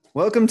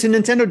Welcome to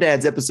Nintendo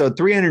Dads, episode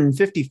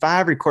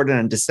 355, recorded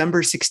on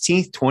December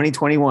 16th,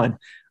 2021.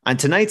 On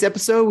tonight's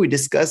episode, we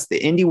discuss the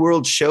Indie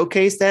World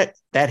Showcase that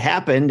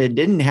happened. It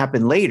didn't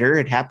happen later.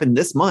 It happened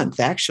this month,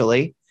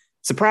 actually.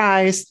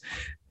 Surprise!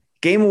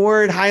 Game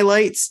Award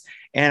highlights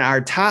and our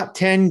top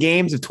 10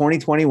 games of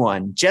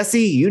 2021. Jesse,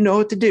 you know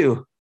what to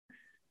do.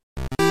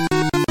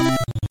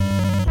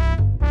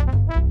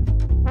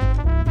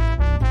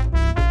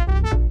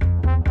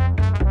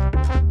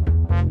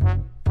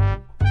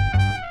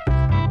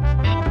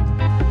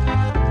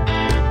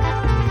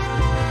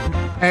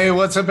 Hey,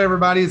 what's up,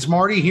 everybody? It's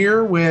Marty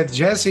here with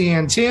Jesse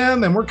and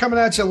Tim, and we're coming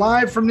at you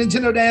live from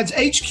Nintendo Dads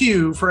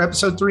HQ for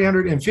episode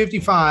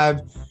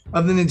 355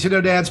 of the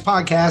Nintendo Dads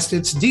podcast.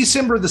 It's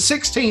December the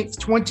 16th,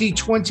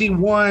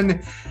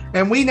 2021,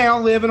 and we now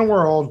live in a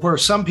world where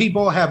some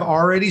people have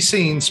already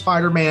seen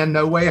Spider-Man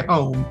No Way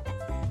Home.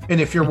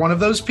 And if you're one of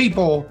those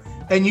people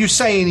and you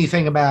say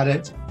anything about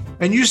it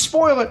and you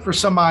spoil it for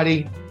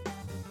somebody,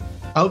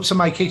 I hope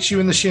somebody kicks you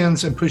in the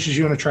shins and pushes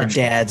you in a trash.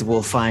 Dads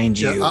will find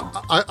you. Yeah,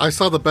 I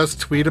saw the best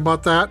tweet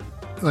about that.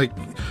 Like,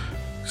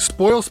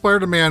 spoil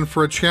Spider-Man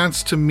for a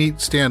chance to meet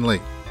Stan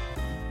Lee.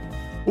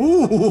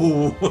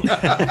 Ooh.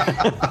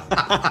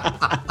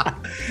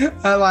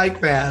 I like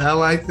that. I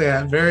like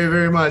that. Very,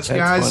 very much. That's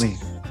guys. Funny.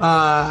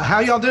 How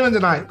y'all doing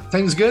tonight?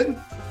 Things good?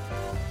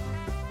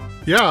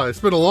 Yeah, it's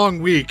been a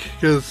long week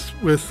because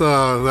with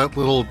that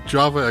little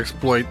Java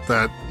exploit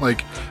that,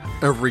 like,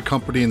 every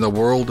company in the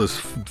world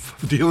is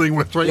dealing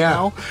with right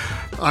now.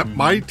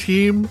 My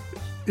team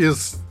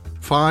is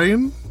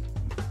fine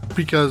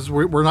because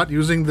we're not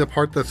using the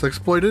part that's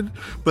exploited,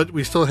 but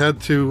we still had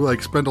to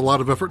like spend a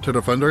lot of effort to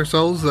defend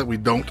ourselves that we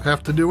don't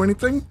have to do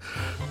anything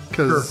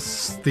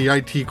because the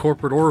IT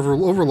corporate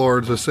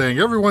overlords are saying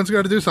everyone's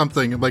got to do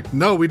something. I'm like,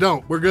 no, we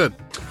don't. We're good.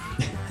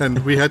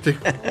 And we had to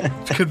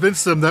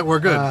convince them that we're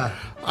good.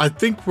 I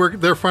think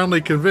they're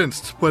finally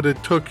convinced, but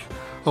it took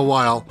a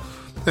while.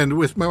 And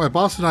with my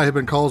boss and I have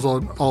been calls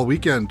all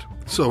weekend.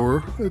 So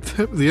we're at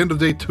the end of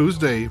day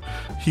Tuesday.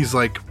 He's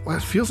like, well,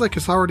 it feels like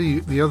it's already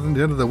the end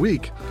of the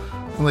week.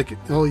 I'm like,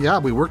 oh yeah,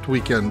 we worked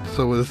weekend.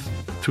 So this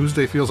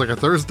Tuesday feels like a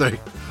Thursday.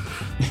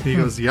 He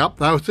goes, yep,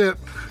 that was it.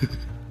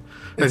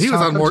 And he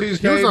was on more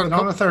Tuesday, he was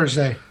on a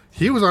Thursday.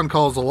 He was on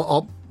calls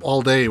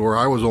all day where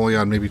I was only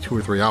on maybe 2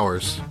 or 3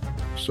 hours.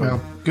 So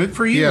well, good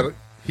for you.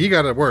 He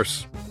got it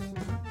worse.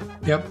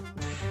 Yep.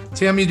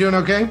 Tim, you doing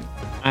okay?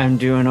 I'm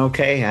doing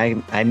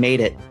okay. I made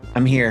it.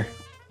 I'm here.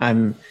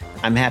 I'm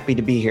happy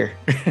to be here.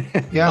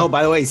 Yeah. Oh,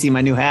 by the way, you see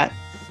my new hat?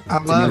 I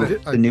love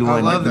it. The new one.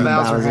 I love the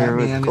Bowser hat,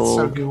 man. Cool. It's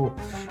so cool.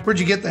 Where'd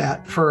you get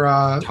that? For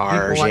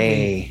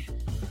Target.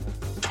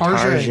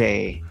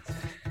 Target.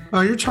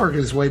 Oh, your Target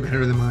is way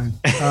better than mine.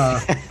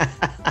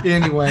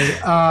 Anyway,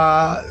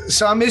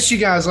 so I missed you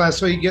guys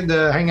last week getting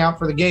to hang out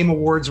for the Game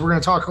Awards. We're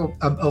going to talk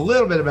a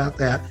little bit about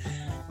that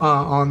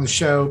on the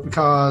show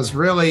because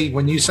really,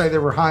 when you say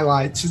there were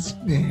highlights, it's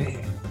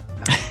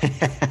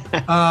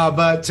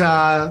but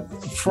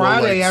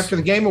Friday after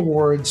the Game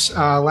Awards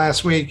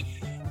last week,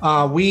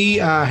 we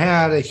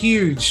had a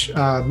huge,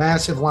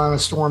 massive line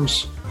of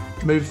storms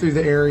move through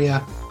the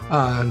area.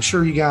 I'm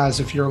sure you guys,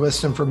 if you're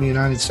listening from the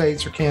United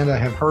States or Canada,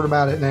 have heard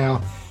about it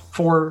now.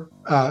 4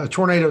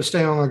 tornadoes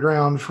stayed on the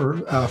ground for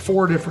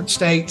 4 different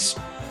states,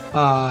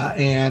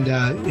 and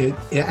it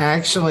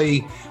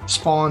actually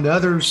spawned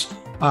others.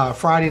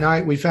 Friday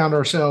night, we found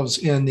ourselves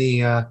in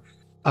the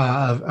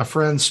a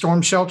friend's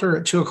storm shelter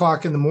at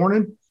 2:00 in the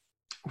morning,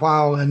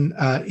 while an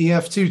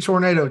EF2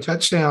 tornado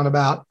touched down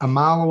about a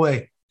mile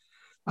away,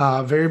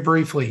 very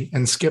briefly,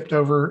 and skipped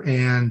over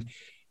and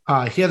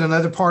hit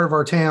another part of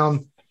our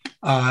town,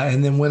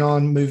 and then went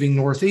on moving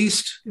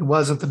northeast. It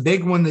wasn't the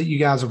big one that you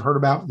guys have heard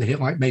about that hit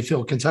like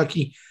Mayfield,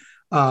 Kentucky,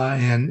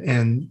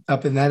 and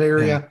up in that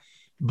area,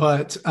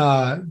 but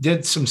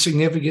did some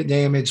significant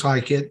damage.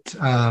 Like it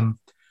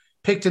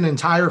picked an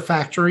entire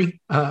factory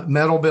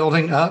metal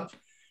building up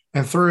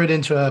and threw it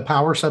into a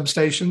power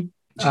substation.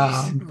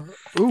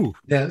 Ooh.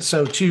 Yeah,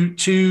 so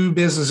two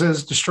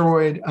businesses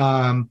destroyed.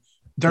 I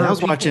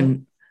was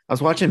watching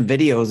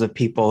videos of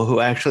people who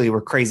actually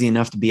were crazy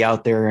enough to be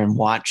out there and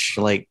watch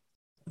like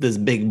this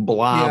big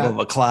blob of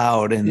a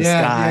cloud in the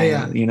sky.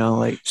 Yeah. You know,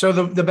 like so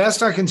the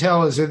best I can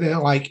tell is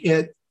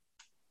that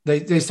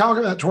they talk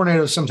about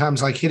tornadoes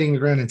sometimes like hitting the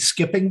ground and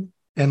skipping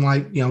and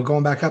like, you know,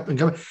 going back up and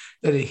coming,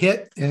 that it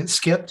hit and it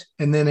skipped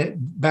and then it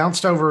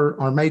bounced over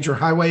our major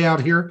highway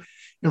out here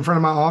in front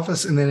of my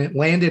office. And then it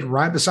landed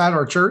right beside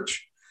our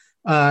church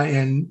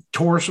and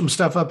tore some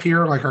stuff up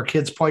here. Like our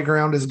kids'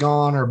 playground is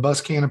gone, our bus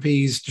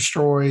canopies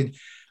destroyed.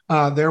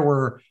 There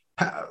were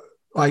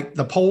like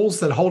the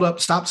poles that hold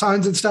up stop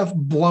signs and stuff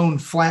blown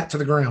flat to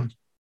the ground,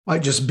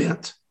 like just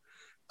bent.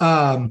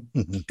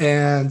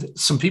 And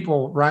some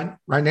people right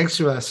next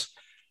to us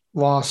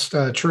lost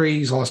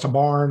trees, lost a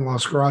barn,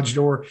 lost a garage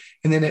door.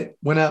 And then it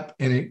went up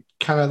and it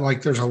kind of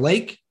like there's a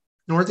lake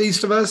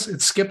northeast of us.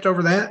 It skipped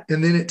over that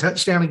and then it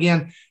touched down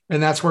again.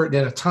 And that's where it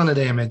did a ton of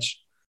damage.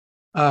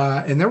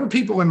 And there were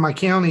people in my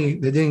county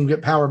that didn't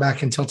get power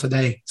back until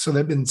today. So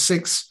there've been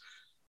 6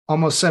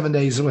 almost 7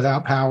 days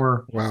without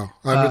power. Wow.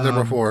 I've been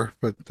there before,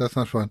 but that's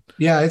not fun.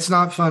 Yeah, it's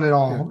not fun at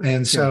all. Yeah.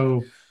 And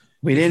so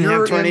we didn't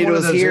have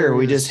tornadoes here. Areas,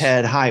 we just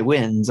had high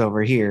winds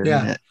over here.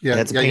 Yeah.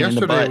 That's a pain in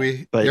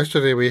the butt.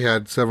 Yesterday we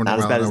had 7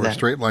 mile-an-hour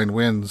straight line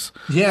winds.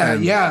 Yeah,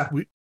 yeah.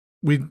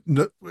 We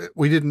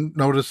didn't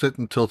notice it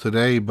until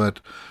today,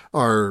 but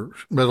our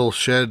metal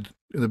shed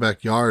in the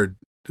backyard,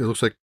 it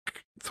looks like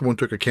someone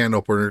took a can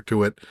opener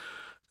to it.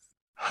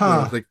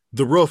 Huh. Like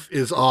the roof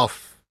is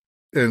off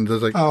and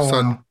there's like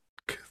sun. Wow.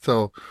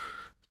 So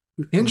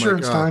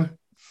insurance time.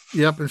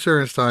 Yep,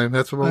 insurance time.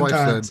 That's what my wife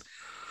said.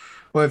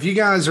 Well, if you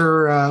guys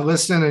are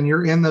listening and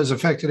you're in those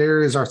affected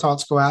areas, our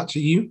thoughts go out to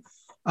you.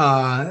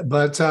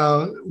 But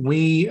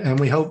we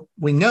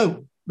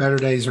know better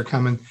days are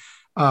coming.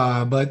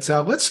 But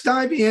let's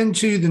dive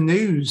into the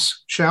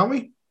news, shall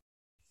we?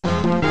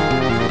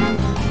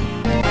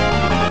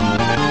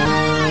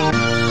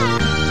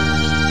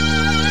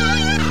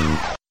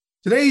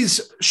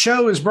 Today's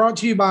show is brought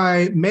to you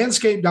by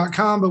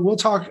manscaped.com, but we'll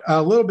talk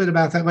a little bit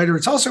about that later.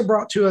 It's also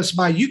brought to us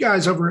by you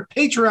guys over at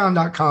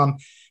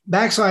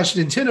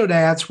patreon.com/Nintendo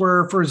Dads,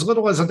 where for as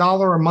little as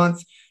 $1 a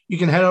month, you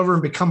can head over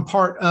and become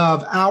part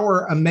of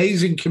our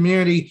amazing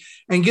community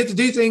and get to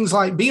do things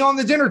like be on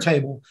the dinner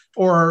table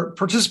or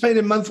participate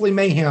in monthly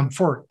mayhem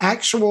for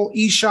actual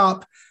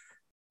eShop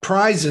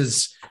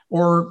prizes,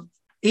 or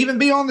even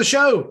be on the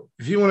show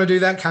if you want to do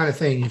that kind of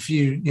thing. If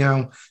you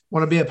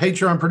want to be a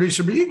Patreon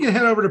producer, but you can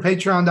head over to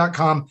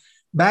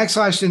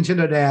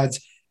patreon.com/Nintendo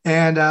Dads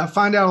and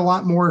find out a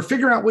lot more.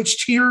 Figure out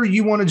which tier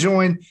you want to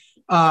join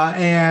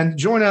and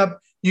join up.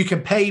 You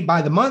can pay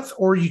by the month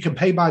or you can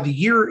pay by the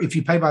year. If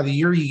you pay by the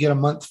year, you get a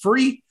month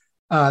free.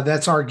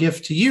 That's our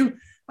gift to you.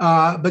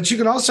 But you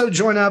can also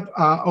join up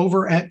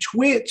over at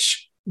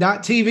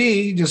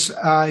twitch.tv. Just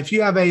if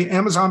you have a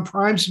Amazon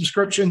Prime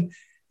subscription,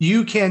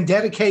 you can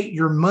dedicate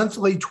your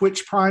monthly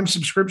Twitch Prime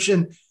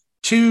subscription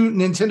to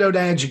Nintendo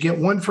Dads. You get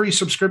one free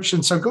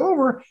subscription. So go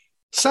over,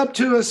 sub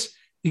to us.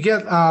 You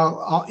get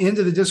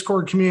into the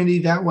Discord community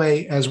that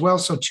way as well.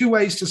 So 2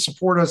 ways to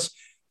support us,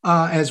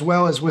 as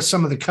well as with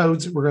some of the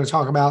codes that we're going to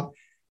talk about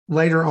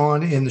later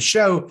on in the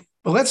show.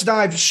 But let's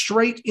dive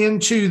straight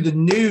into the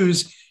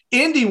news.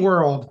 Indie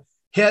World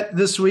hit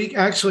this week,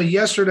 actually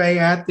yesterday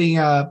at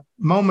the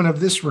moment of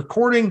this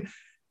recording,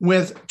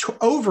 with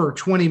over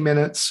 20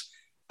 minutes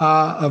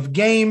of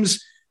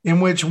games, in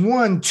which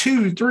 1,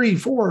 2, 3,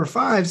 4,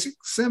 5, 6,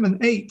 7,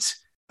 8,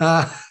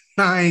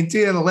 9,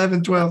 10,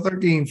 11, 12,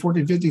 13,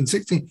 14, 15,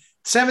 16,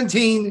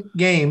 17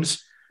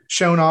 games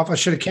shown off. I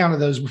should have counted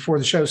those before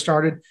the show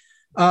started.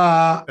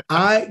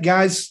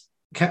 Guys,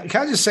 can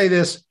I just say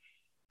this?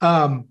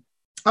 I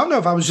don't know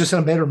if I was just in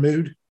a better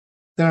mood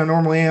than I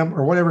normally am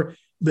or whatever,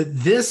 but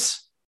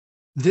this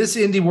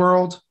Indie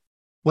World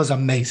was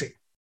amazing.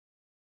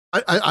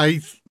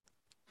 I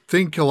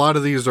think a lot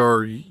of these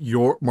are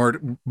your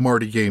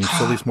Marty games,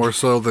 at least more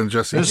so than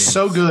Jesse. They're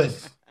so good.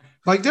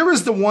 Like there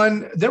was that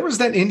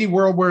Indie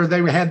World where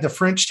they had the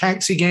French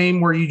Taxi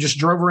game where you just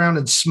drove around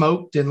and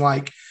smoked and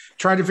like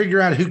tried to figure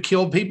out who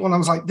killed people. And I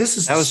was like,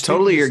 that was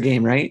totally your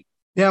game, right?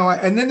 Yeah.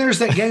 And then there's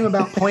that game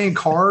about playing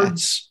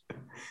cards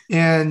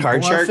and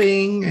Card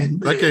bluffing. Shark?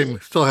 And that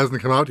game still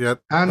hasn't come out yet.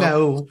 I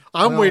know.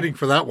 I'm waiting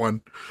for that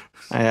one.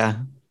 Yeah.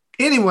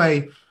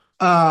 Anyway,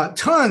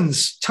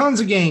 tons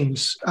of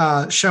games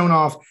shown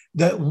off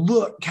that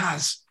look,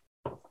 guys.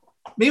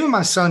 Even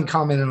my son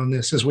commented on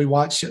this as we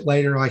watched it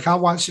later. Like I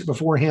watched it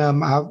before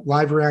him. I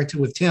live reacted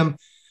with Tim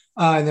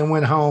and then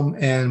went home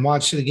and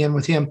watched it again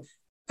with him.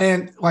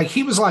 And like,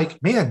 he was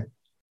like, man,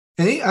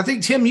 and I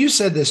think, Tim, you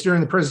said this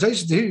during the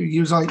presentation too. He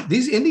was like,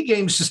 these indie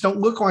games just don't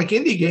look like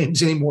indie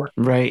games anymore.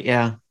 Right.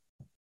 Yeah.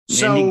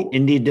 So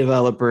indie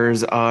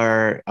developers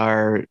are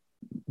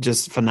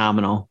just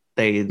phenomenal.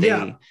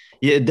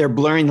 They're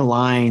blurring the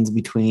lines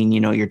between,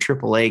 your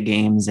AAA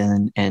games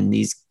and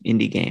these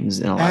indie games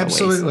in a lot of ways.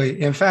 Absolutely.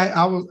 In fact,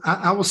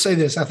 I will say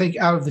this. I think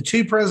out of the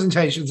 2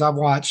 presentations I've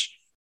watched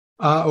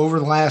over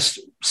the last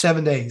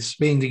 7 days,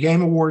 being the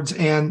Game Awards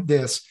and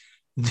this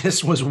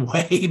was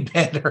way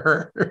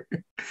better.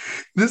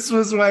 This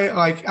was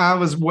I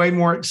was way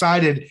more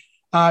excited.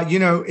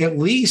 At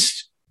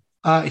least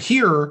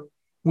here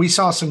we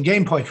saw some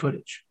gameplay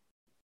footage.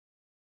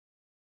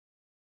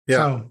 Yeah.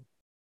 So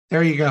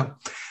there you go.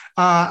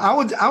 I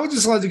would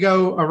just like to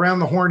go around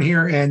the horn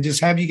here and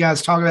just have you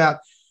guys talk about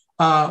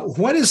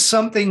what is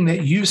something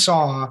that you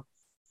saw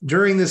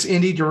during this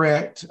Indie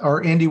Direct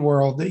or Indie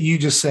World that you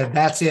just said,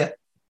 that's it.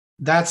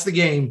 That's the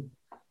game.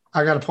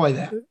 I got to play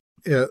that.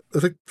 Yeah,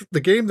 the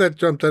game that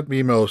jumped at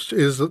me most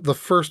is the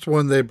first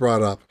one they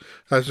brought up.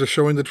 I was just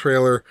showing the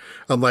trailer.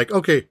 I'm like,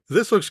 okay,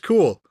 this looks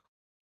cool.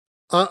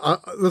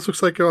 This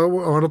looks like I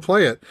want to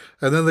play it.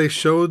 And then they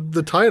showed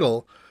the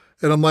title.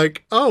 And I'm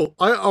like, oh,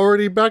 I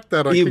already backed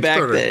that on Kickstarter. You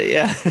backed it,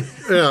 yeah.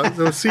 Yeah,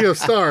 the Sea of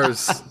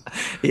Stars.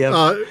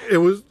 Yeah. It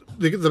was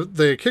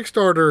the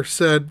Kickstarter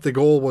said the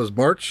goal was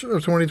March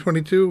of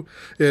 2022.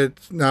 It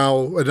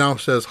now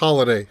announced as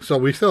holiday, so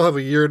we still have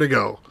a year to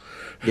go.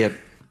 Yep.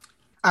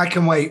 I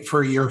can wait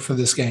for a year for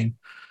this game.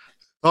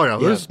 Oh yeah,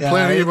 there's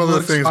plenty of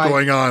other things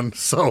going on.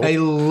 So a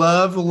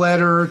love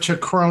letter to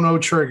Chrono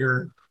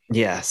Trigger.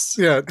 Yes.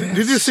 Yeah. Did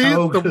you see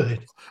so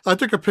good. I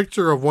took a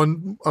picture of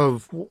one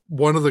of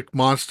the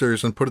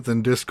monsters and put it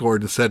in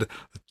Discord and said,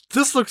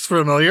 "This looks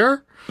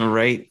familiar."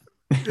 Right.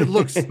 It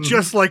looks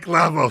just like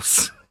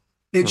Lavos.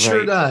 It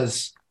sure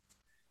does.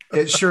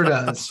 It sure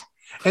does.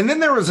 And then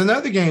there was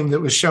another game that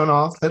was shown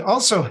off that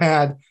also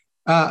had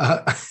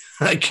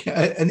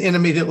an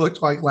enemy that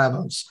looked like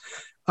Lavos.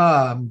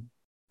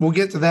 We'll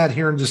get to that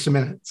here in just a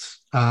minute.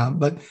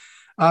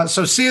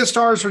 So Sea of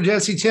Stars for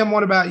Jesse. Tim,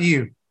 what about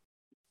you?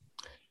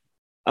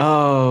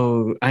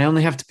 Oh, I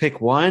only have to pick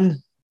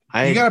one.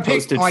 You got to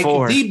pick like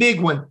 4. The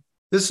big one.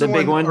 This is the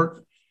big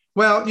one.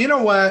 Well, you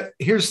know what?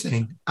 Here's the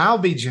thing. I'll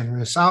be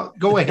generous. I'll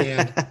go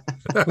ahead.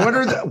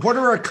 What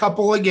are a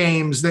couple of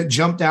games that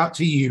jumped out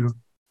to you?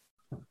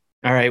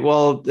 All right.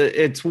 Well,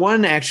 it's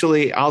one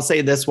actually. I'll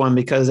say this one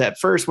because at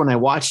first when I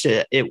watched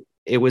it,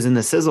 it was in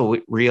the sizzle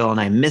reel and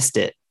I missed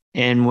it.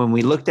 And when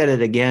we looked at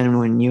it again,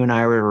 when you and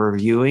I were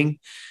reviewing,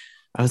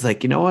 I was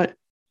like, you know what?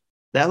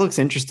 That looks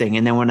interesting.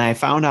 And then when I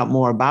found out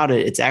more about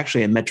it, it's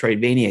actually a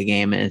Metroidvania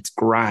game and it's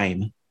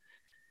Grime.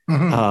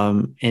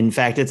 Mm-hmm. In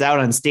fact, it's out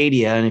on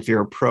Stadia. And if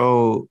you're a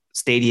pro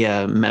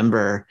Stadia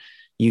member,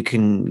 you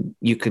can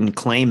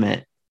claim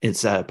it.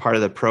 It's a part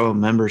of the pro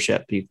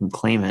membership. You can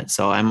claim it.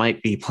 So I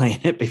might be playing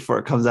it before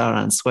it comes out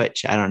on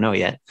Switch. I don't know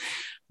yet,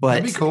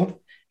 but that'd be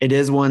cool. It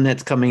is one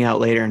that's coming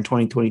out later in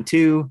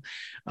 2022.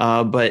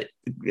 But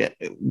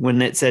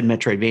when it said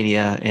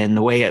Metroidvania and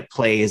the way it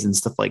plays and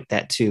stuff like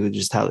that too,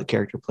 just how the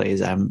character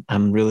plays, I'm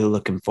really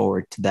looking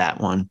forward to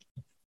that one.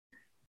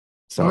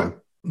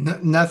 So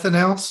nothing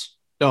else.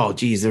 Oh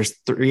geez, there's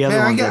 3 other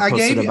ones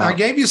I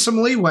gave you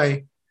some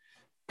leeway.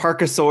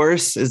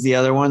 Parkasaurus is the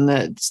other one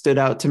that stood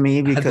out to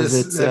me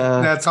because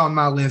that's on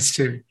my list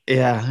too.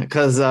 Yeah,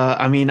 because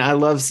I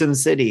love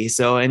SimCity,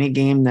 so any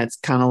game that's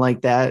kind of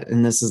like that,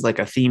 and this is like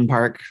a theme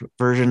park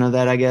version of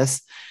that, I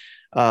guess.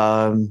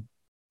 I'm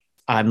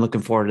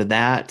looking forward to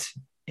that.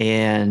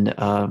 And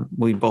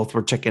we both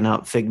were checking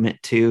out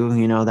Figment too,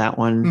 that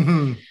one.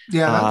 Mm-hmm.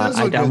 Yeah,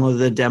 I downloaded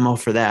the demo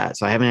for that.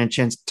 So I haven't had a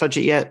chance to touch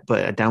it yet,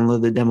 but I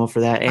downloaded the demo for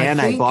that. And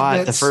I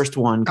bought the first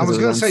one. I was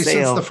going to say,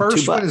 since the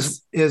first one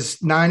is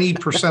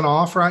 90%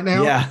 off right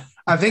now, yeah.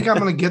 I think I'm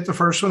going to get the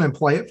first one and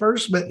play it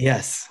first. But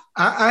yes,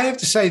 I have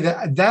to say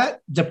that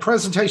the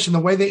presentation, the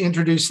way they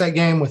introduced that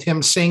game with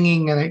him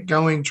singing and it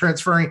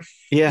transferring,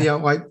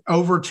 like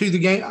over to the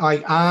game,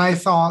 like I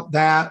thought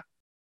that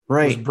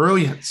was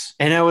brilliance.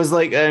 And I was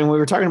like, and we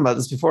were talking about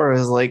this before, I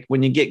was like,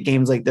 when you get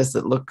games like this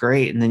that look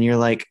great, and then you're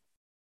like,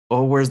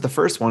 oh, where's the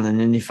first one? And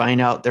then you find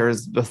out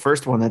there's the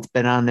first one that's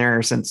been on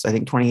there since I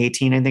think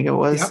 2018, I think it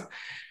was. Yep.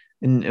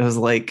 And it was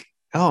like,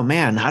 oh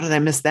man, how did I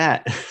miss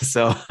that?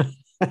 So,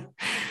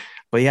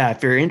 but yeah,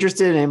 if you're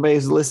interested,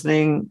 anybody's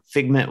listening,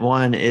 Figment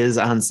 1 is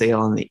on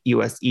sale in the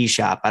US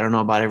eShop. I don't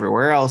know about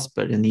everywhere else,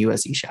 but in the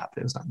US eShop,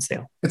 it was on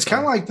sale. It's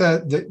kind of like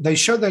they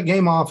showed that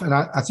game off, and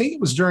I think it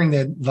was during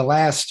the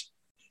last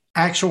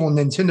actual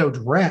Nintendo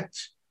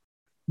Direct,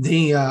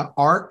 the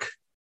Ark.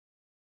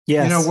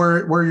 Yes.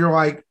 Where you're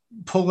like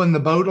pulling the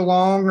boat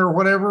along or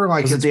whatever.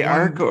 Like is it the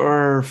Ark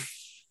or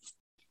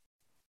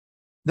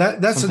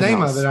that's the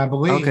name of it, I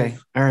believe. Okay.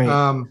 All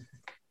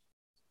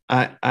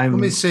right. Let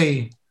me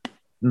see.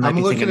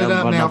 I'm looking it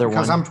up now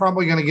because I'm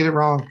probably going to get it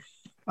wrong.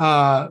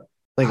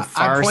 Like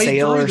Far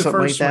Sail or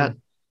something like that.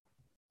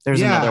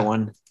 There's another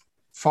one.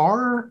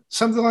 Far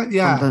something like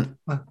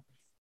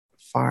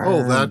Far.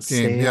 Oh, that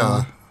game.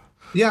 Yeah.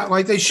 Yeah,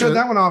 like they showed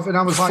that one off, and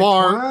I was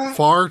like,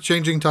 Far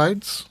Changing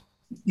Tides?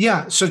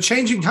 Yeah, so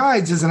Changing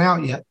Tides isn't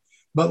out yet,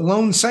 but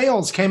Lone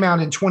Sails came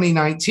out in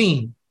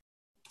 2019.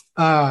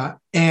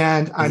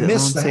 And I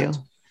missed that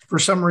for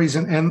some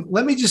reason. And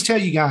let me just tell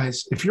you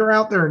guys, if you're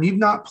out there and you've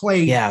not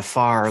played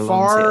Far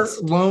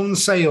Lone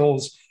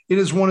Sails, it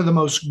is one of the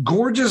most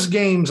gorgeous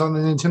games on the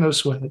Nintendo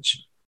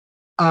Switch.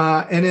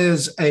 And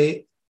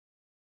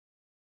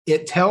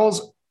it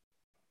tells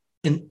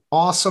an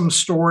awesome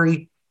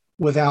story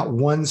without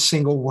one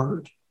single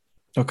word.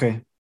 Okay.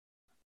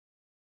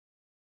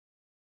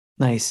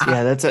 Nice.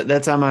 Yeah,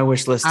 that's on my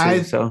wish list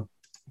too. So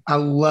I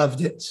loved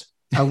it.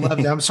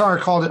 I'm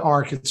sorry I called it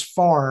Ark. It's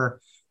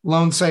Far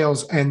Lone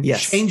Sails, and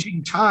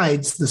Changing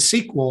Tides, the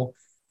sequel,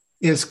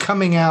 is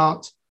coming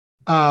out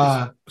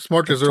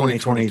Smart as early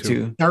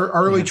 2022.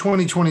 Early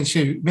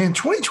 2022. Man,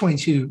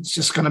 2022 is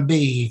just gonna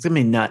be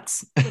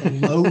nuts.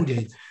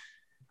 Loaded.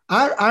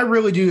 I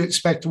really do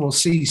expect we'll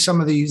see some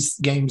of these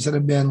games that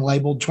have been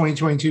labeled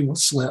 2022 will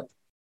slip.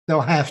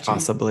 They'll have to.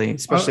 Possibly,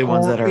 especially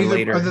ones that are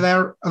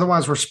later.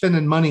 Otherwise, we're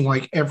spending money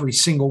like every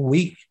single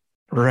week.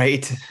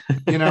 Right.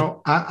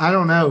 I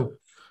don't know.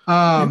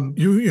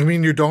 You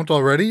mean you don't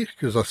already?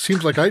 Because it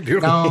seems like I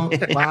do. No,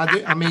 well, I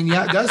do. I mean,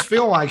 yeah, it does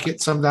feel like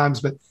it sometimes,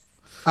 but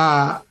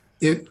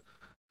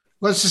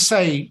let's just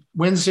say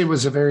Wednesday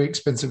was a very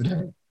expensive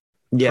day.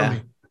 Yeah.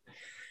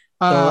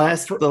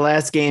 The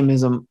last game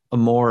is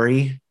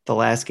Amori. The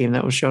last game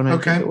that was shown, I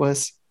think it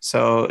was.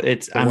 So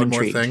I'm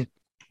intrigued.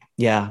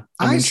 Yeah,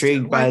 I'm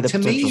intrigued by the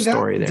potential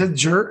story there.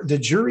 The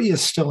jury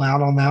is still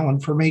out on that one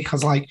for me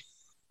because, like,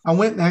 I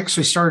went and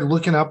actually started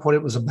looking up what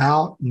it was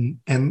about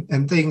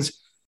and things.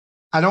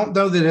 I don't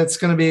know that it's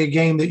going to be a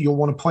game that you'll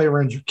want to play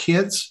around your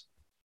kids.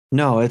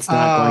 No, it's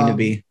not going to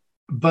be.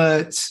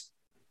 But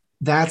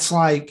that's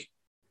like,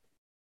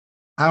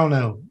 I don't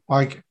know.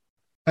 Like,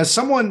 as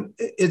someone,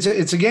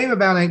 it's a game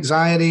about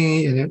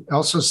anxiety, and it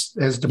also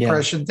has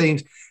depression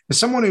things. As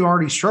someone who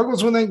already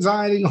struggles with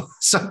anxiety,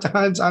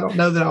 sometimes I don't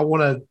know that I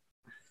want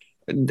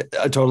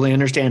to. Totally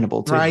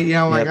understandable, too. Right? You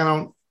know, like I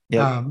don't.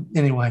 Yep.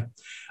 Anyway,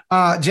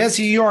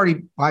 Jesse, you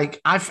already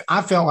I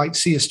felt like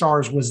Sea of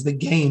Stars was the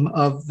game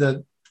of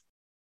the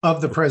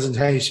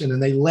presentation,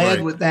 and they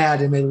led with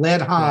that, and they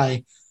led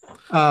high.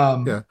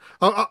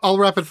 I'll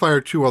rapid fire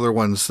two other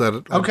ones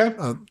that. Okay.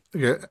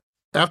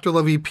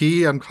 Afterlove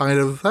EP, I'm kind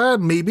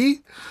of maybe,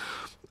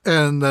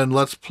 and then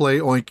Let's Play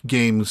Oink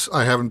Games.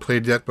 I haven't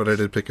played yet, but I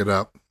did pick it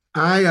up.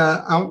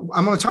 I'm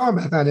going to talk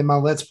about that in my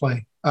Let's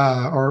Play,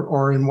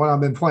 or in what I've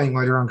been playing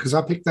later on, because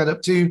I picked that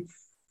up too.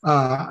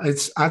 I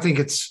think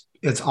it's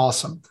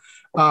awesome.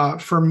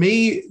 For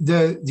me,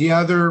 the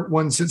other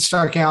ones that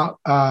stuck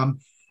out,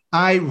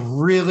 I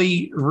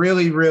really,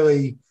 really,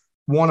 really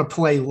want to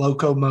play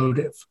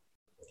Locomotive.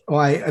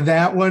 Like,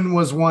 that one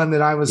was one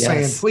that I was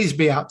saying, please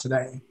be out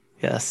today.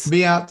 Yes.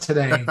 Be out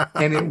today.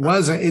 And it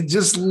wasn't. It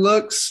just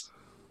looks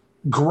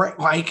great.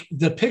 Like,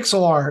 the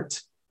pixel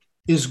art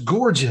is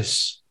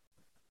gorgeous.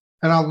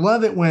 And I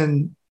love it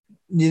when,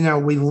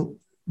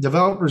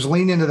 developers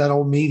lean into that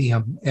old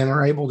medium and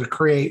are able to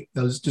create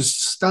those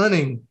just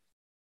stunning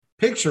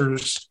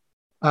pictures.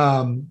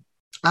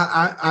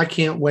 I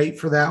can't wait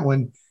for that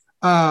one.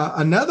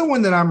 Another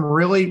one that I'm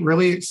really,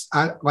 really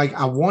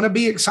I want to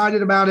be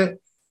excited about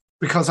it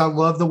because I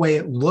love the way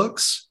it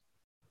looks.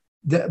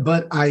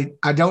 But I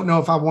don't know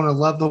if I want to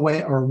love the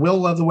way or will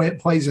love the way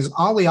it plays is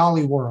Ollie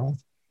Ollie World,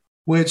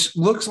 which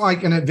looks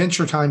like an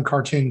Adventure Time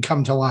cartoon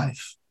come to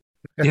life.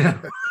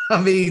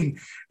 I mean,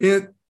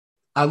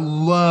 I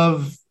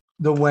love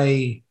the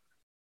way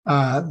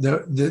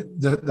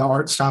the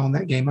art style in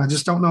that game. I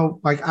just don't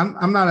know. Like,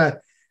 I'm not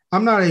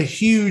a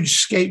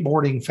huge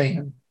skateboarding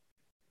fan,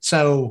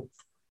 so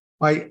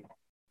like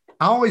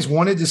I always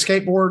wanted to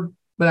skateboard,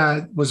 but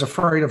I was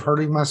afraid of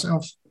hurting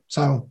myself.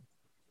 So.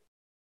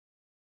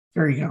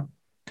 There you go.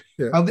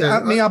 Yeah.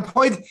 I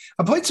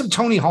played some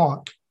Tony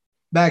Hawk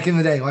back in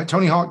the day, like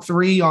Tony Hawk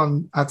 3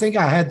 I think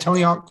I had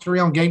Tony Hawk 3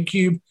 on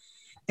GameCube,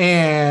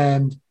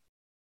 and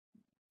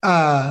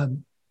I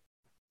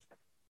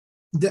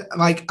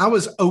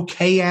was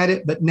okay at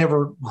it, but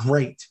never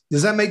great.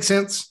 Does that make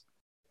sense?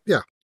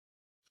 Yeah.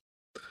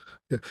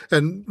 Yeah.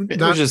 And it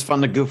was just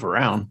fun to goof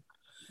around.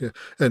 Yeah.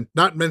 And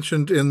not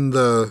mentioned in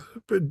the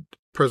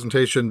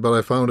presentation, but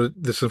I found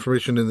this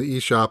information in the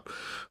eShop.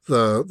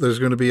 There's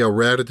going to be a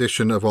rad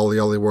edition of Ollie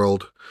Ollie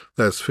World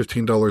that's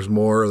 $15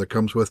 more that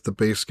comes with the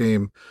base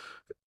game,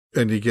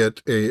 and you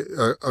get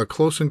a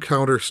close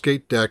encounter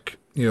skate deck,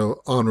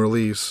 on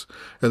release,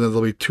 and then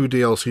there'll be 2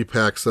 DLC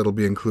packs that'll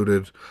be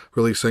included,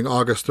 releasing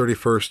August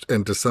 31st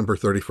and December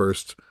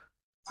 31st.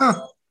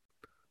 Huh.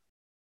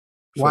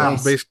 Wow.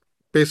 So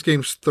base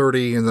game's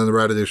 $30, and then the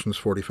rad edition's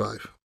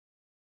 $45.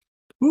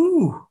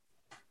 Ooh.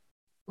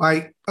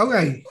 Like,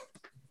 okay.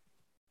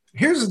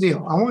 Here's the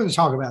deal. I wanted to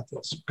talk about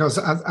this because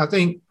I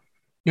think,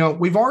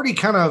 we've already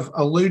kind of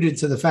alluded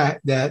to the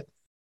fact that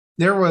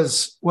there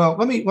was, well,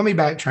 let me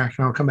backtrack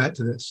and I'll come back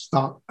to this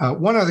thought.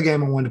 One other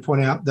game I wanted to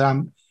point out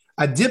that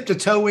I dipped a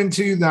toe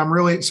into that I'm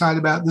really excited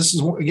about. This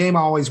is a game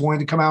I always wanted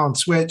to come out on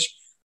Switch.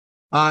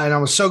 And I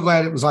was so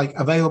glad it was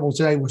available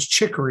today, was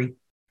Chicory,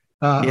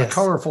 A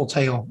Colorful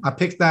Tale. I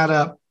picked that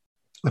up.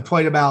 I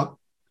played about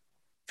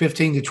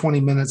 15 to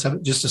 20 minutes of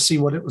it just to see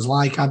what it was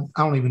like. I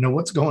don't even know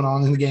what's going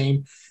on in the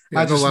game.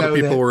 Yeah, a lot of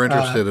people were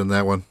interested in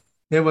that one.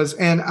 It was,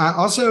 and I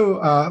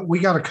also we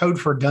got a code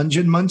for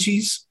Dungeon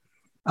Munchies,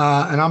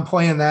 and I'm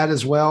playing that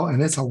as well,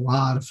 and it's a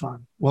lot of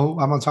fun. Well,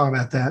 I'm going to talk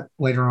about that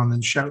later on in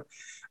the show.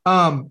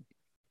 I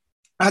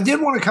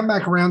did want to come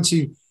back around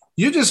to,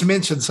 you just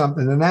mentioned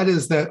something, and that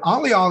is that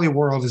Ollie Ollie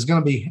World is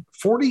going to be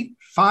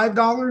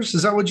 $45.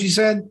 Is that what you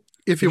said?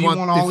 If you want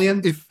all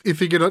in,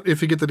 if you get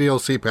the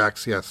DLC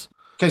packs, yes.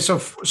 Okay, so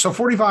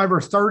 45 or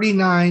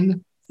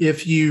 39.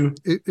 If you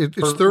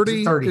it's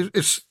 30,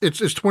 it's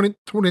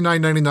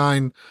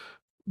 $29.99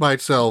 by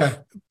itself. Okay.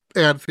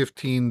 Add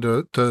 15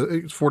 to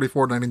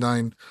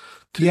 $44.99.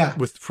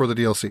 For the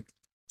DLC.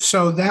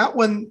 So that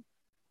one,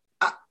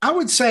 I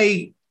would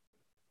say,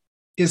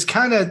 is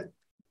kind of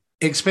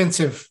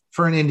expensive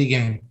for an indie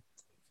game.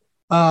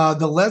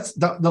 The Let's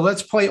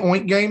Play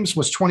Oink Games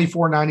was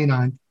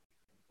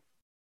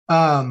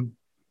 $24.99.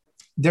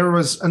 There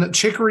was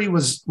Chicory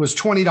was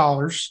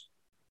 $20,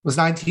 was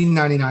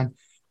 $19.99.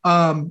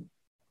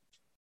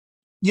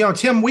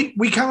 Tim,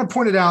 we kind of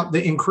pointed out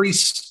the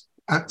increase.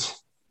 I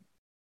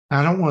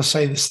don't want to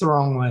say this the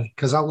wrong way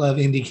because I love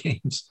indie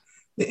games.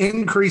 The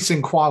increase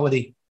in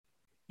quality.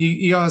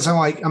 You know, so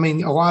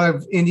a lot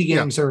of indie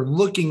games are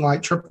looking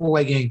like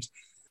AAA games.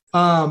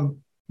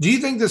 Do you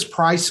think this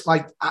price,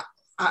 I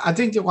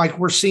think that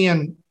we're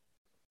seeing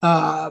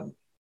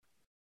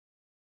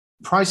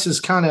prices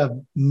kind of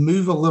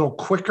move a little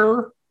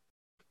quicker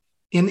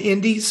in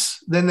indies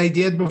than they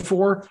did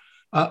before,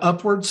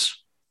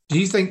 upwards. Do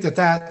you think that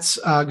that's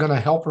going to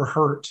help or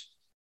hurt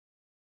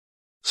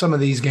some of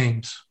these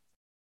games?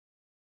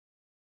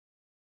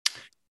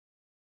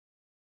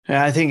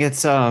 Yeah, I think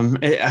it's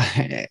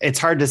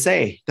hard to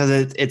say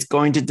because it's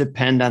going to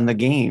depend on the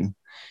game.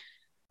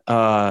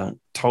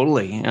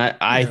 Totally.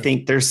 I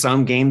think there's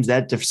some games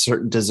that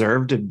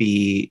deserve to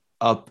be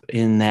up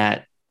in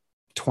that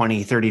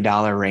 $20,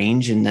 $30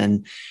 range. And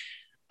then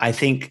I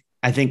think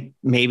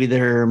maybe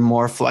they're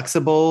more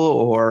flexible,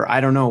 or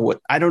I don't know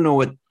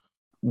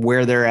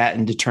where they're at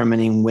in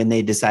determining when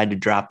they decide to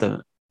drop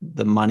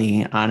the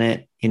money on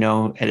it,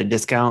 at a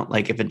discount.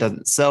 Like if it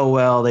doesn't sell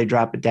well, they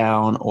drop it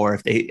down, or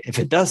if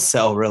it does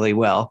sell really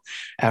well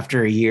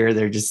after a year,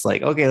 they're just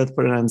like, okay, let's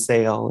put it on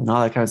sale and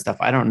all that kind of stuff.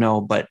 I don't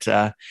know, but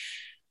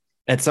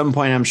at some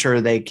point, I'm sure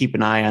they keep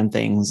an eye on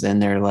things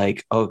and they're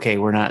like, okay,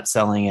 we're not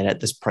selling it at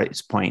this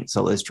price point,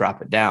 so let's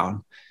drop it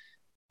down.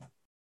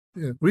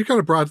 Yeah, we kind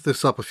of brought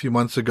this up a few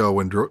months ago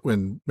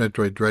when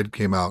Metroid Dread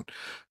came out,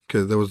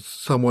 because there was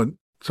someone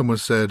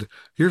said,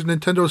 here's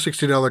Nintendo's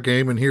 $60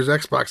 game and here's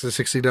Xbox's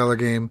 $60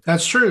 game.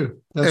 That's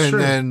true.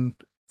 And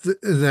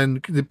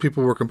then the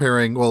people were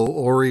comparing, well,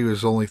 Ori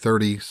was only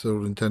 30, so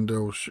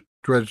Nintendo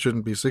Dread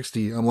shouldn't be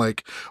 60. I'm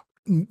like,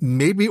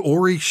 maybe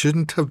Ori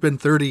shouldn't have been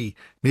 30.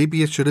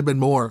 Maybe it should have been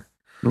more.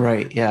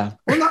 Right. Yeah.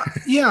 Well,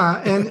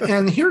 yeah.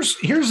 And here's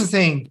the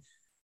thing.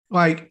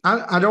 Like,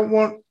 I don't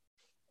want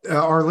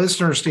our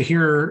listeners to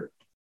hear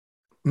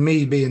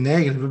me being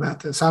negative about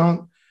this. I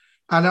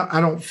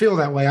don't feel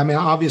that way. I mean,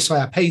 obviously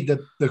I paid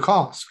the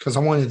cost because I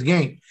wanted the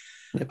game.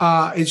 Yep.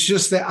 It's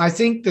just that I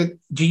think that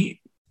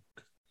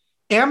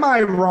am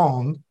I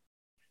wrong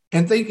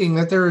in thinking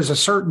that there is a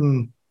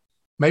certain,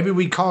 maybe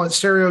we call it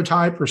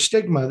stereotype or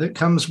stigma, that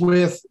comes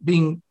with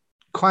being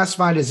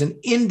classified as an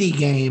indie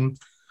game?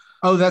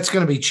 Oh, that's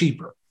going to be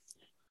cheaper.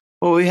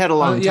 Well, we had a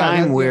long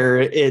time where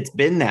it's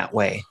been that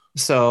way.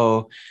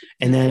 So,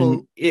 and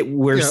then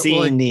we're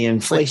seeing the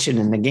inflation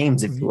in the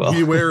games, if you will.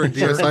 Beware and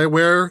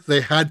DSiWare, they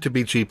had to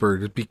be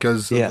cheaper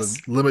because of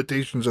the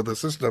limitations of the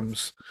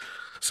systems.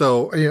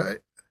 So,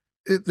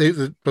 they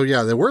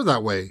were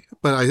that way.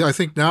 But I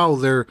think now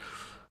they're,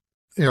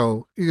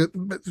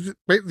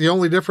 the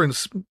only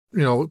difference,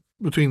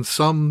 between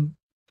some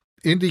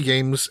indie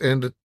games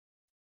and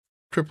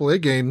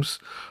AAA games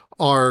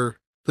are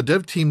the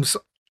dev teams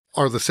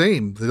are the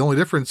same. The only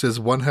difference is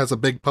one has a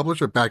big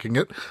publisher backing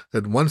it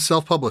and one's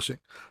self-publishing.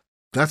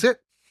 That's it.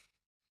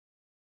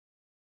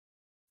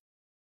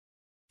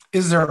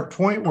 Is there a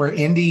point where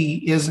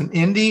indie isn't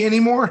indie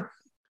anymore?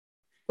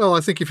 Well,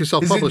 I think if you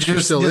self-publish, you're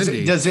still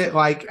indie. Does it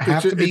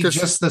have to be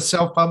just the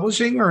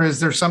self-publishing, or is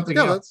there something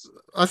else?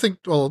 I think,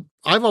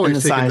 I've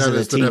always taken that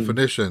as the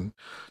definition.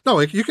 No,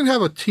 you can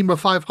have a team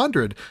of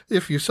 500.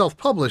 If you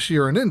self-publish,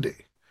 you're an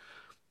indie.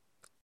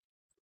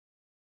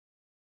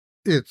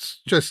 It's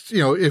just,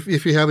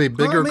 if you have a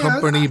bigger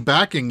company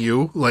backing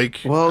you, like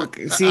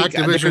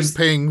Activision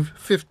paying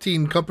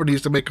 15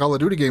 companies to make Call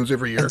of Duty games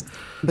every year.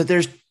 But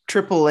there's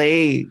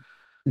AAA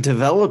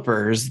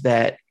developers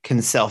that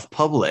can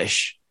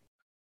self-publish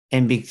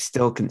and be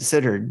still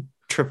considered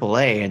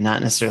AAA and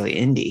not necessarily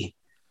indie.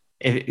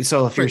 If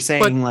you're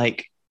saying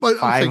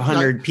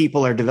 500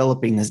 people are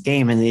developing this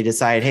game and they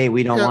decide, hey,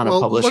 we don't want to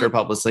publish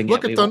publishing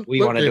it.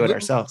 We want to do it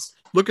ourselves.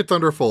 Look at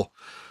Thunderful.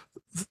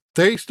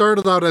 They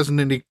started out as an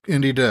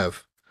indie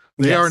dev.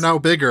 They are now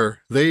bigger.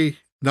 They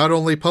not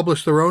only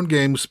publish their own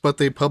games, but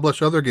they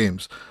publish other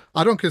games.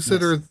 I don't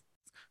consider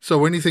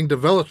so anything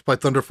developed by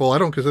Thunderful, I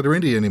don't consider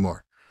indie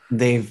anymore.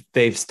 They've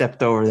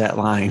stepped over that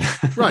line.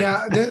 Right.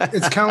 Yeah,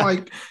 it's kind of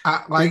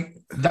like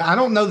I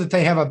don't know that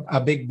they have a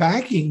big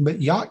backing,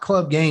 but Yacht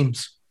Club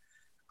Games,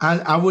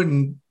 I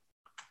wouldn't.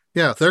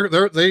 Yeah,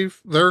 they're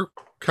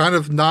kind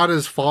of not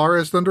as far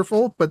as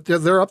Thunderful, but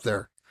they're up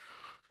there.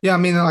 Yeah, I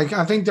mean,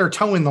 I think they're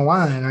towing the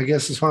line, I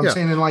guess is what I'm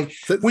saying. And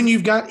when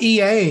you've got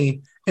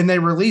EA and they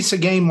release a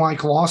game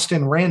like Lost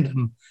in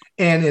Random,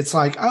 and it's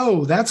like,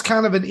 oh, that's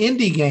kind of an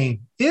indie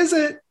game. Is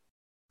it?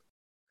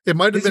 It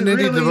might have been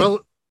indie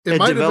developer. A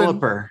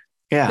developer.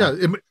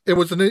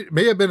 It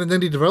may have been an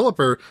indie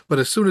developer, but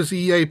as soon as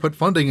EA put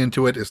funding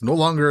into it, it's no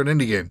longer an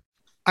indie game.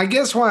 I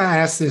guess why I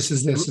asked this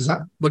is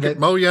look at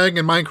Mojang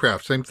and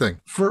Minecraft, same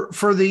thing.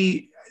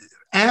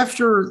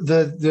 After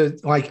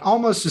the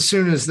almost as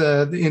soon as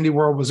the indie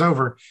world was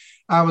over,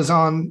 I was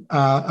on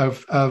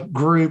a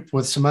group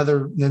with some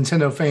other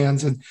Nintendo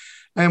fans, and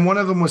one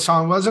of them was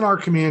talking. It wasn't our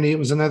community; it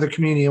was another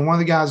community. And one of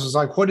the guys was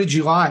like, "What did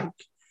you like?"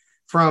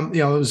 From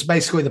it was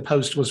basically the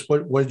post was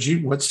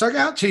what stuck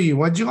out to you?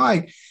 What did you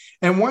like?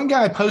 And one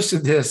guy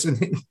posted this,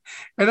 and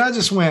I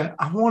just went,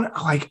 I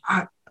wanted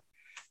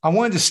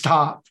to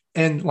stop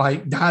and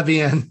dive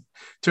in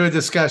to a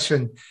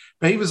discussion,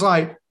 but he was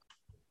like,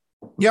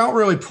 "Y'all don't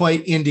really play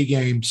indie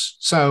games,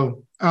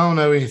 so I don't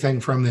know anything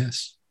from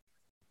this."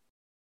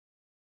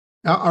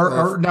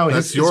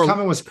 His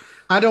comment was,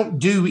 "I don't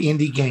do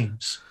indie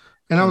games,"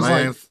 and I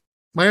was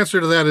My answer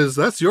to that is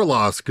that's your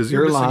loss because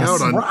you're missing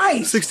out on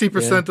right.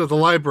 60% of the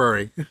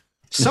library.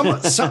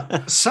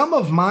 Some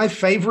of my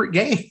favorite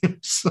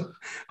games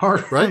are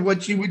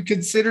what you would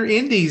consider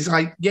indies,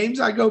 like games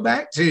I go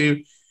back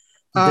to.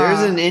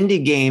 There's an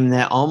indie game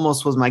that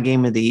almost was my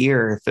game of the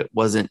year if it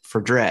wasn't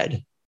for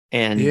Dread.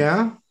 And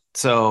I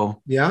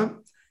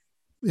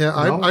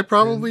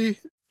probably,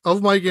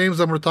 of my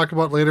games I'm going to talk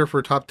about later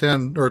for top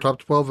 10 or top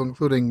 12,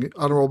 including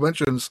honorable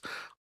mentions,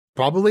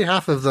 probably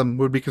half of them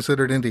would be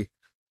considered indie.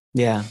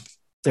 Yeah.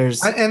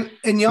 There's and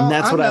y'all, and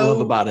that's what I love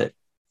about it.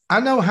 I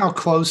know how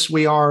close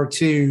we are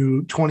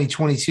to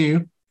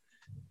 2022,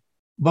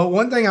 but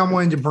one thing I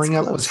wanted to bring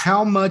up was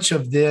how much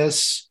of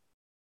this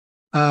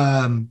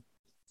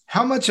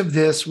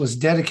was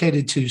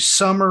dedicated to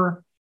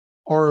summer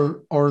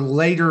or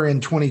later in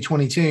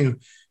 2022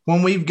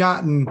 when we've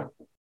gotten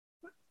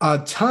a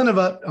ton of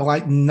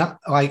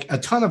a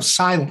ton of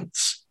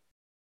silence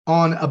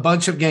on a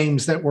bunch of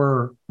games that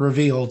were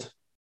revealed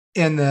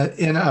in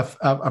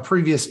a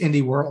previous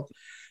indie world.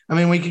 I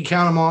mean, we could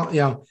count them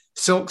all,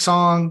 Silk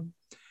Song,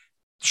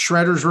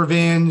 Shredder's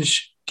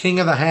Revenge, King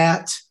of the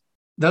Hat.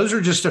 Those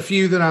are just a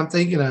few that I'm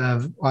thinking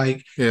of,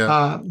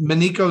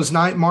 Miniko's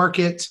Night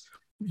Market.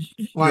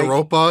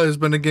 Europa has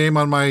been a game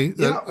on my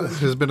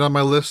has been on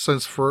my list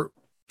since for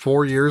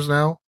 4 years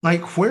now.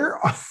 Where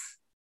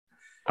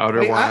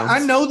Outer Wilds. I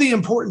know the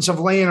importance of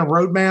laying a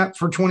roadmap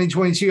for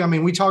 2022. I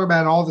mean, we talk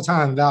about it all the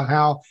time about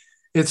how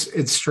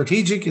it's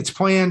strategic, it's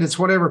planned, it's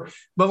whatever.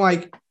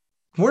 But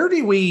where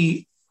do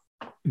we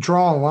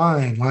draw a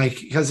line?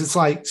 Because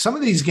it's some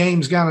of these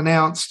games got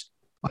announced,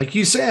 like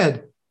you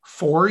said,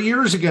 4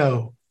 years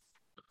ago.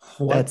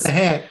 What the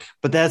heck?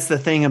 But that's the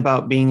thing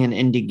about being an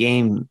indie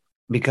game.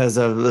 Because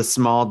of the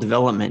small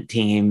development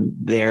team,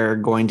 they're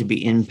going to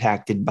be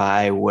impacted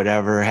by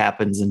whatever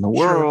happens in the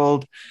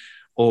world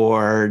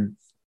or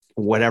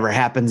whatever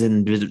happens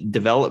in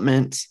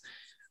development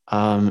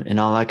and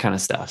all that kind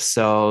of stuff.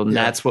 So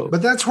that's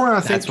where I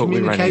think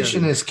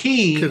communication is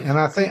key. And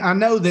I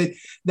know that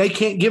they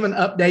can't give an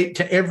update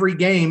to every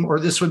game, or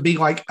this would be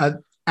like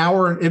an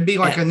hour. It'd be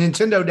like a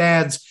Nintendo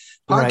Dad's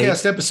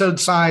podcast episode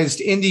sized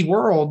indie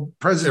world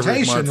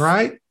presentation,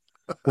 right?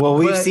 Well,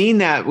 we've seen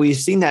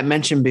that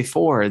mentioned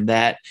before,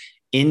 that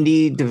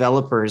indie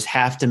developers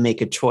have to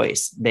make a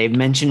choice. They've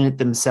mentioned it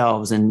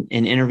themselves in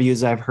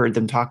interviews I've heard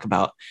them talk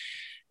about.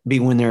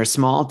 When they're a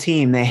small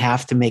team, they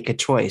have to make a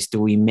choice. Do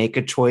we make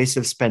a choice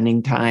of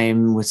spending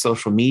time with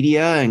social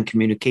media and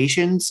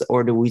communications,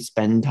 or do we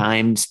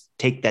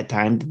take that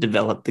time to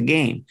develop the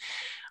game?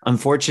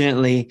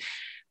 Unfortunately,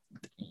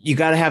 you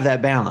got to have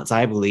that balance,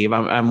 I believe.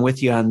 I'm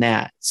with you on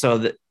that.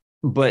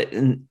 But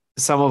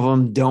some of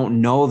them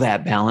don't know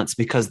that balance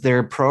because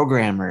they're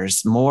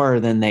programmers more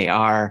than they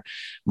are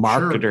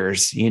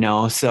marketers,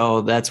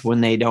 so that's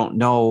when they don't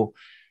know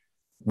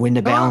when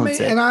to balance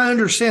it. And I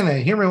understand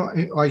that. Hear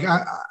me,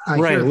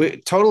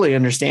 we totally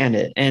understand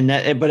it.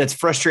 But it's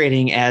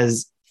frustrating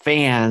as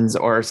fans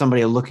or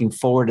somebody looking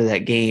forward to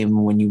that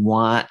game when you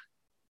want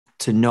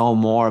to know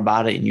more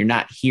about it and you're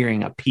not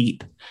hearing a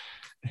peep.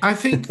 I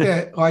think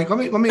that let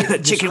me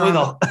chicken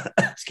wiggle.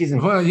 Excuse me.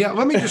 Well, yeah,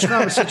 let me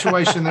describe a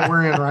situation that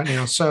we're in right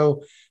now.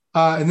 So,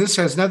 and this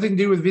has nothing to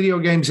do with video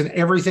games and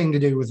everything to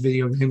do with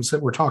video games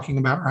that we're talking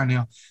about right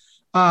now.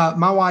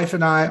 My wife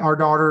and I, our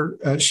daughter,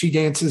 she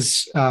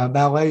dances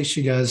ballet.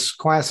 She does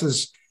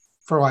classes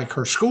for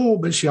her school,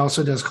 but she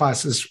also does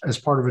classes as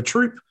part of a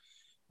troupe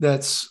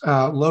that's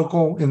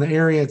local in the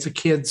area. It's a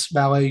kids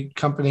ballet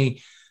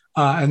company,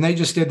 and they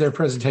just did their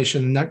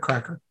presentation in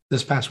Nutcracker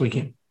this past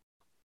weekend.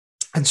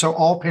 And so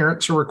all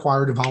parents are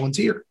required to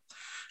volunteer,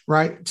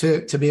 right,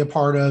 to be a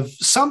part of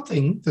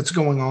something that's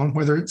going on,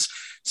 whether it's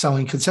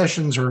selling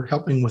concessions or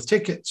helping with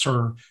tickets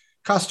or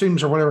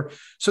costumes or whatever.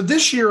 So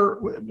this year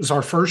was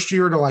our first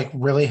year to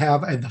really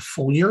have the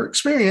full year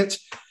experience.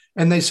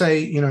 And they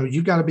say,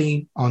 you've got to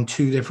be on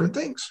two different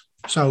things.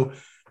 So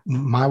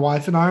my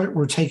wife and I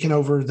were taking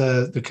over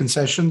the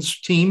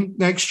concessions team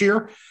next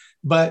year.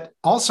 But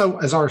also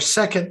as our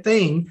second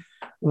thing,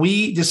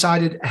 we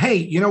decided, hey,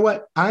 you know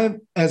what?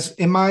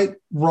 In my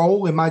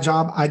role, in my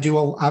job,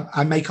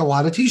 I make a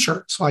lot of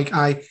t-shirts.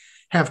 I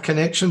have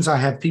connections. I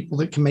have people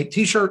that can make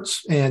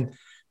t-shirts, and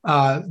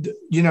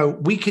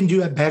we can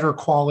do a better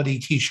quality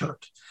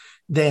t-shirt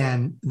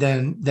than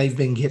they've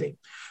been getting.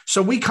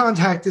 So we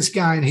contact this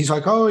guy, and he's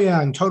like, oh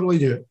yeah, and totally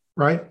do it.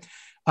 Right.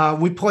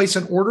 We place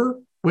an order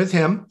with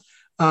him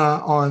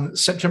on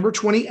September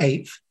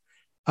 28th.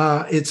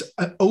 It's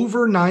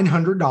over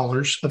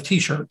 $900 of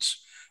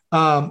t-shirts.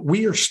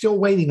 We are still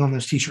waiting on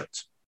those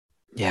t-shirts.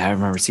 Yeah, I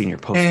remember seeing your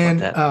post and,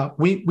 about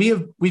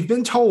that. We've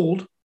been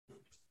told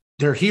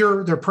they're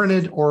here, they're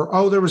printed,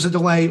 or there was a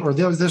delay, or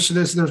there's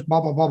there's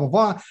blah blah blah blah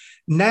blah.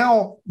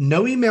 Now,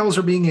 no emails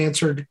are being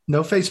answered,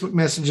 no Facebook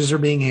messages are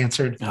being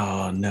answered.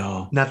 Oh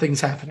no,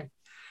 nothing's happening.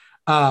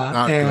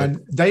 And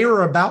good. They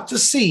are about to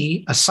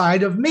see a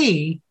side of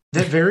me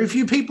that very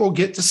few people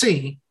get to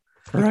see.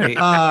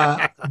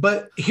 Right.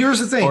 But here's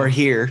the thing. Or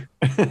here.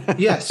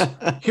 Yes.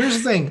 Here's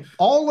the thing.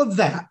 All of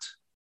that,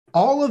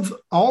 all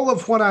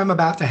of what I'm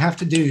about to have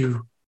to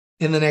do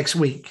in the next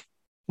week,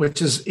 which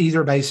is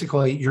either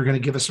basically you're going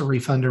to give us a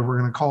refund or we're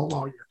going to call a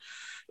lawyer,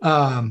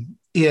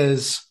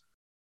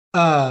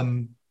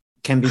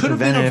 can be could have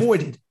been prevented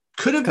avoided.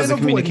 Could have been avoided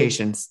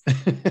communications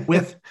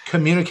with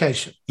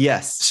communication.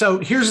 Yes. So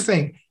here's the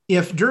thing.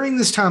 If during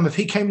this time, if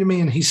he came to me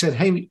and he said,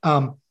 hey,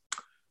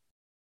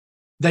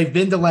 they've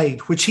been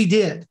delayed, which he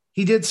did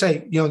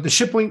say,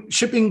 the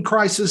shipping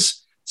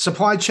crisis,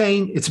 supply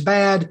chain, it's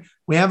bad.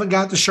 We haven't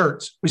got the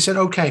shirts. We said,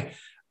 okay.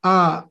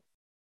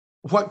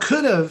 What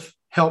could have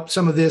helped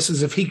some of this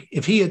is if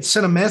he had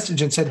sent a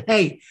message and said,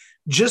 hey,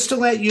 just to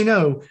let you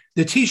know,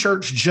 the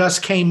t-shirts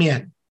just came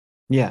in.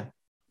 Yeah.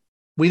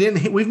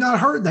 We've not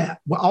heard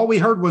that. All we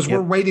heard was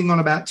we're waiting on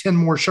about 10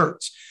 more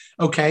shirts.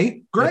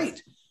 Okay, great.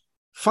 Yep.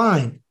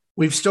 Fine.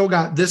 We've still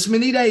got this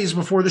many days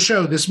before the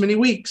show, this many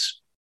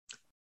weeks.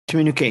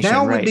 Communication.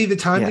 Now would be the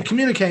time to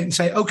communicate and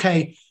say,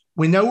 okay,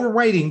 we know we're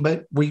waiting,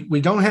 but we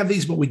don't have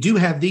these, but we do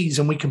have these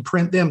and we can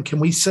print them. Can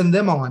we send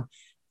them on?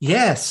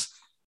 Yes.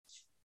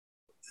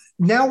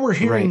 Now we're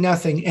hearing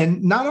nothing.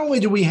 And not only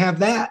do we have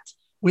that,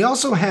 we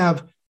also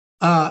have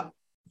about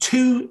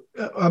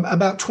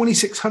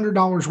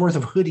 $2,600 worth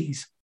of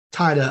hoodies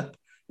tied up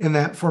in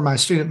that for my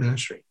student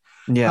ministry.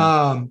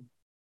 Yeah.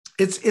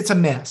 It's a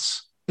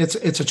mess.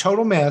 It's a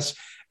total mess.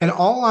 And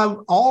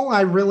all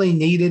I really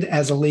needed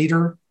as a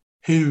leader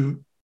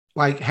who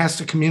has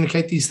to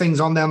communicate these things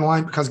on down the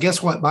line, because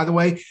guess what, by the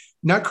way,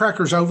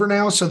 Nutcracker's over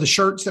now. So the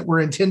shirts that were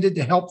intended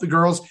to help the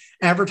girls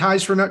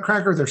advertise for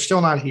Nutcracker, they're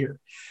still not here.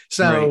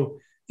 So,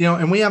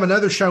 and we have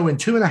another show in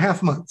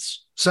 2.5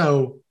 months.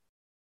 So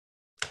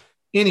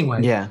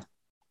anyway,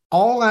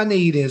 all I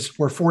need is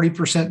we're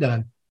 40%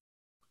 done.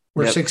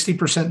 We're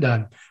 60%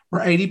 done.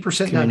 We're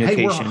 80% done.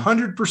 Hey, we're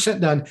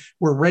 100% done.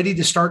 We're ready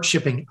to start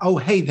shipping. Oh,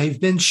 hey, they've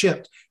been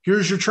shipped.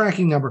 Here's your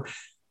tracking number.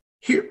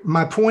 Here,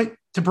 my point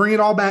to bring it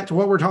all back to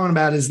what we're talking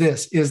about is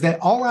that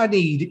all I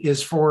need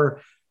is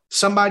for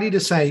somebody to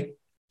say,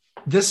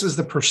 this is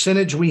the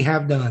percentage we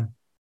have done.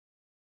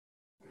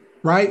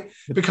 Right?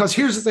 Because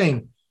here's the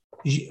thing.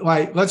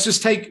 Let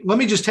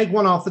me just take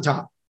one off the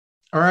top.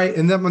 All right.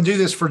 And then I'm going to do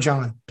this for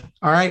John.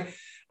 All right.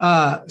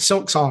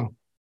 Silk Song.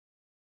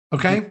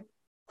 Okay. Mm-hmm.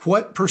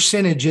 What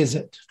percentage is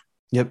it?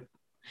 Yep.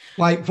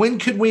 When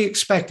could we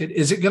expect it?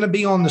 Is it going to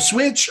be on the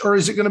Switch or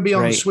is it going to be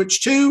on the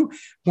Switch 2?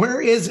 Where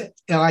is it?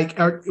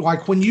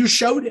 Like when you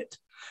showed it,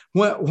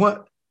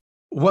 what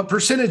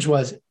percentage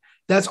was it?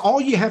 That's all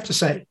you have to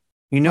say.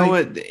 You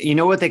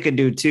know what they could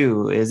do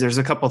too is there's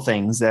a couple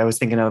things that I was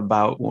thinking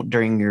about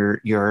during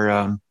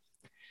your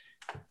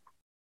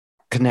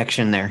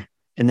connection there.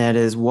 And that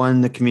is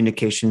one, the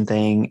communication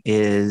thing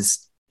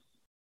is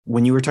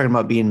when you were talking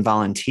about being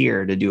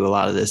volunteer to do a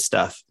lot of this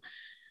stuff.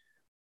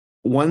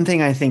 One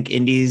thing I think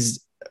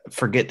indies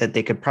forget that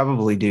they could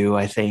probably do,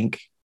 I think,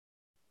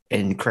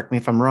 and correct me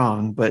if I'm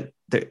wrong, but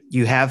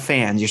you have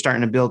fans, you're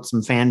starting to build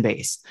some fan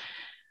base.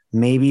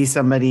 Maybe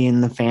somebody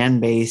in the fan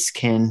base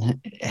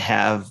can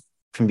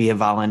be a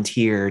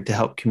volunteer to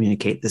help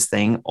communicate this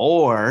thing,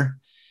 or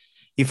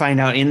you find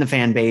out in the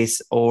fan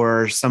base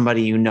or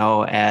somebody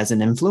as an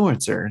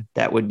influencer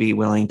that would be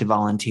willing to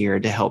volunteer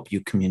to help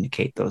you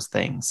communicate those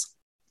things.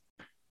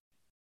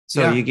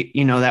 So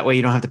that way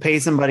you don't have to pay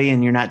somebody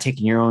and you're not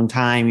taking your own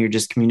time. You're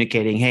just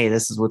communicating, hey,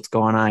 this is what's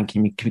going on.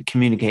 Can you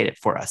communicate it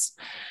for us?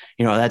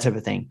 That type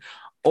of thing.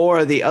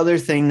 Or the other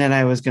thing that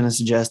I was going to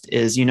suggest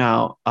is,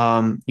 how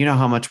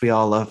much we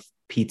all love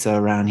pizza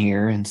around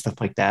here and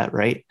stuff like that,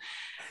 right?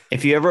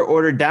 If you ever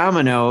order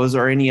Domino's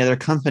or any other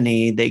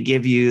company, they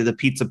give you the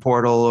pizza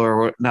portal,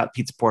 or not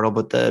pizza portal,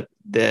 but the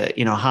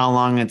how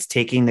long it's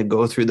taking to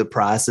go through the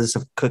process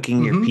of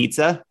cooking your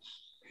pizza.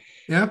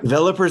 Yeah.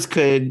 Developers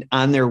could,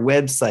 on their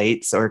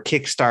websites or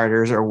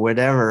Kickstarters or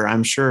whatever,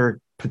 I'm sure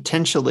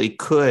potentially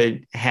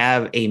could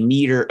have a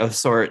meter of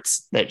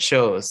sorts that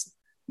shows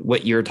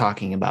what you're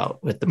talking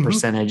about with the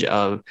percentage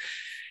of.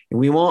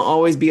 We won't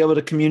always be able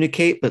to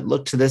communicate, but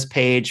look to this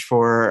page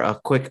for a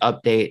quick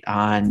update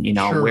on,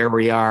 where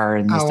we are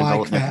in this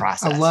development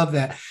process. I love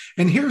that.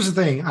 And here's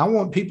the thing. I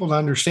want people to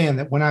understand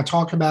that when I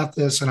talk about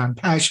this and I'm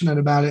passionate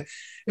about it,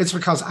 it's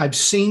because I've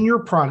seen your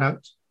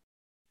product.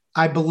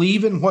 I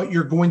believe in what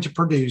you're going to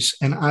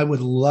produce, and I would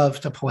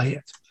love to play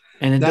it.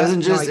 And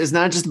it's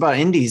not just about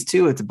indies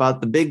too. It's about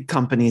the big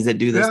companies that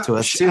do this to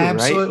us too,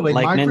 absolutely.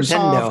 right? Like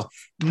Microsoft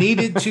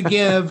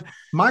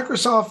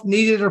Microsoft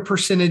needed a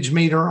percentage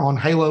meter on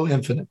Halo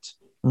Infinite.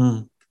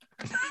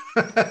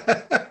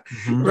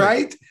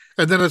 Right?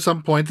 And then at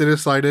some point they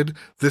decided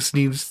this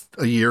needs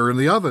a year in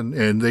the oven,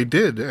 and they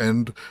did.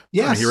 And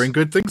I'm hearing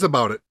good things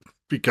about it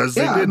because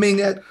they did. I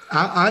mean,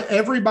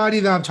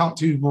 everybody that I've talked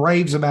to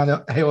raves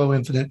about Halo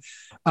Infinite.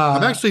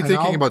 I'm actually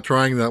thinking about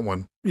trying that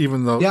one,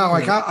 even though. Yeah,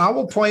 I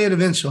will play it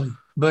eventually,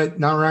 but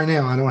not right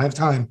now. I don't have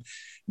time.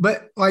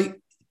 But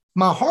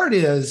my heart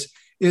is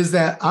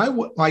that I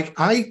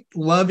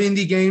love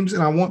indie games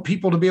and I want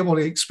people to be able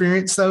to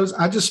experience those.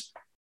 I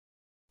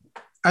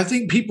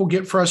think people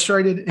get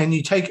frustrated, and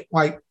you take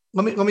let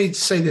me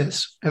say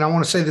this, and I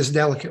want to say this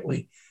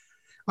delicately.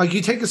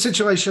 You take a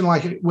situation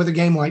with a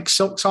game like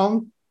Silk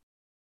Song.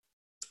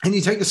 And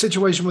you take a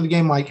situation with a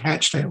game like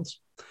Hatch Tales,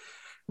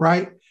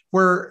 right?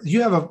 Where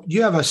you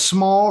have a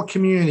small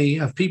community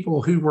of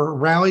people who were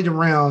rallied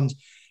around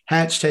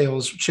Hatch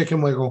Tales,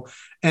 Chicken Wiggle,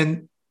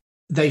 and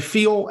they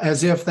feel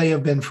as if they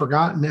have been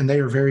forgotten, and they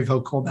are very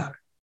vocal about it.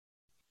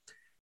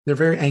 They're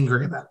very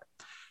angry about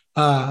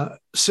it.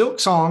 Silk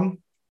Song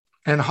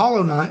and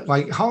Hollow Knight,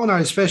 like Hollow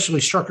Knight especially,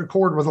 struck a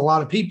chord with a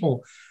lot of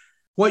people.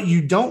 What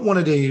you don't want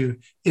to do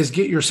is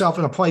get yourself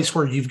in a place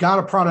where you've got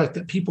a product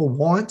that people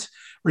want,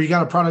 or you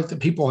got a product that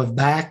people have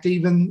backed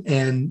even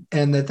and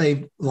that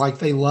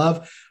they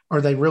love,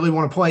 or they really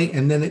want to play,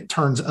 and then it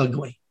turns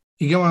ugly.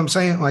 You get what I'm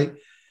saying? Like,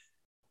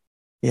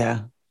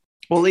 yeah.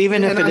 Well,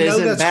 even if it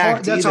isn't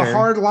backed, that's a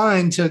hard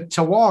line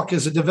to walk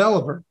as a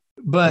developer.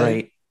 But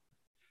right.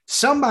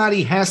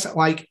 Somebody has to,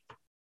 like,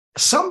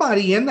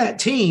 somebody in that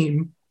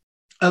team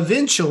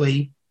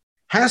eventually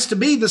has to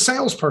be the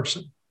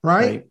salesperson,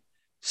 right?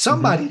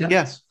 Somebody does.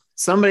 Yeah.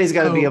 Somebody's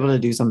got to be able to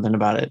do something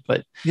about it.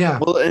 But yeah.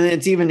 Well, and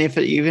it's even if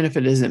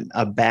it isn't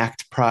a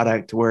backed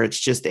product where it's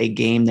just a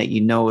game that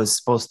is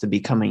supposed to be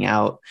coming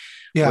out.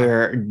 Yeah.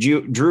 Where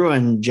Drew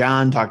and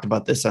John talked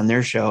about this on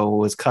their show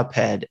was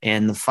Cuphead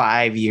and the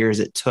 5 years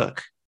it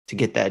took to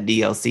get that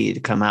DLC to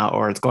come out,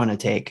 or it's going to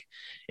take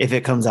if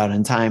it comes out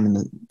in time in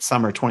the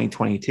summer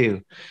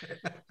 2022.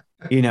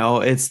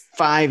 It's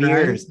 5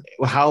 years.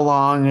 How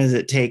long does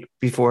it take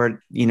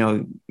before,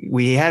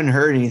 we hadn't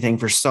heard anything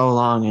for so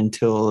long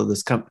until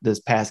this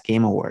past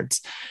Game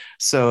Awards.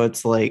 So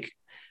it's like,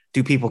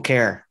 do people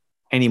care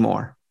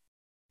anymore?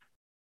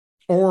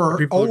 Or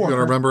people are going to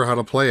remember how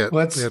to play it.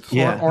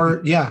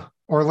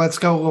 Or let's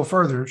go a little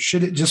further.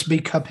 Should it just be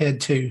Cuphead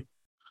 2?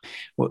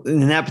 Well,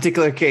 in that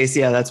particular case,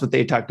 yeah, that's what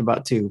they talked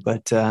about too.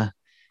 But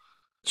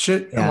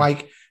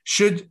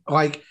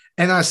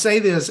and I say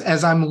this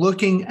as I'm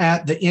looking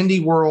at the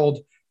Indie World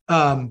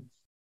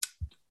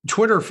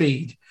Twitter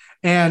feed,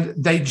 and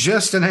they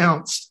just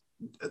announced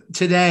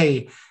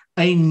today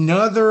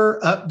another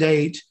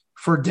update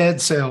for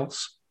Dead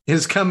Cells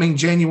is coming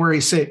January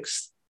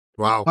 6th.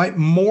 Wow. Like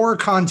more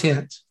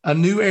content, a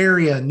new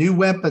area, new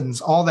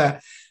weapons, all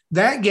that.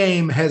 That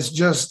game has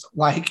just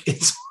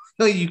it's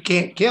you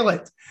can't kill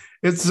it.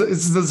 It's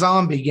the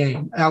zombie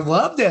game. I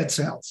love Dead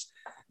Cells,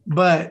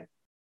 but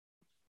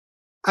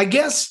I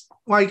guess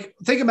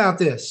think about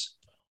this.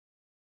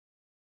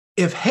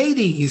 If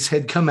Hades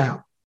had come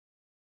out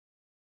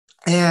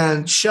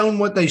and shown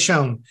what they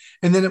shown,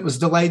 and then it was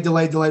delayed,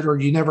 or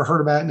you never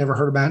heard about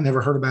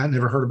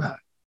it.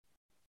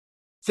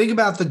 Think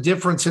about the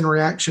difference in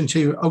reaction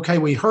to, okay,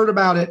 we heard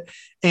about it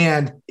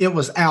and it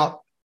was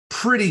out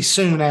pretty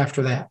soon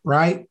after that,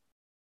 right?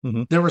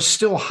 Mm-hmm. There was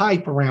still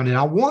hype around it.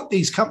 I want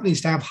these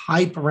companies to have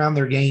hype around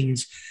their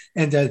games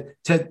and to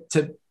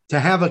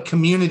have a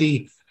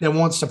community that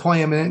wants to play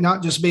them, and it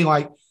not just be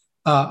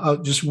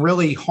just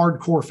really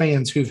hardcore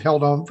fans who've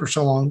held on for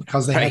so long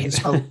because they had this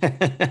hope.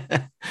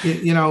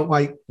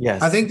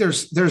 Yes. I think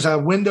there's a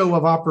window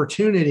of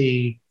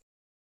opportunity,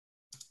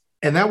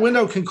 and that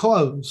window can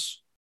close.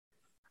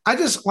 I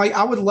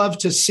would love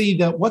to see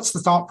what's the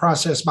thought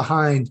process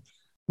behind,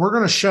 we're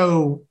going to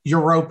show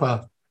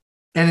Europa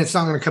and it's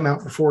not going to come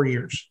out for 4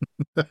 years.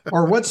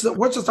 Or what's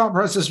the thought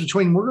process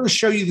between, we're going to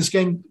show you this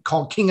game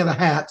called King of the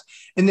Hat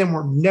and then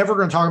we're never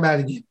going to talk about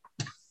it again.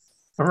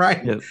 All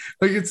right. Yep.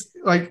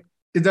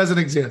 It doesn't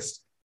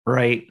exist.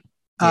 Right.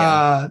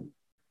 Yeah.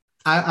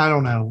 I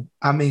don't know.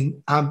 I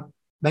mean,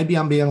 maybe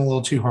I'm being a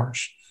little too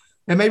harsh.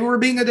 And maybe we're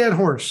beating a dead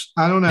horse.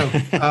 I don't know.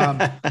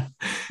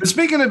 But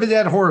speaking of a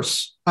dead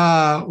horse,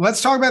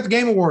 let's talk about the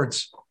Game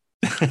Awards.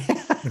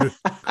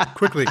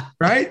 Quickly.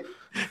 Right?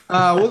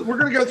 We're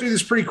going to go through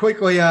this pretty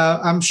quickly.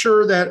 I'm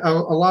sure that a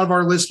lot of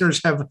our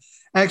listeners have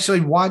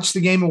actually watched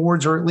the Game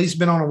Awards, or at least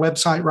been on a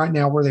website right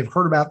now where they've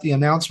heard about the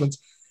announcements.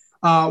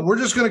 We're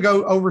just going to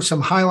go over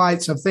some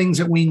highlights of things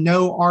that we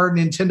know are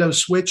Nintendo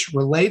Switch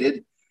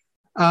related.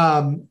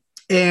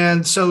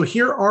 And so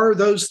here are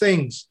those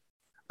things.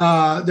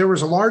 There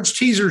was a large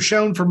teaser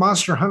shown for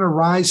Monster Hunter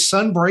Rise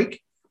Sunbreak,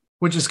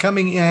 which is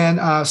coming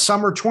in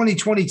summer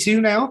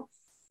 2022 now.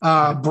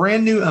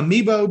 Brand new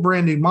amiibo,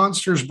 brand new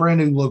monsters, brand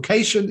new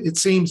location. It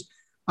seems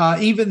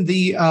even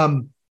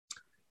the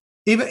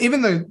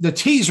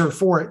teaser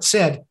for it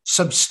said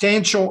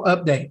substantial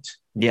update.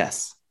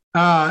 Yes.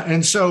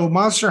 And so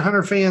Monster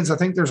Hunter fans, I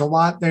think there's a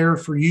lot there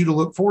for you to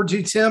look forward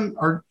to. Tim,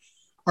 are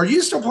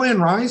you still playing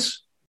Rise?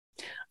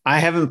 I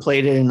haven't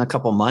played it in a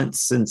couple months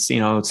since,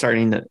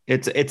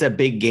 it's a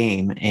big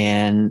game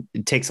and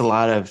it takes a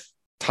lot of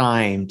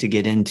time to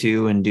get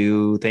into and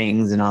do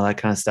things and all that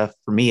kind of stuff.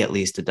 For me, at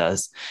least it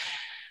does.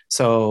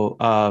 So,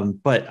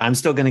 but I'm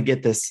still going to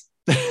get this.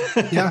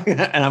 Yeah.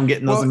 And I'm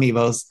getting those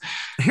amiibos.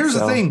 Here's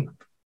the thing.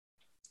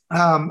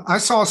 I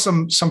saw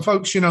some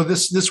folks,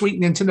 this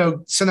week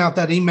Nintendo sent out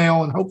that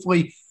email, and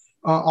hopefully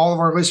all of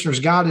our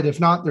listeners got it. If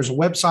not, there's a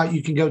website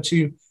you can go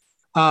to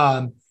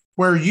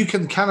where you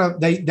can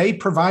they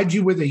provide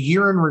you with a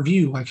year in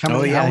review, like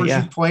how many hours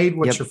you played,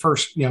 what's your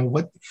first,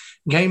 what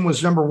game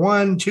was number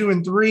 1, 2,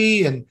 and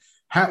 3, and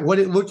what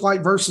it looked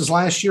like versus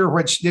last year.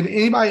 Which does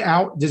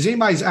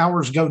anybody's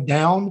hours go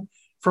down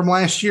from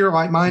last year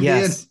like mine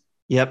did?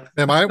 Yep.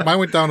 Yeah, mine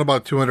went down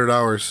about 200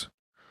 hours.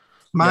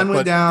 Mine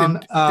went down.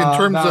 In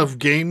terms of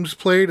games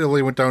played, it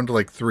only went down to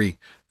like 3.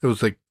 It was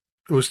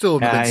still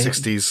in the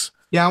mid-60s.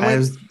 Yeah, I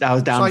was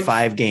down like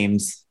 5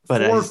 games.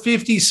 But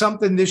 450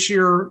 something this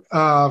year,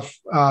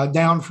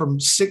 down from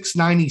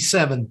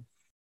 697.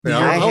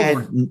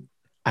 Yeah,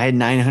 I had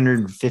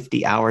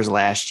 950 hours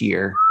last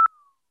year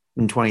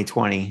in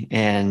 2020,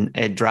 and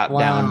it dropped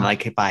down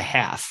like by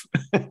half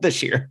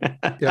this year.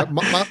 Yeah,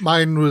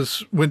 mine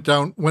went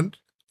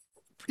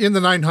in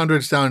the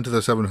 900s down to the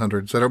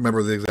 700s. I don't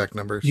remember the exact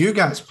numbers. You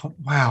guys,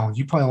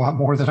 you play a lot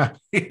more than I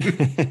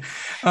do.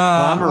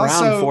 I'm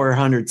around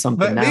 400 something.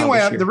 But now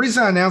anyway, the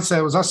reason I announced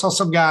that was I saw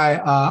some guy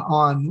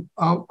on,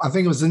 I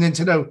think it was the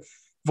Nintendo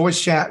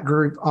voice chat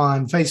group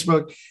on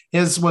Facebook.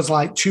 His was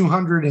like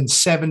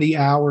 270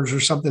 hours or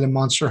something in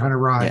Monster Hunter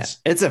Rise.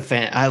 Yeah, it's a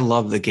fan. I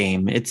love the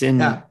game.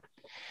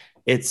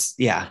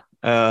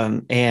 And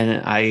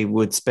I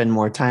would spend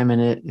more time in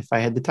it if I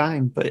had the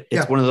time, but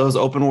it's one of those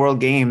open world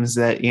games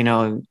that,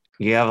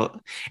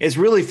 it's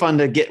really fun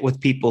to get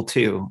with people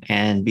too,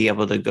 and be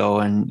able to go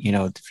and,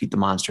 defeat the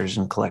monsters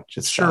and collect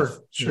just stuff.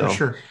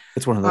 Sure.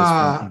 It's one of those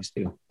fun things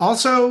too.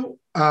 Also,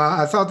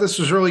 I thought this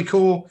was really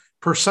cool.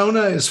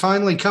 Persona is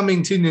finally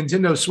coming to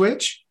Nintendo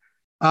Switch,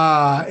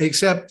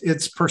 except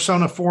it's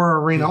Persona 4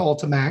 Arena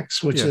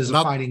Ultimax, which is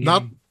a fighting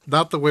game.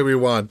 Not the way we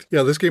want.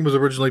 Yeah, this game was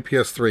originally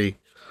PS3.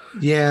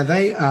 Yeah,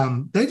 they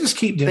just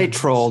keep doing. They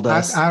trolled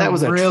us. That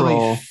was really a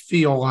troll.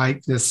 Feel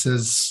like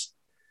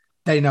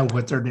they know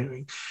what they're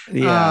doing.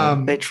 Yeah,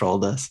 they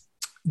trolled us.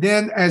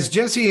 Then, as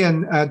Jesse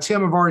and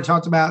Tim have already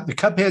talked about, the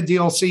Cuphead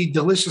DLC,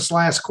 Delicious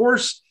Last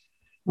Course,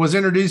 was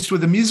introduced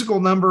with a musical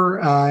number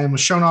and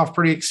was shown off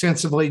pretty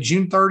extensively.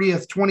 June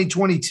 30th,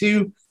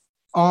 2022,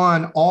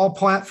 on all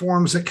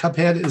platforms that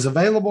Cuphead is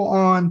available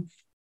on.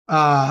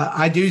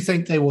 I do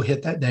think they will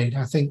hit that date.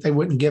 I think they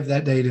wouldn't give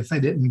that date if they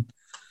didn't.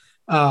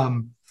 A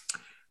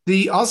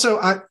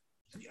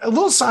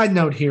little side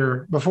note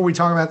here before we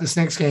talk about this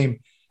next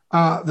game.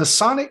 The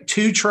Sonic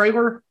 2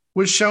 trailer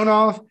was shown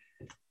off.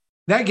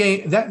 That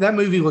game, that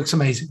movie looks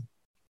amazing.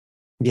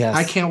 Yes.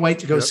 I can't wait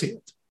to go see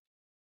it.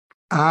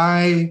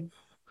 I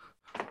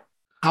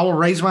will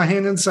raise my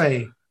hand and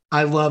say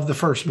I love the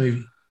first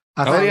movie.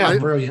 I thought it was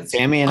brilliant.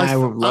 Sammy and I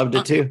loved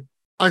it too.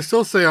 I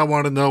still say I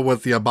want to know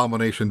what the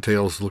Abomination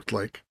Tales looked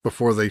like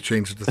before they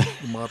changed the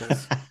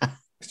models.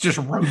 It's just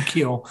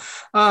roadkill.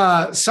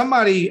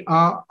 Somebody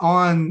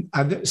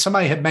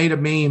somebody had made a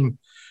meme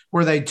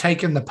where they'd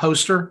taken the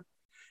poster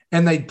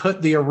and they'd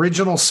put the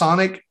original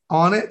Sonic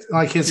on it,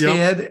 like his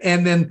head,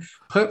 and then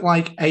put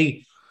like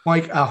a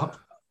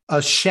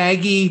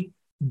shaggy,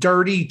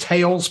 dirty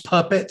Tails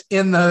puppet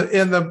in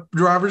the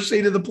driver's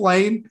seat of the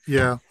plane.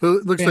 Yeah,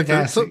 it looks like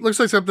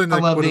something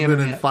that would have been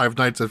in Five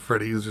Nights at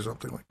Freddy's or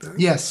something like that.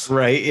 Yes,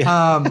 right.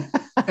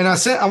 And I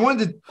said I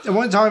wanted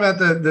to talk about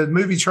the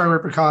movie trailer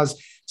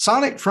because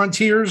Sonic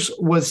Frontiers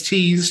was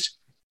teased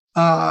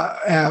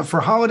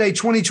for holiday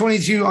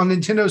 2022 on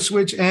Nintendo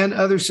Switch and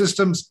other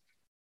systems.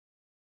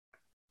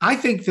 I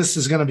think this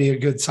is going to be a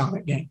good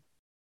Sonic game.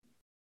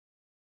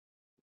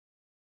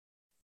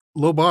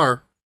 Low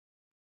bar.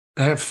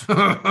 There's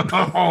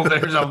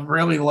a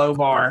really low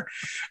bar.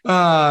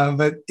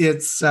 But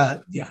it's, I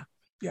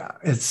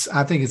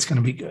think it's going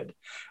to be good.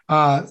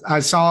 I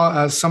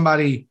saw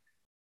somebody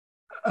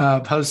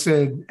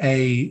posted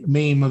a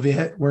meme of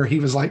it where he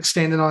was like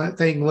standing on that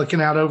thing,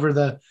 looking out over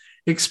the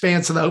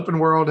expanse of the open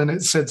world. And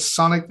it said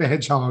Sonic the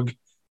Hedgehog,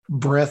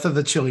 Breath of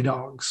the Chili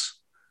Dogs.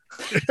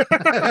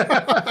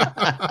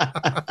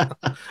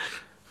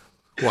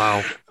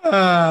 Wow.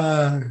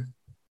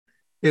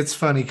 It's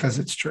funny because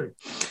it's true.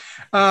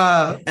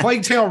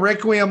 Plague Tale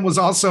Requiem was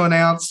also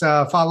announced,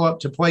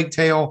 follow-up to Plague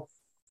Tale.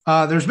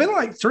 There's been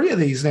like 3 of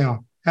these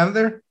now, haven't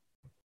there?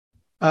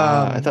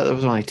 I thought there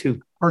was only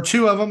 2. Or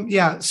 2 of them,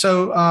 yeah.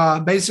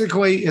 So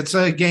basically, it's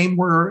a game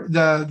where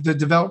the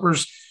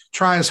developers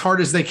try as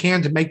hard as they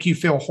can to make you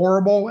feel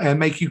horrible and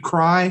make you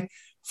cry,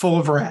 full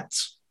of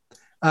rats.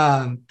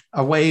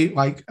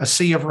 Like a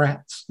sea of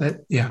rats.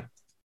 But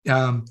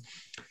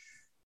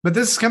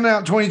this is coming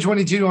out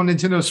 2022 on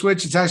Nintendo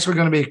Switch. It's actually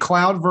going to be a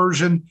cloud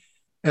version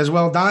as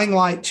well. Dying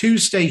Light 2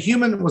 Stay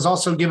Human was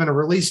also given a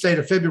release date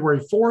of February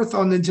 4th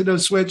on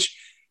Nintendo Switch.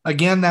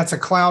 Again, that's a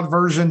cloud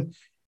version.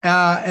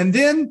 And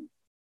then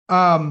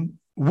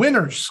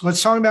winners.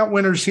 Let's talk about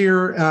winners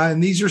here.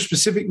 And these are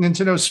specific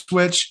Nintendo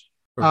Switch.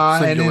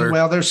 And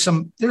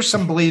then, there's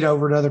some bleed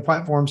over to other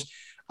platforms.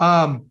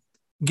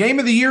 Game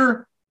of the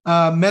Year,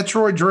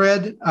 Metroid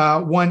Dread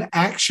won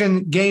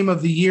Action Game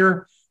of the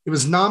Year. It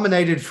was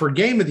nominated for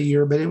Game of the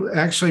Year, but it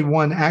actually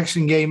won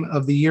Action Game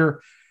of the Year.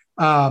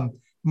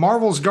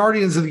 Marvel's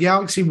Guardians of the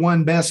Galaxy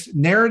won Best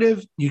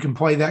Narrative. You can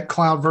play that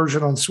cloud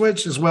version on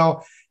Switch, as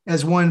well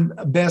as won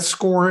Best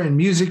Score and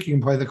Music. You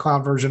can play the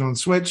cloud version on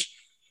Switch.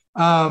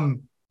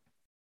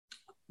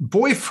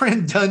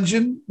 Boyfriend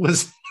Dungeon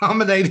was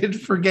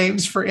nominated for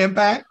Games for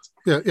Impact.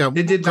 Yeah.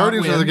 It did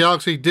Guardians of the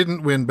Galaxy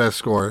didn't win Best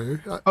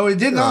Score. Oh, it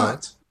did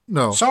not?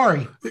 No.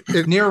 Sorry.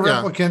 Near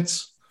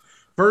Replicants.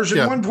 Version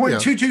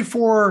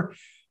 1.224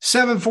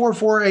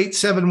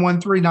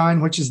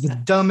 744-87139, which is the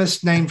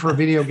dumbest name for a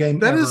video game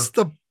That ever. is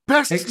the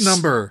best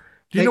number.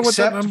 Do you know what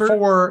that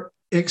number?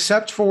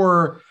 Except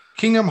for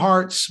Kingdom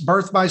Hearts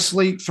Birth by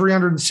Sleep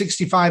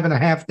 365 and a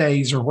half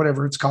days or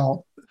whatever it's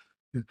called.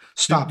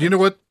 Stop. Do you know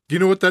what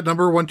that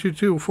number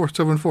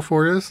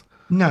 122-4744 is?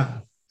 No.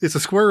 It's a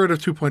square root of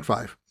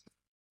 2.5.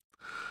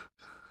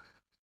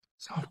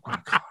 Oh my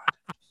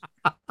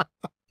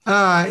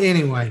God.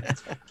 Anyway.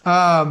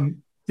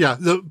 Yeah,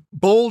 the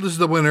bold is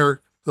the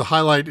winner. The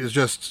highlight is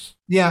just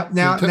now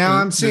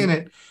I'm seeing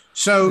it.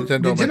 So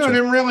Nintendo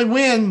didn't really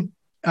win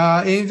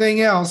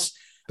anything else.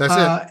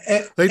 That's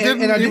it. They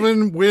didn't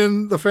even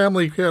win the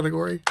family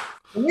category.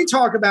 Can we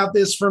talk about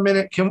this for a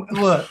minute? How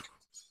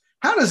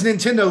does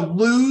Nintendo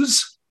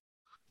lose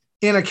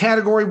in a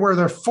category where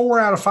there are 4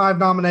 out of 5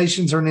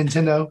 nominations are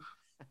Nintendo?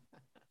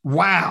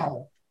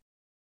 Wow.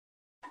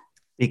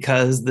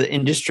 Because the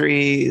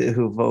industry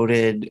who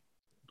voted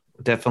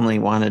definitely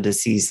wanted to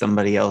see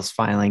somebody else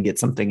finally get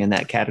something in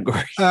that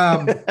category.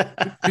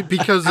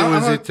 Because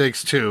It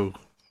Takes Two.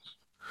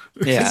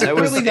 Yeah,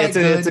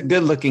 it's a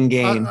good looking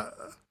game.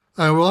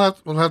 We'll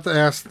have to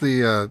ask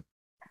the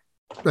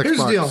Xbox. Here's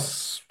the deal.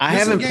 I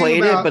haven't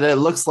played it, but it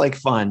looks like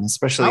fun,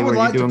 especially I would where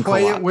like you're doing to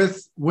play co-op. it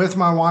with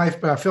my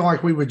wife, but I feel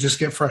like we would just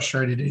get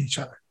frustrated at each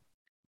other.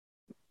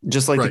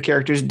 Just like the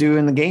characters do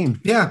in the game.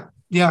 Yeah,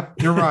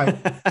 you're right.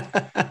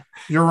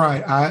 You're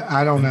right.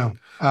 I don't know.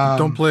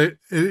 Don't play.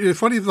 It's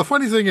funny. The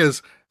funny thing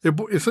is,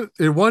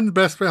 it won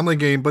Best Family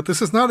Game, but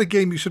this is not a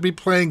game you should be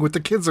playing with the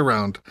kids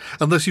around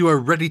unless you are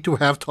ready to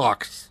have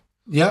talks.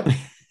 Yep.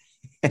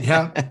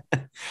 Yep.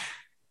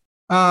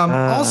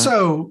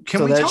 Also,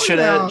 can we talk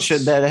about...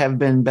 Should that have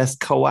been Best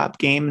Co-op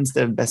Game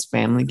instead of Best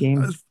Family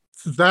Game?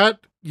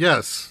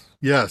 Yes.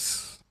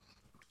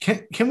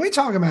 Can we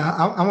talk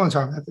about... I want to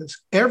talk about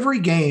this. Every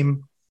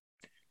game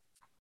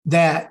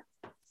that...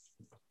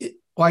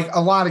 Like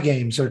a lot of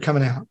games that are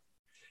coming out,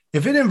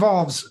 if it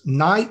involves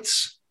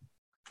knights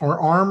or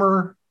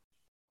armor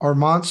or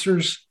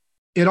monsters,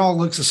 it all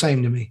looks the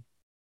same to me.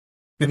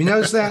 Have you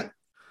noticed that?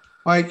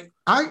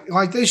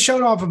 They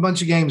showed off a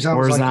bunch of games. I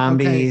was or like,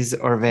 zombies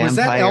or vampires. Was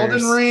that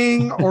Elden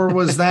Ring or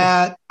was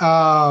that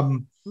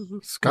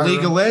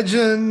League of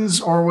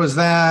Legends or was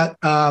that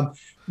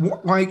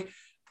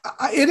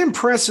it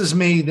impresses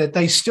me that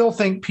they still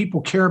think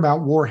people care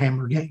about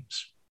Warhammer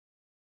games.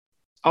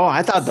 Oh,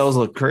 I thought those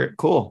looked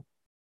cool.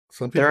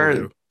 Some people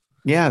do.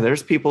 Yeah,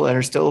 there's people that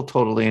are still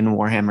totally in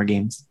Warhammer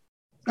games.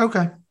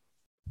 Okay.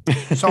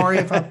 Sorry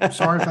if I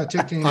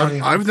ticked anybody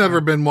off. I've never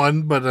been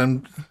one, but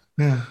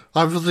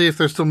obviously if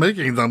they're still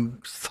making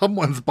them,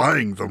 someone's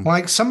buying them.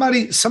 Like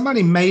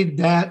somebody made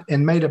that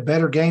and made a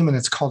better game, and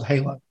it's called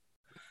Halo.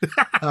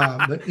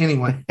 But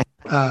anyway,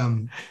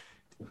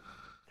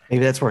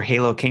 maybe that's where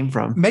Halo came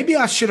from. Maybe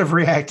I should have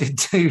reacted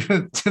to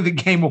the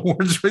Game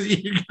Awards with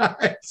you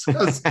guys.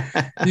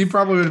 You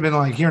probably would have been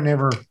like, "You're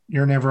never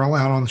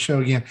allowed on the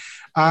show again."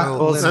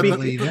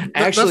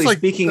 That's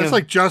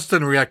like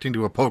Justin reacting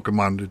to a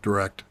Pokemon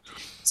Direct.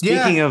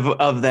 Speaking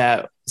of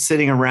that,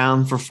 sitting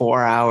around for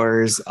 4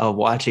 hours of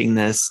watching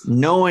this,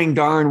 knowing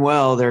darn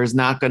well there's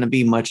not going to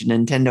be much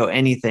Nintendo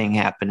anything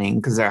happening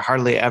because there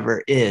hardly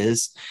ever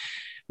is,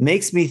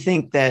 makes me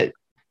think that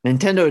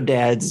Nintendo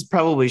dads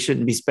probably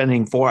shouldn't be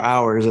spending 4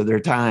 hours of their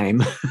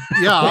time.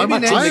 Yeah,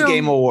 watching the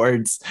Game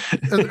Awards.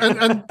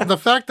 and the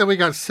fact that we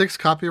got 6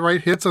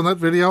 copyright hits on that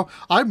video,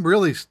 I'm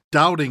really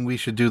doubting we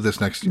should do this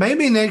next year.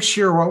 Maybe next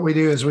year what we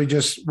do is we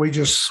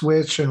just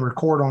switch and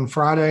record on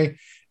Friday,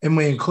 and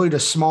we include a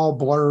small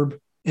blurb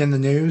in the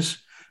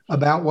news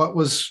about what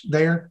was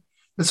there.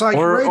 It's like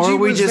Reggie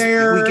was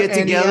there. We get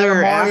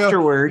together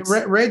afterwards.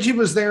 Reggie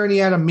was there and he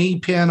had a me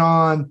pin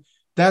on.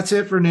 That's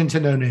it for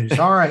Nintendo news.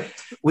 All right.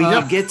 We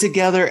get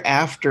together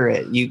after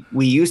it.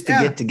 We used to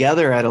get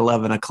together at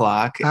 11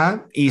 o'clock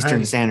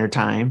Eastern Standard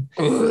Time.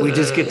 We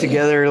just get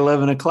together at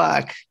 11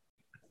 o'clock.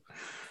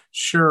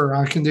 Sure,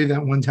 I can do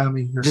that one time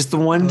a year. Just the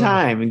one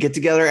time and get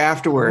together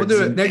afterwards. We'll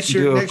do it next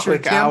year. Do a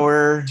quick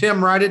hour.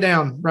 Tim, write it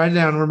down.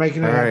 We're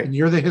making it happen. Right.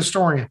 You're the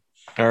historian.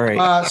 All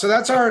right. So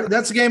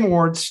that's the Game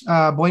Awards.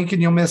 Blink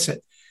and you'll miss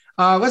it.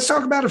 Let's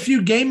talk about a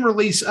few game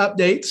release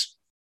updates.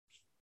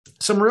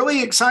 Some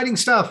really exciting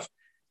stuff.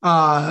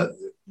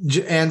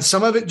 And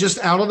some of it just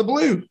out of the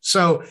blue.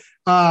 So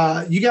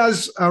you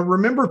guys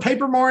remember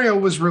Paper Mario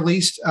was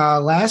released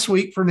last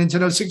week for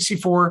Nintendo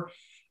 64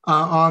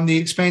 on the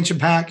expansion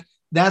pack.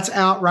 That's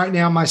out right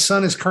now. My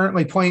son is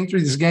currently playing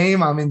through this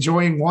game. I'm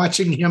enjoying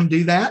watching him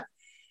do that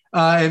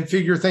and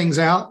figure things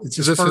out. It's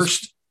his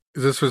first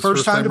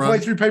time to play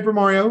through Paper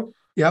Mario.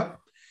 Yep.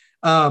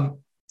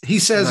 He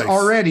says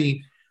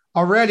already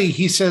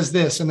he says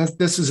this, and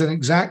this is an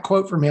exact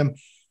quote from him.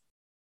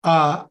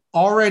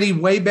 Already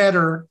way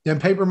better than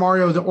Paper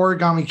Mario the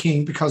Origami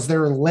King because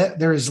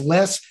there is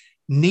less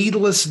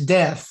needless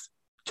death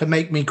to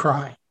make me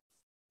cry.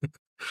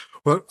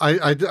 Well,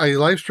 I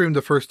live streamed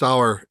the first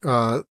hour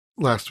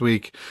last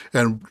week,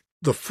 and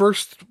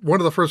one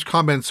of the first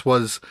comments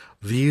was,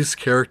 "These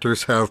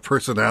characters have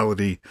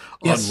personality,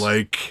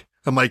 unlike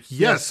I'm like,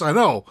 yes. I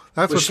know.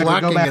 That's what's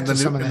lacking in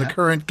the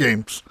current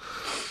games.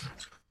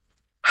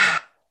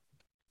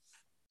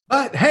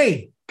 But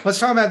hey, let's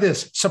talk about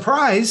this.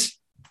 Surprise.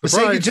 The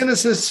Sega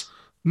Genesis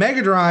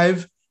Mega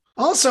Drive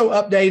also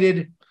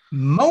updated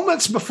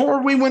moments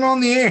before we went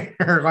on the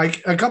air,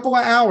 like a couple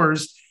of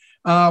hours,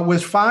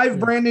 with 5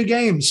 brand new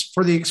games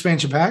for the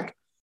expansion pack.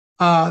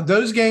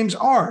 Those games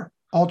are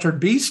Altered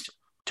Beast,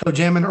 Toe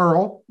Jam and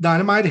Earl,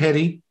 Dynamite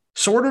Headdy,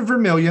 Sword of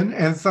Vermilion,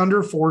 and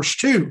Thunder Force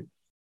 2.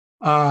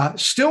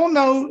 Still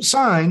no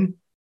sign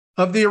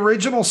of the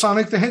original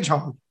Sonic the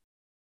Hedgehog.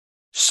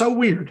 So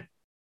weird.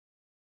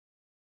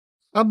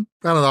 I don't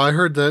know. I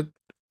heard that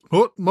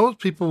most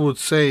people would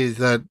say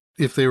that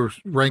if they were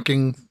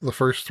ranking the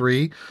first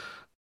 3,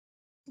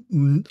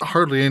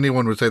 hardly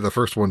anyone would say the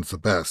first one's the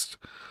best.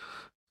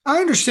 I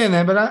understand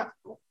that, but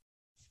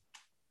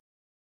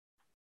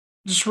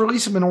just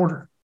release them in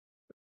order.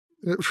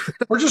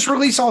 Or just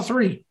release all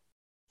 3.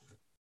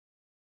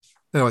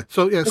 Anyway,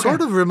 so yeah, okay. Sword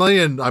of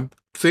Vermilion, I'm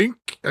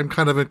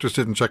kind of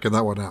interested in checking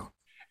that one out.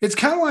 It's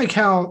kind of like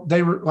how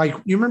they were like,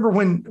 you remember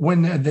when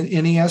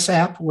the NES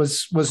app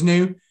was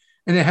new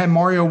and it had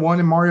Mario 1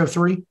 and Mario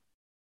 3? I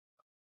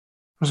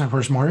was like,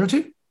 where's Mario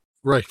 2?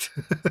 Right.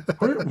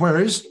 where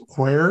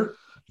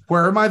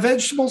are my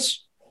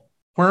vegetables?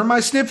 Where are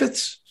my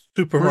snippets?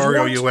 Super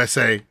Mario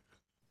USA.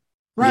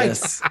 Right.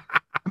 Yes.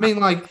 I mean,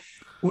 like,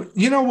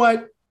 you know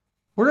what?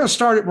 We're going to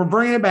start it. We're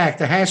bringing it back.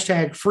 The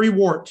hashtag free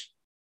wart.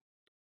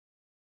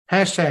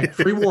 Hashtag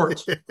free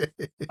wart.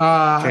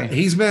 Okay.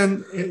 He's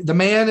been, the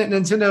man at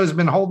Nintendo has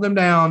been holding him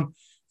down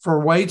for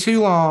way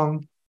too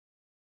long.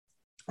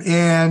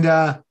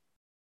 And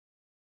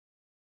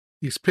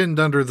he's pinned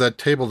under that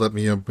table that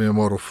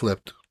Miyamoto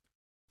flipped.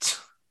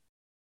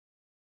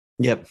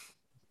 Yep.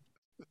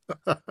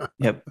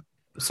 Yep.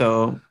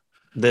 So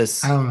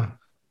this,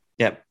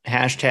 yep.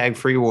 Hashtag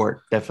free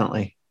wart.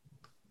 Definitely.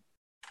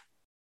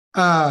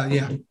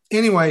 Yeah.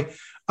 Anyway,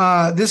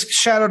 this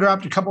shadow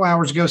dropped a couple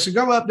hours ago, so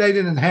go update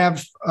it and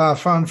have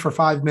fun for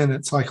 5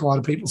 minutes, like a lot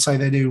of people say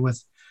they do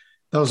with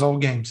those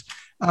old games.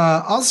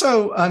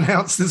 Also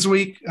announced this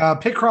week,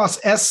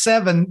 Picross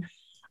S7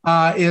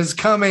 is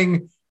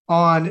coming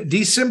on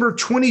December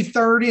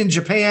 23rd in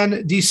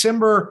Japan,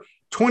 December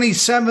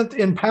 27th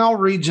in PAL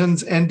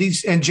regions, and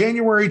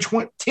January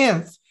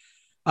 10th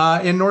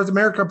in North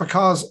America,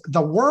 because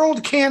the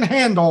world can't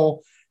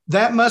handle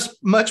that much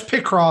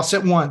Picross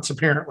at once,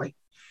 apparently.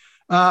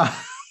 Yeah,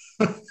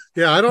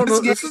 I don't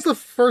know. This is the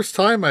first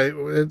time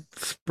it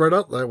spread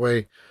out that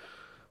way.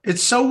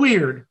 It's so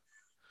weird.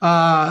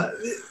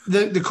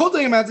 The cool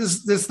thing about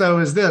this though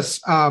is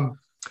this: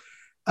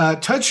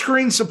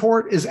 touchscreen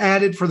support is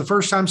added for the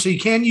first time, so you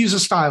can use a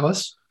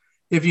stylus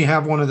if you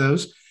have one of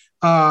those.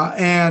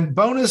 And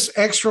bonus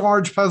extra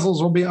large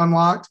puzzles will be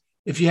unlocked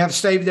if you have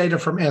save data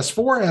from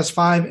S4,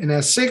 S5, and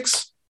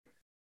S6.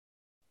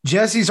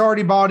 Jesse's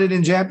already bought it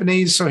in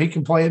Japanese, so he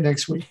can play it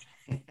next week.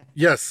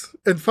 Yes.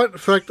 In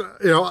fact,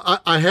 you know,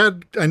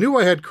 I knew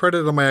I had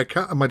credit on my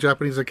account, my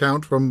Japanese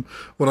account from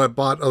when I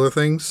bought other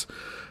things.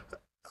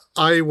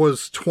 I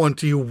was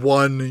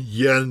 21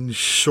 yen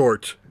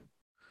short,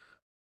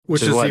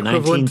 which is what, the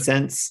equivalent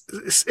 19 cents?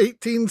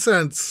 18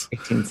 cents.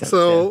 18 cents.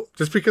 So yeah.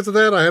 Just because of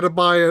that, I had to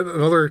buy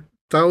another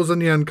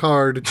 1,000 yen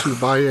card to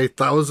buy a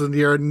 1,000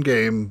 yen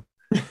game,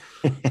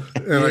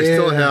 and I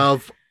still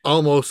have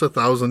almost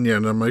 1,000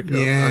 yen. I'm like, I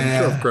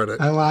should have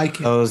credit. I like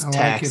it. Those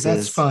taxes.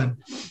 That's fun.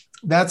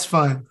 That's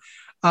fun.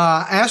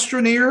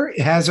 Astroneer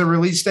has a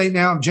release date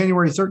now of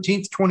January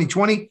 13th,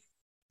 2020.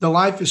 The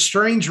Life is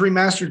Strange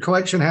Remastered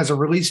Collection has a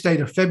release date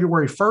of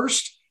February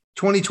 1st,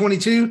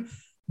 2022.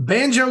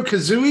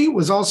 Banjo-Kazooie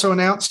was also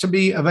announced to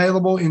be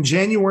available in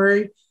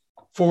January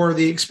for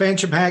the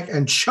expansion pack,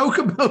 and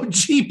Chocobo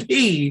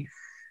GP,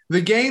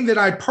 the game that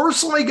I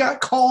personally got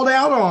called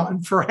out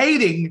on for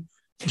hating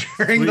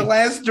during the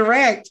last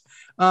Direct,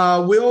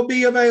 will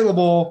be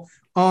available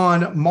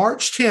on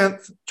March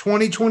 10th,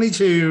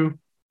 2022.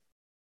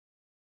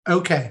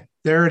 Okay,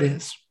 there it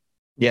is.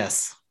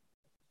 Yes.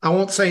 I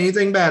won't say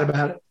anything bad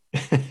about it.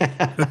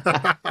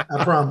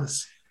 I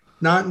promise.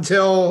 Not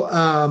until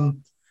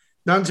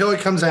it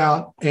comes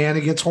out and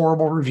it gets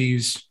horrible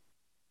reviews.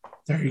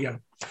 There you go.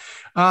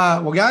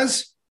 Well,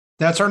 guys,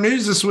 that's our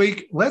news this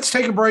week. Let's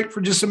take a break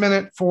for just a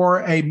minute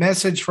for a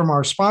message from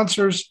our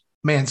sponsors,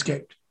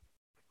 Manscaped.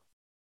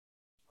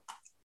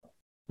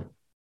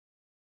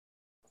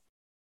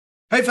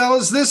 Hey,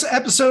 fellas, this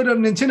episode of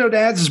Nintendo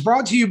Dads is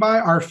brought to you by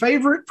our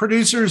favorite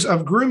producers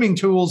of grooming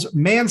tools,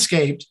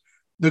 Manscaped,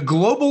 the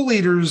global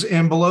leaders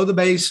in below the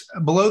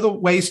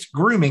waist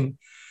grooming,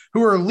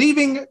 who are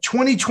leaving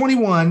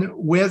 2021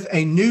 with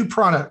a new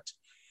product.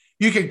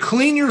 You can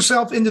clean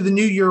yourself into the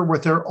new year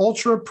with their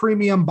ultra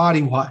premium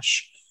body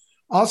wash.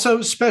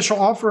 Also, special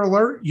offer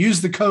alert,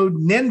 use the code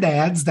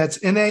NINDADS, that's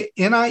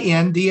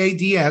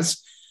NINDADS,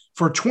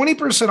 for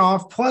 20%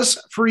 off plus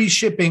free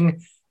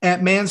shipping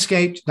at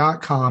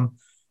manscaped.com.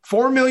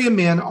 4 million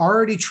men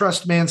already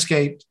trust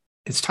Manscaped.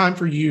 It's time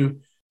for you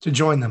to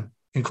join them,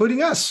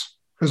 including us,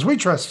 because we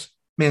trust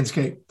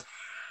Manscaped.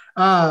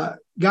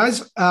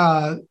 Guys,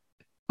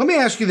 Let me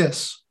ask you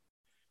this.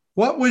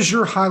 What was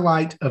your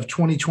highlight of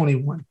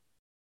 2021?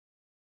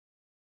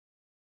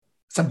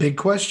 It's a big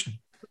question.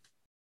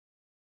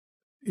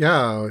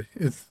 Yeah,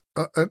 it's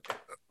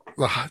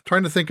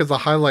trying to think of the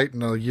highlight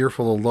in a year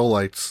full of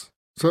lowlights.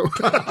 So,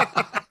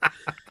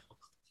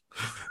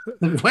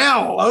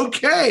 well,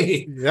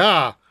 okay.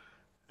 Yeah.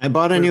 I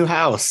bought a new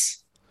house.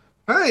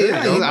 Hey,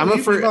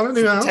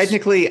 yeah,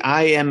 technically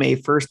I am a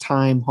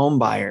first-time home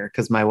buyer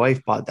because my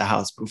wife bought the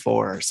house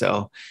before,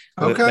 so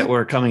that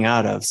we're coming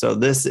out of. So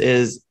this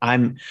is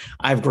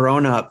I've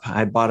grown up.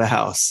 I bought a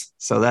house,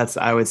 so that's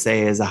I would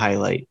say is a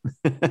highlight.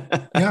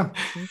 Yeah,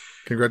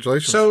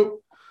 congratulations. So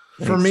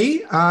for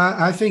me,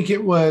 I think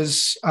it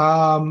was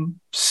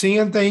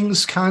seeing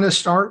things kind of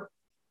start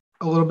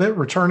a little bit,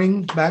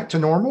 returning back to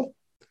normal,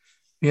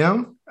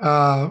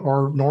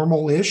 or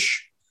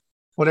normal-ish,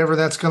 whatever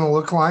that's going to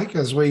look like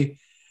as we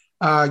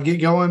get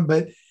going.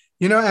 But,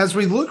 as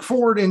we look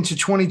forward into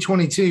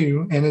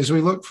 2022 and as we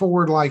look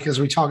forward, as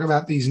we talk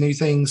about these new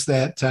things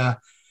that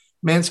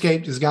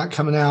Manscaped has got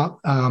coming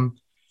out,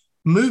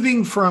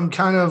 moving from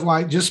kind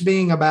of just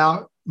being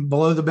about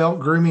below the belt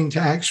grooming to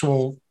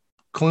actual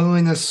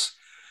cleanliness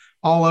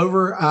all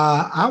over.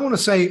 I want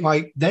to say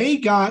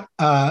they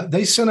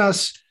sent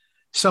us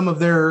some of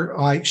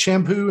their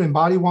shampoo and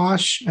body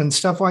wash and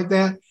stuff like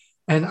that.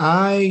 And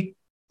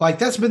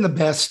that's been the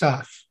best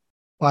stuff.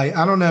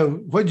 I don't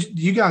know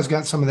you guys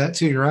got some of that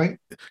too, right?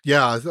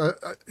 Yeah.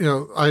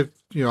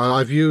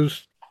 I've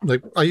used,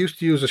 I used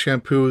to use a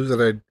shampoo that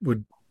I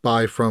would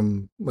buy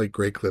from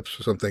Great Clips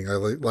or something. I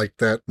like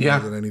that more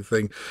than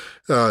anything.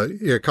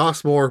 It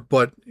costs more,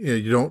 but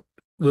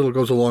little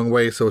goes a long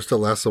way. So it still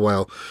lasts a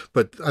while,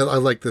 but I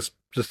like this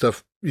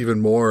stuff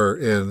even more.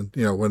 And,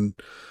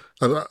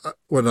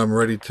 when I'm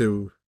ready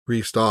to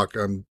restock,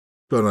 I'm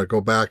going to go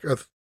back,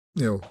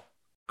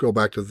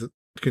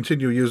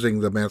 continue using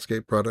the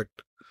Manscaped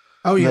product.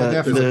 Oh yeah,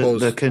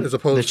 definitely. As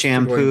opposed the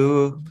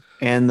shampoo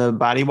and the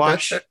body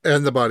wash.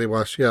 And the body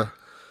wash, yeah.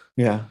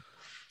 Yeah.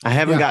 I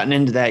haven't gotten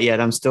into that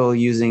yet. I'm still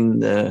using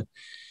the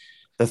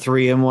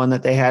 3-in-1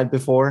 that they had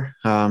before.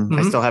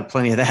 I still have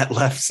plenty of that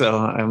left. So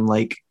I'm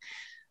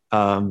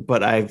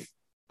but I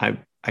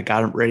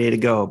got them ready to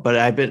go. But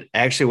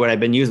what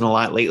I've been using a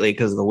lot lately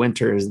because of the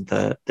winter is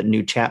the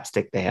new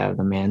chapstick they have,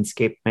 the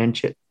Manscaped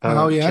chapstick.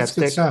 That's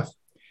good stuff.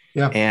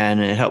 Yeah. And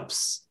it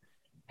helps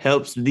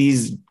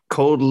these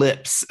cold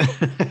lips.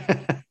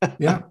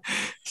 Yeah.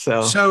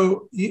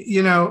 So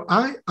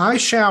I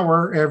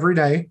shower every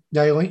day,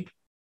 daily.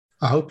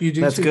 I hope you do.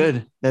 That's too.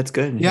 Good. That's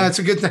good. Yeah, it's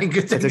a good thing.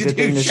 Good thing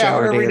to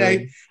shower every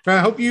day. I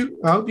hope you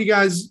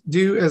guys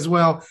do as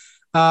well.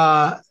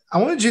 I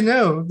wanted you to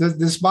know that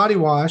this body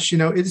wash,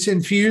 it's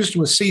infused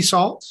with sea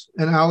salt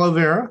and aloe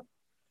vera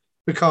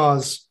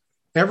because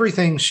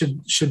everything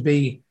should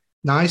be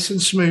nice and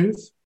smooth,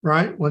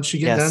 right? Once you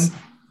get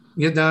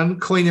done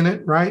cleaning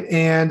it, right?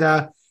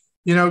 And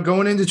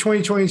going into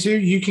 2022,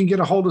 you can get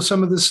a hold of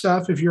some of this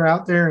stuff if you're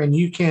out there, and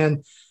you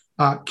can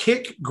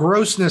kick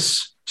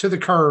grossness to the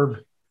curb,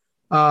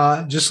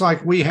 just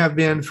like we have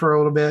been for a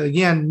little bit.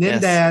 Again,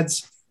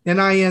 Nindads,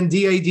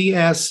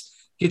 Nindads,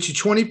 get you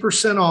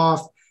 20%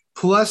 off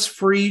plus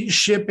free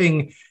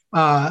shipping.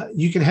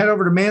 You can head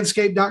over to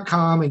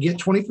manscaped.com and get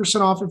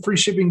 20% off and free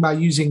shipping by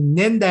using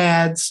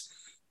Nindads.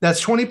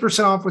 That's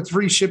 20% off with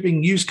free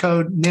shipping. Use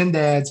code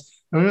Nindads.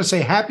 I'm going to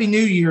say Happy New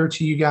Year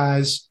to you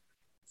guys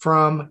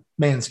from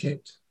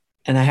Manscaped.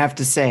 And I have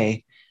to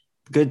say,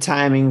 good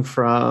timing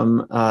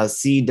from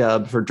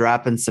C-Dub for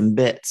dropping some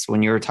bits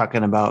when you were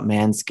talking about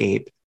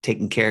Manscaped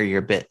taking care of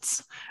your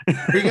bits.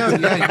 There you go.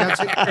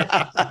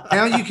 Yeah,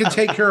 now you can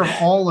take care of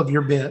all of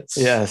your bits.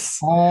 Yes.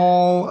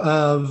 All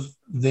of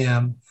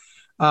them.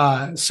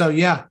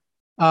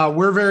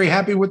 We're very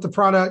happy with the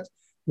product.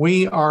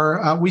 We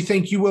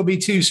think you will be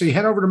too. So you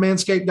head over to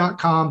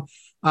manscaped.com.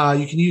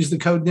 You can use the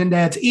code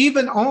Nindads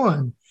even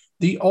on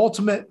the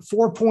Ultimate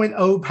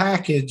 4.0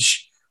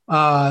 package.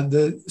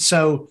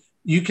 So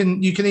you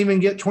can even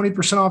get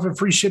 20% off and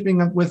free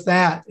shipping with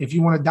that if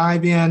you want to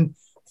dive in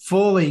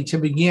fully to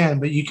begin.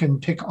 But you can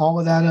pick all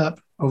of that up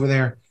over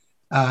there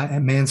at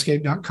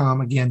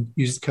manscaped.com. Again,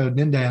 use the code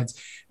Nindads.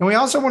 And we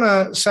also want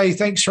to say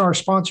thanks to our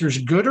sponsors,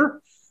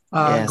 Gooder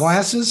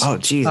glasses. Oh,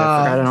 geez, I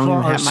forgot I don't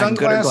even have my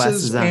Gooder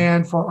glasses on.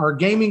 And for our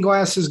gaming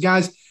glasses,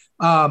 guys.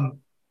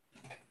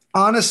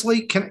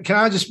 Honestly, can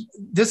I just?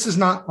 This is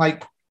not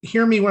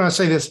hear me when I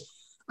say this.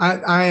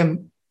 I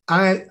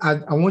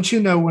want you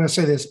to know when I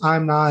say this,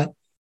 I'm not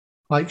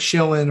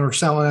shilling or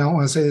selling out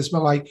when I say this,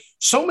 but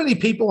so many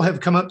people have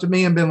come up to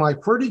me and been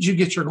like, "Where did you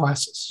get your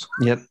glasses?"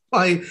 Yep.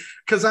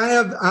 Because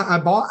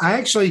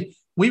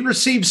we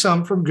received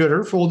some from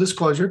Gooder, full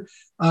disclosure,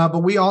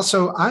 but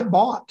I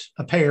bought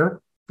a pair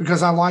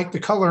because I like the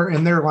color,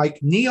 and they're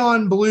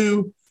neon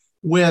blue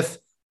with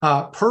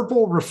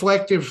purple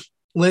reflective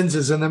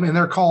lenses in them, and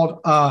they're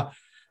called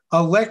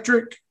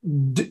Electric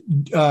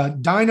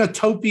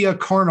Dynatopia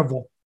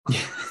Carnival.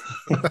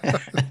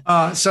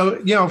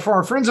 For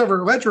our friends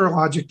over at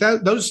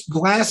Electrologic, those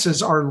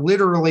glasses are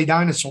literally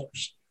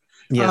dinosaurs.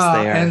 Yes,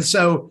 they are. And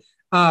so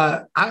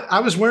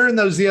I was wearing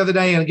those the other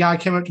day, and a guy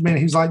came up to me and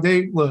he's like,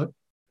 "Dude, look,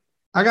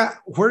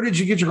 where did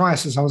you get your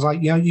glasses?" I was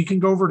like, you can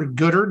go over to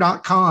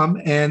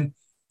Goodr.com and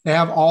they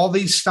have all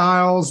these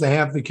styles. They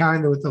have the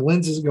kind with the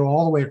lenses that go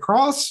all the way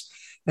across.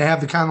 They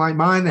have the kind like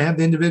mine. They have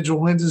the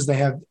individual lenses. They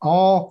have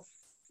all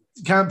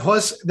kind of,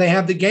 plus they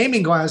have the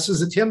gaming glasses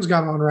that Tim's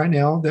got on right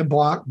now that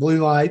block blue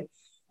light,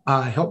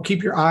 help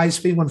keep your eyes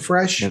feeling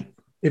fresh. Yep.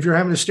 If you're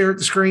having to stare at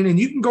the screen, and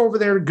you can go over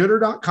there to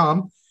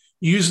Goodr.com,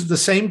 use the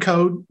same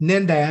code,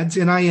 NINDADS,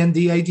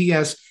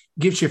 NINDADS,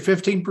 gives you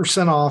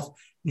 15% off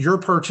your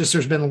purchase.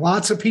 There's been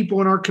lots of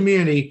people in our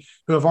community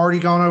who have already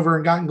gone over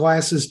and gotten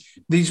glasses.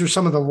 These are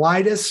some of the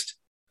lightest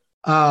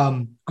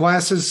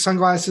glasses,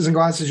 sunglasses and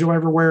glasses you'll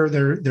ever wear.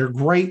 They're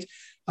great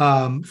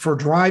for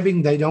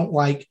driving. They don't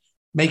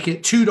make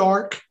it too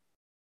dark,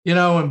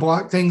 and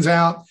block things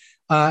out.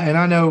 And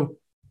I know,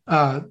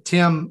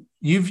 Tim,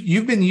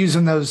 you've been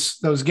using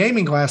those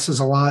gaming glasses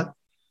a lot.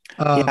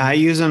 Yeah, I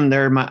use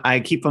them. I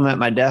keep them at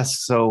my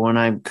desk. So when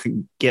I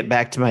get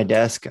back to my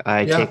desk,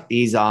 I take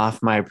these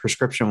off, my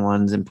prescription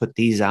ones, and put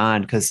these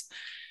on, because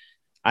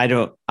I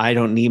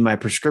don't need my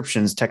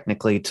prescriptions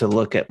technically to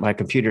look at my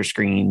computer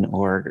screen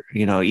or,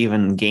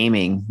 even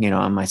gaming,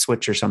 on my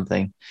Switch or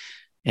something.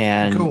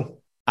 And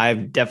cool.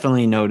 I've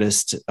definitely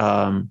noticed,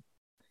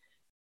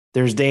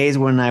 there's days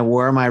when I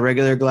wore my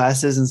regular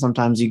glasses, and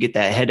sometimes you get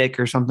that headache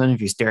or something if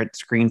you stare at the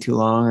screen too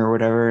long or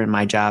whatever. In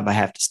my job, I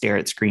have to stare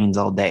at screens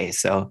all day.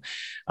 So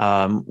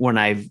when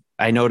I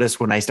noticed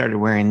when I started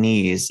wearing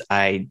these,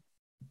 I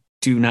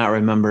do not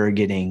remember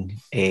getting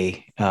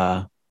a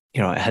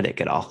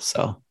headache at all.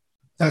 So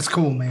that's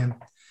cool, man.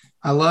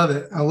 I love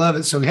it. I love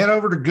it. So head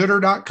over to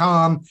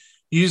Goodr.com,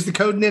 use the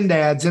code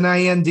NINDADS,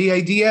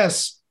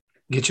 NINDADS,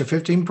 get you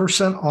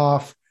 15%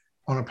 off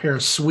on a pair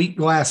of sweet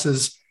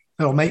glasses.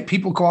 It'll make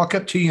people walk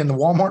up to you in the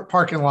Walmart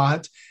parking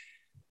lot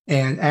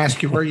and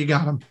ask you where you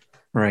got them.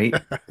 Right.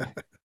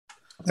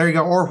 There you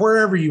go. Or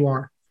wherever you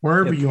are.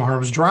 I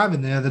was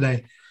driving the other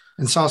day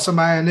and saw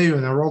somebody I knew,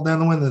 and I rolled down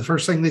the window. The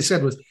first thing they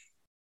said was,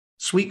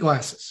 "Sweet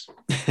glasses."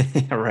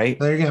 Right.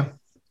 There you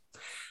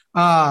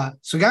go.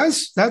 So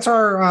guys, that's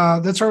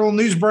our little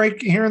news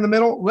break here in the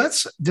middle.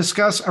 Let's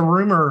discuss a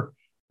rumor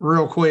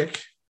real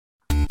quick.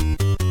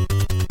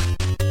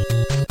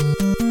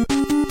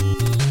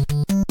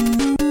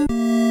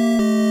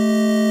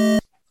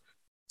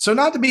 So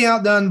not to be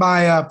outdone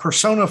by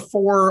Persona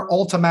 4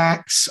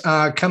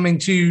 Ultimax coming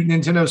to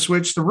Nintendo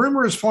Switch, the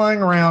rumor is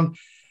flying around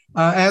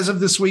as of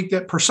this week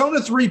that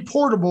Persona 3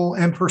 Portable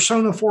and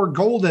Persona 4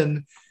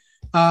 Golden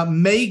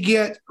may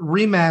get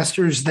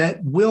remasters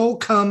that will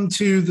come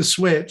to the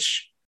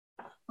Switch.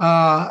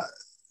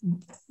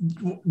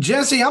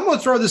 Jesse, I'm going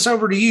to throw this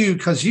over to you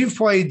because you've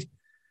played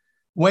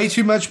way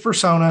too much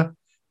Persona.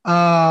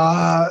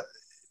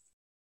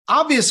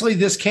 Obviously,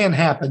 this can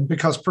happen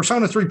because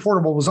Persona 3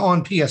 Portable was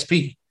on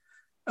PSP.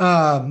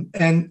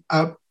 And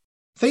I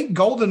think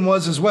Golden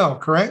was as well,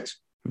 correct?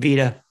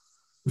 Vita.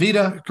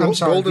 I'm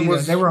sorry. Golden Vita.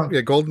 was, they were on.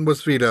 Yeah, Golden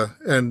was Vita,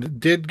 and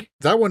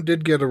that one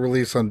did get a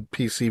release on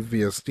PC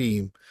via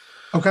Steam.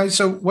 Okay,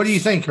 so what do you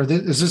think?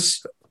 Is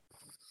this?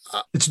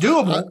 It's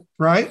doable,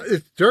 right?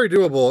 It's very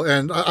doable,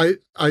 and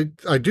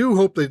I do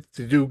hope that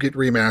they do get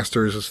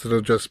remasters instead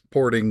of just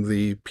porting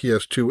the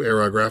PS2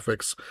 era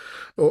graphics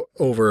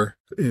over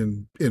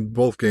in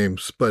both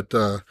games. But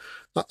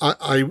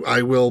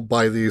I will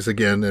buy these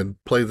again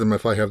and play them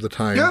if I have the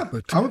time. Yeah,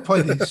 I would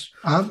play these.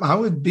 I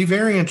would be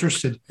very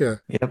interested. Yeah.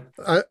 Yep.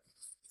 I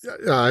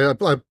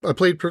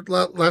played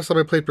last time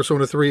I played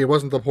Persona 3. It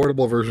wasn't the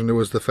portable version; it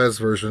was the FES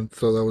version.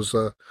 So that was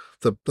the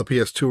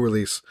PS2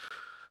 release,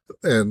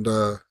 and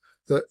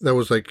that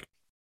was like.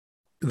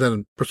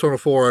 Then Persona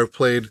 4, I've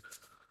played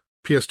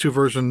PS2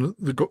 version,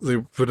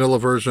 the vanilla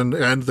version,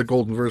 and the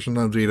golden version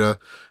on Vita,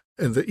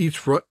 and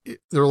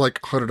they're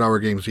like 100-hour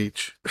games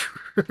each.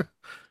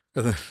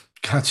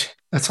 Gotcha.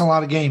 That's a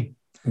lot of game.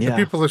 Yeah.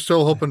 People are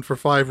still hoping for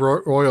 5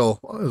 Royal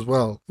as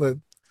well. Right.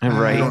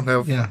 We don't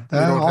have,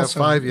 have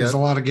 5 yet. There's a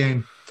lot of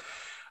game.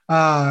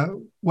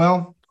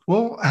 Well,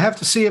 we'll have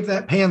to see if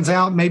that pans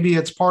out. Maybe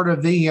it's part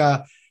of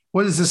the,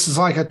 what is this? Is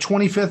like a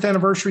 25th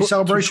anniversary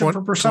celebration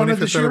for Persona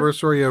this year? 25th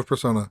anniversary of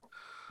Persona.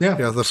 Yeah.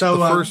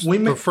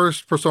 The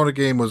first Persona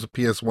game was a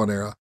PS1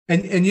 era.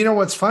 And you know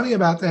what's funny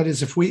about that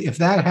is if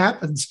that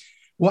happens,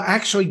 we'll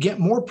actually get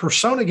more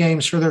Persona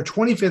games for their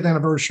 25th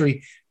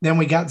anniversary than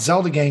we got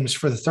Zelda games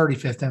for the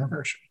 35th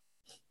anniversary.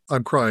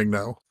 I'm crying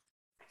now.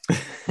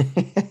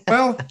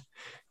 Well,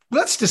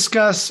 let's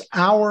discuss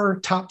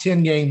our top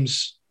 10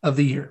 games of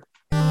the year.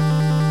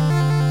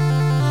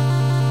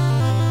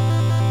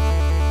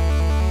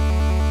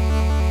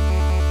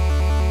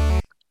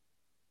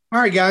 All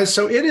right, guys.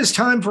 So it is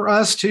time for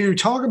us to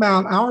talk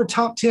about our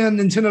top 10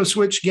 Nintendo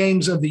Switch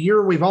games of the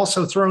year. We've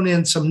also thrown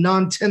in some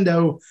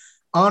Nintendo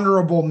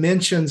honorable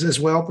mentions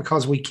as well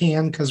because we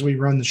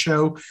run the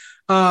show.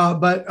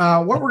 But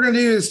what we're going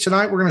to do is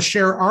tonight we're going to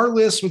share our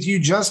list with you.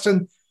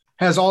 Justin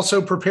has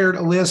also prepared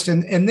a list,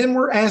 and then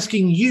we're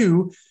asking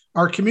you,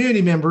 our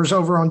community members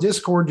over on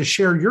Discord, to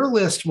share your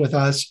list with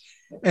us.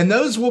 And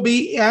those will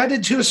be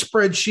added to a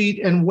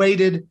spreadsheet and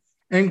weighted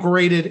and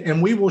graded.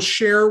 And we will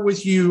share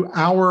with you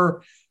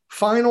our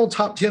final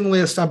top 10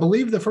 list, I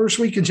believe the first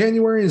week of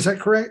January. Is that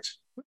correct?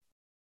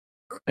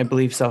 I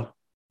believe so.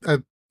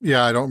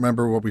 Yeah, I don't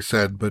remember what we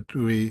said, but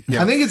I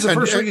think it's the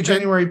first week of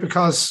January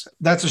because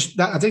I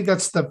think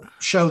that's the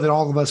show that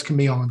all of us can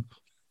be on.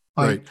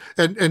 Right.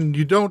 And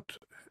you don't,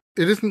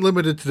 it isn't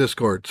limited to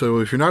Discord. So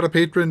if you're not a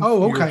patron,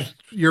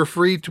 you're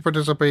free to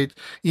participate.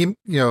 You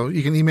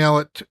can email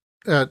it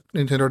at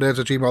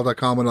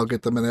nintendodads@gmail.com and I'll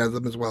get them and add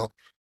them as well.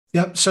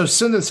 Yep. So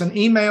send us an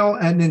email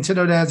at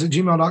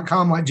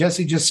nintendodads@gmail.com, like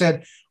Jesse just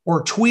said,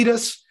 or tweet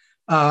us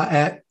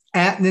at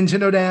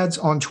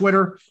Nintendodads on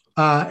Twitter.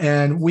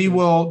 And we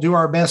will do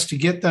our best to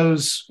get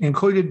those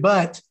included,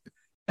 but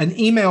an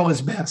email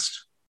is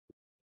best.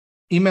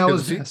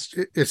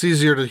 It's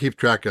easier to keep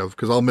track of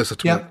because I'll miss a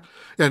tweet. Yep.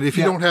 And if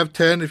you don't have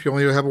 10, if you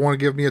only want to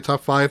give me a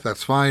top 5,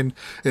 that's fine.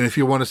 And if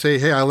you want to say,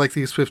 hey, I like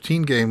these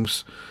 15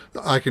 games,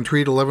 I can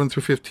treat 11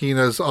 through 15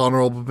 as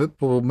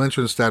honorable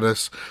mention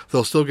status.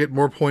 They'll still get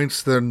more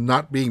points than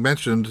not being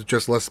mentioned,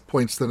 just less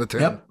points than a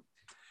 10. Yep,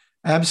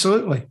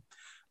 absolutely.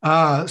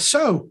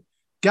 So,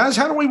 guys,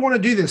 how do we want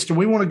to do this? Do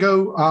we want to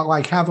go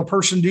have a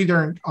person do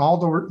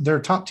their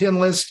top 10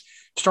 list,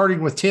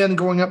 starting with 10,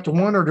 going up to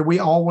 1, or do we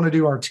all want to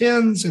do our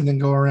 10s and then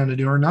go around and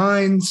do our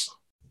 9s?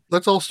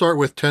 Let's all start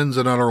with 10s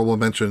and honorable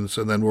mentions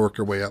and then work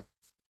our way up.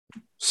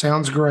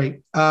 Sounds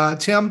great.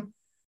 Tim,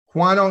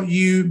 why don't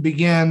you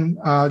begin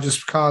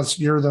just because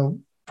you're the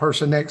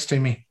person next to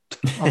me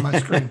on my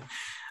screen?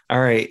 All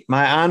right.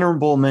 My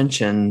honorable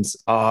mentions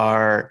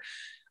are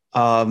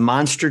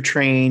Monster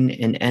Train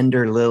and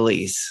Ender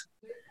Lilies.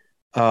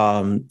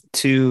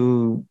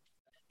 2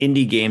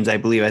 indie games, I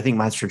believe. I think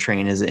Monster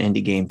Train is an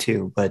indie game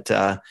too, but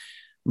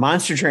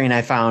Monster Train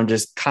I found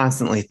just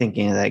constantly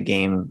thinking of that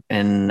game,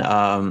 and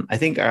I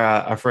think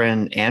our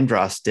friend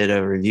Andros did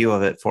a review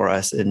of it for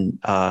us and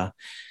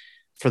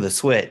for the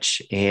Switch,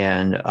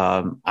 and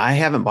I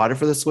haven't bought it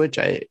for the Switch.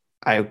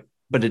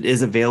 But it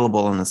is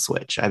available on the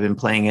Switch. I've been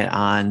playing it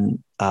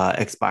on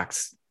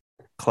Xbox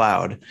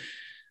Cloud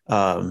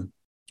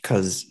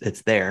because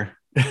it's there.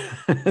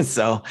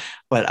 So,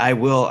 but I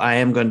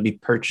am going to be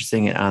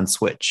purchasing it on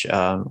Switch,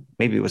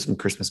 maybe with some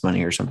Christmas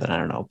money or something. I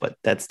don't know, but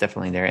that's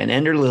definitely there. And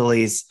Ender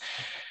Lilies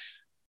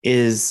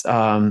is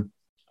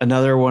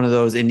another one of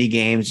those indie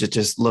games that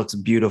just looks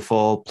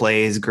beautiful,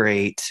 plays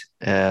great,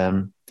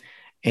 and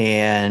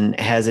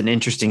has an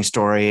interesting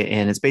story.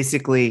 And it's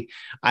basically,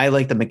 I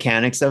like the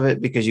mechanics of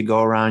it because you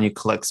go around, you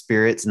collect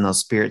spirits, and those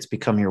spirits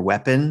become your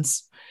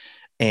weapons.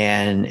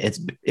 And it's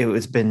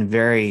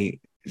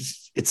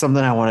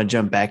something I want to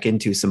jump back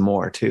into some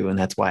more too. And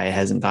that's why it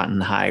hasn't gotten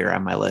higher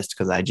on my list,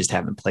 because I just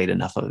haven't played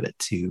enough of it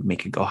to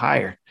make it go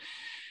higher.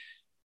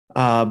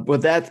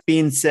 With that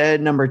being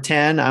said, number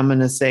 10, I'm going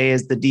to say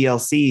is the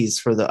DLCs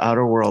for the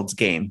Outer Worlds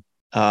game.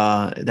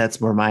 That's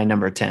where my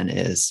number 10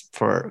 is,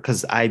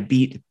 because I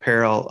beat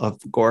Peril of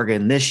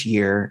Gorgon this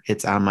year.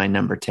 It's on my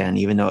number 10,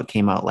 even though it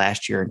came out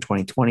last year in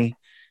 2020,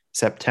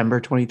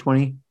 September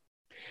 2020.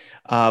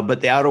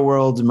 But the Outer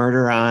Worlds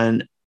Murder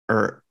on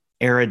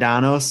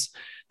Eridanos,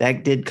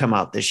 that did come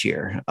out this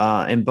year.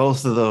 And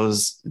both of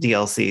those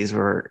DLCs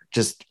were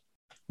just,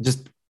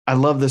 I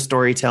love the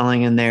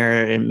storytelling in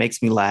there. It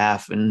makes me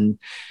laugh, and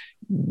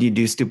you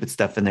do stupid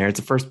stuff in there. It's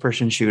a first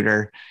person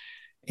shooter.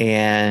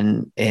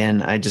 And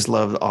I just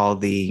love all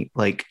the,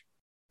 what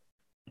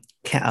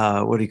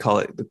do you call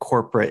it? The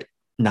corporate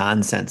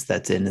nonsense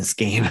that's in this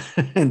game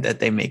that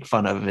they make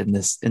fun of in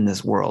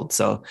this world.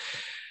 So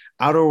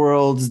Outer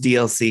Worlds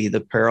DLC, The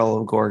Peril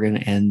of Gorgon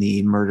and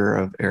The Murder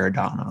of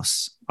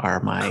Eridanos are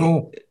my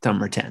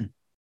number 10.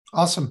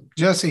 Awesome.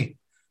 Jesse,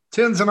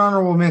 10's an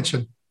honorable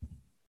mention.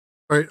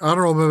 All right,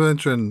 honorable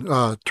mention,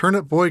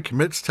 Turnip Boy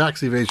Commits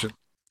Tax Evasion.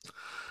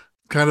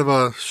 Kind of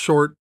a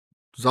short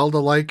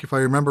Zelda-like, if I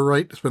remember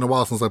right. It's been a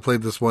while since I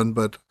played this one,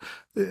 but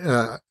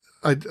I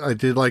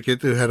did like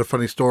it. It had a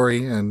funny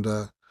story, and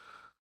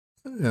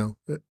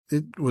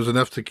it was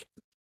enough to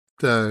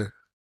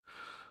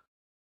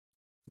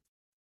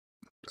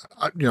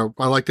I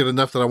liked it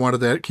enough that I wanted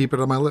to keep it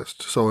on my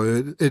list.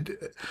 So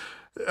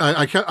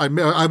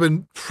I've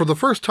been, for the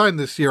first time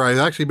this year, I've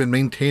actually been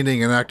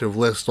maintaining an active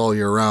list all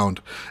year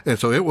round, and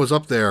so it was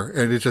up there,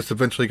 and it just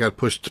eventually got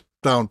pushed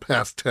down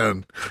past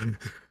 10,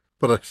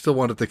 but I still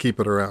wanted to keep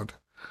it around.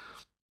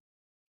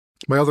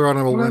 My other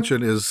honorable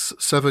mention is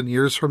 7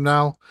 Years From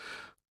Now.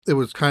 It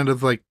was kind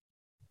of like,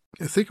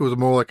 I think it was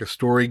more like a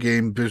story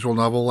game, visual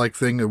novel like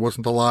thing. There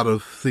wasn't a lot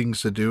of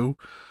things to do.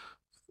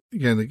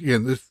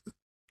 This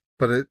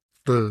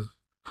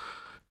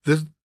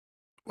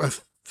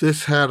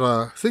had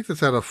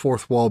a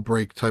fourth wall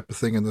break type of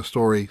thing in the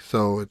story,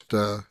 so it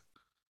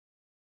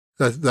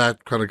that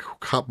kind of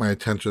caught my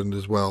attention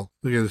as well.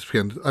 Again,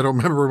 I don't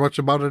remember much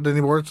about it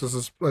anymore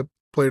since I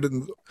played it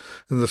in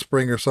the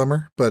spring or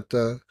summer, but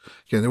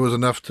again, it was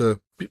enough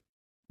to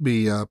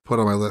be put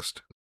on my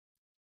list.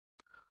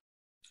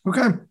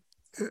 Okay.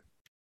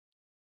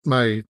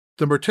 My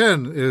number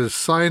 10 is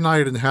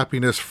Cyanide and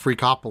Happiness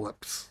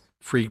Freakopocalypse.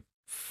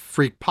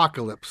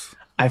 Freakopocalypse.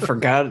 I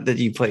forgot that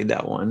you played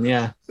that one.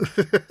 Yeah.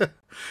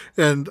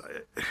 And,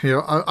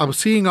 I'm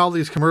seeing all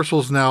these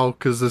commercials now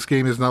because this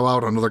game is now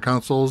out on other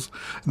consoles.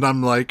 And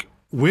I'm like,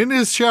 when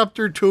is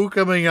Chapter 2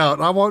 coming out?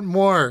 I want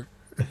more.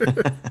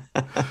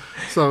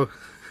 So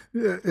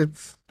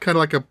it's kind of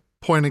like a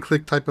point and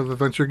click type of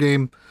adventure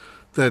game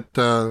that,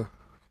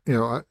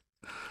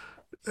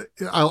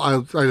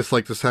 I just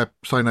like this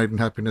Cyanide and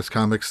Happiness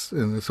comics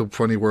in this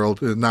funny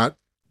world. Not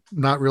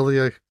really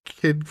a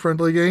kid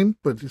friendly game,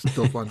 but it's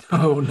still fun.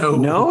 Oh no,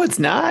 no, it's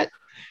not.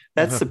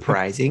 That's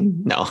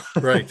surprising. No,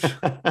 right.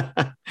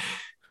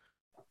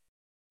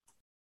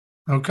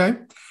 Okay,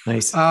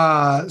 nice.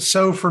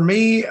 So for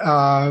me,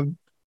 what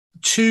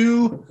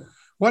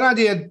I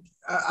did,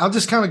 I'll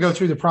just kind of go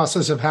through the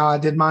process of how I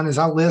did mine. Is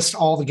I list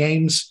all the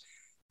games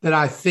that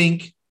I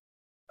think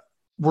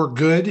were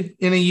good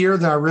in a year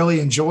that I really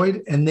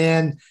enjoyed. And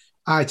then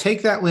I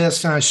take that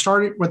list and I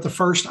start it with the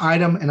first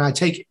item, and I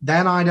take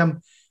that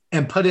item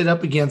and put it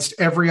up against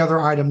every other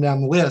item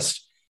down the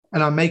list.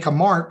 And I make a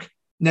mark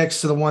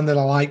next to the one that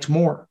I liked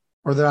more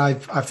or that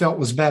I felt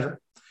was better.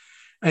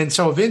 And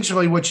so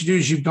eventually what you do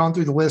is you've gone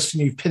through the list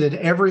and you've pitted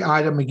every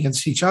item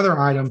against each other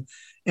item,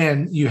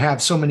 and you have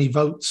so many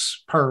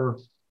votes per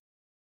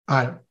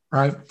item,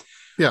 right?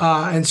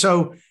 Yeah. And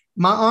so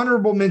my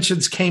honorable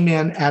mentions came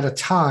in at a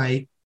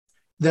tie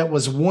that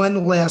was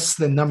one less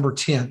than number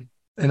 10.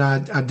 And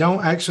I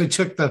don't actually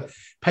took the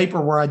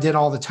paper where I did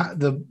all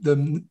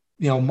the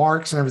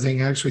marks and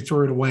everything. I actually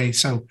threw it away.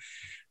 So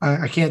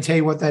I can't tell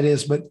you what that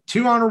is, but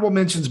two honorable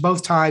mentions,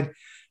 both tied.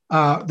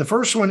 The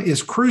first one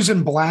is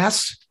Cruisin'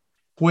 Blast,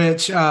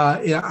 which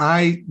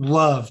I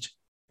loved.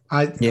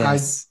 I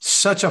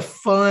such a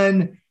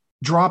fun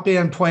drop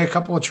in, play a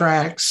couple of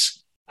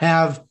tracks,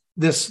 have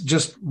this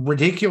just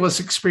ridiculous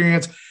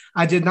experience.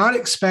 I did not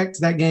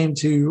expect that game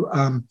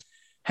to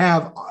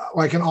have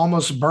like an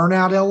almost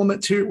burnout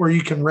element to it where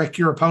you can wreck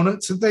your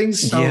opponents and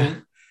things. So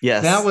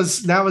that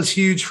was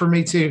huge for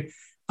me too.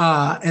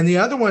 And the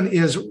other one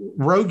is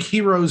Rogue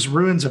Heroes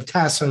Ruins of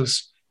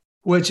Tassos,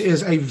 which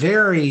is a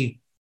very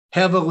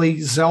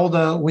heavily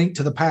Zelda Link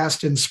to the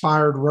Past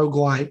inspired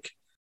roguelike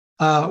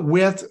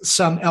with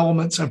some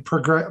elements of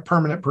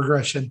permanent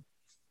progression.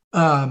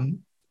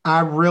 I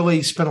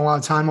really spent a lot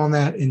of time on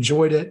that,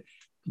 enjoyed it,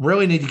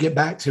 really need to get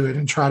back to it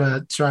and try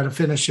to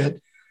finish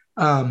it.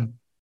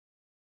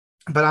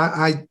 But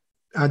I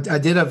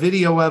did a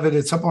video of it.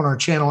 It's up on our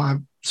channel. I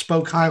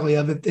spoke highly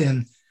of it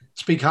then,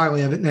 speak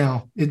highly of it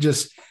now. It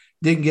just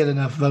didn't get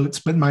enough votes.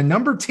 But my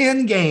number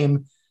 10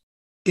 game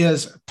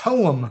is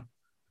Toem.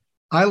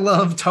 I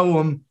love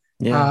Toem.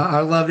 Yeah. I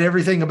loved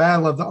everything about it. I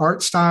love the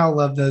art style, I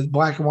love the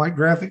black and white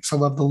graphics. I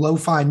love the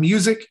lo-fi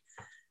music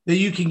that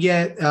you can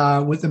get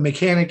with the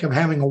mechanic of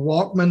having a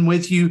Walkman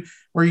with you,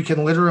 where you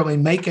can literally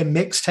make a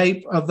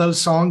mixtape of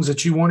those songs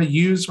that you want to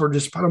use or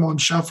just put them on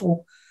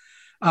shuffle.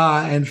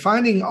 And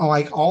finding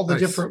like all the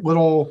different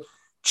little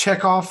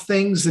check off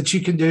things that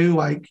you can do.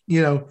 Like,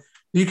 you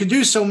can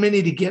do so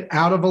many to get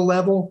out of a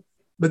level,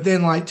 but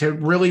then like to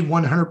really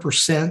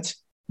 100%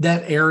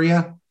 that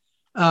area.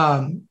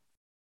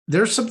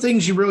 There's some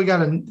things you really got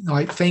to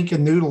like think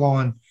and noodle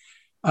on.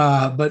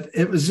 But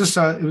it was just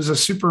it was a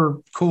super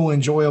cool,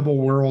 enjoyable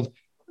world.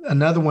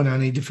 Another one I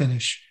need to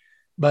finish,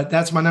 but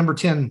that's my number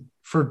 10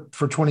 for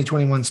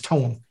 2021's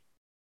Toem.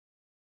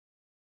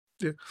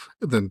 Yeah.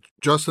 And then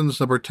Justin's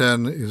number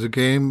 10 is a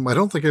game I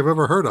don't think I've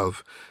ever heard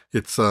of.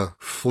 It's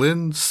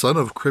Flynn, Son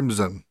of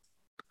Crimson.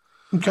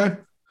 Okay.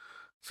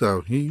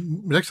 So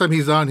next time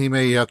he's on, he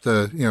may have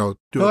to, he'll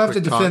have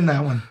to defend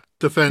that one.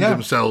 Defend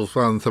himself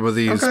on some of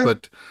these, okay.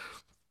 but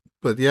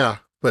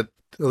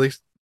at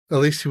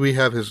least we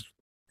have his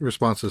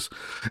responses.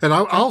 And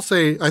I'll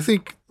say, I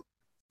think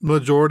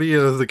majority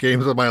of the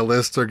games on my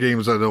list are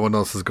games that no one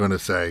else is going to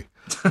say.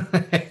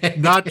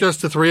 Not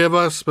just the three of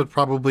us, but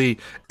probably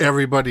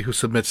everybody who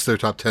submits their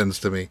top 10s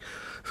to me,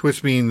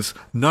 which means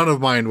none of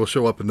mine will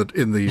show up in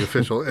the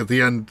official at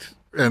the end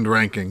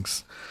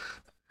rankings.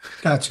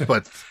 Gotcha.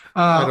 But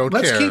I don't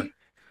care.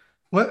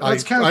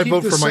 Let's kind of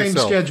keep the same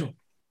schedule.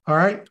 All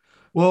right.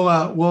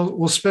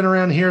 We'll spin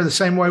around here the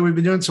same way we've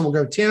been doing. So we'll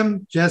go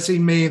Tim, Jesse,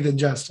 me, then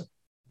Justin.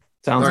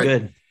 Sounds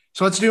good.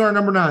 So let's do our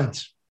number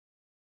 9s.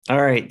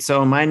 All right.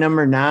 So my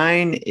number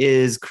 9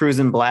 is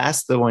Cruisin'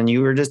 Blast, the one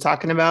you were just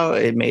talking about.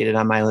 It made it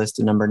on my list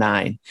of number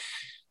 9.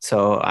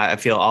 So I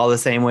feel all the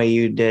same way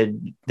you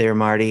did there,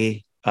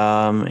 Marty.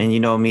 And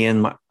me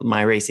and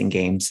my racing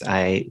games.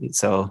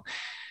 So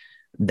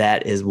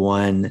that is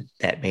one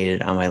that made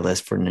it on my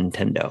list for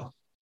Nintendo.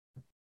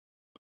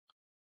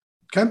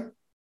 Okay.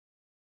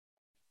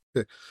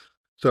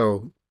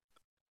 So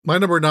my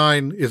number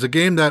 9 is a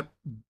game that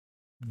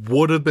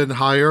would have been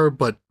higher,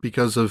 but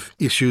because of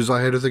issues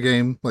I had with the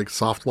game, like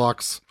soft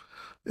locks,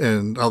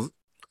 and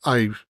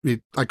I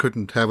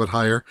couldn't have it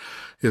higher,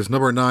 is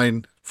number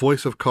 9,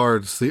 Voice of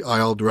Cards, The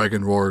Isle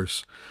Dragon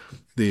Roars,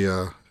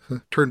 the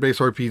turn-based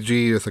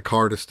RPG with a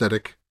card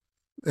aesthetic.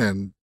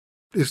 And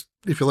if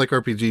you like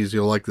RPGs,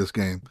 you'll like this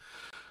game.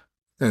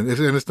 And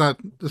it's not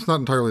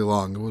entirely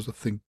long. It was, I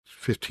think,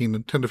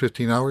 10 to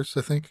 15 hours,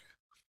 I think.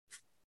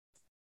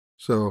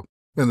 So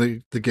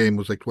And the game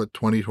was like, what,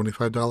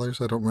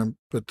 $25? I don't remember.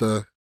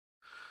 But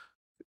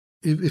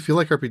if you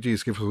like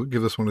RPGs,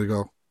 give this one a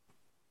go.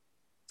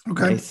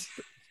 Okay. Nice.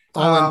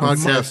 All in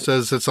Podcast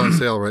says it's on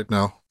sale right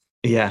now.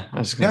 Yeah, I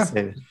was going to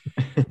say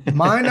that.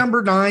 My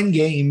number 9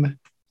 game,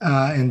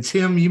 and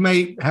Tim, you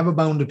may have a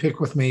bone to pick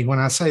with me when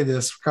I say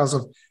this because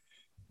of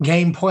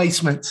game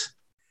placement,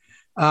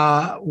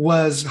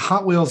 was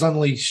Hot Wheels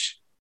Unleashed.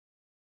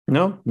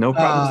 No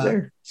problems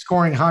there.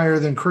 Scoring higher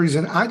than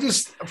Cruising.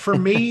 For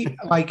me,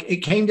 like it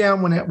came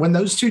down when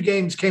those two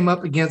games came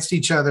up against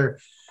each other.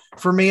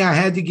 For me, I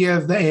had to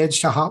give the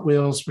edge to Hot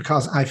Wheels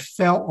because I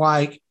felt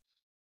like,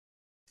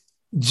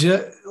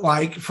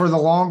 for the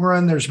long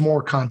run, there's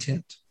more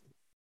content,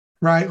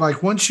 right?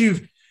 Like once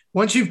you've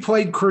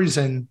played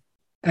Cruising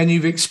and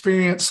you've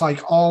experienced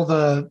like all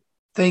the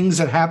things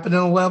that happen in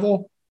a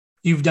level,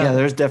 you've done. Yeah,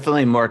 there's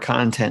definitely more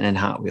content in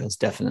Hot Wheels,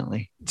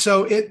 definitely.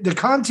 So the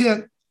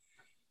content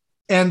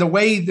and the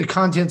way the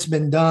content's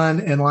been done,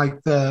 and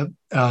like the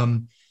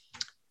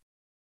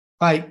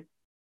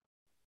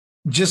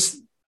just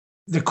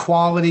the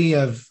quality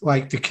of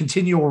like the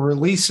continual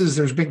releases.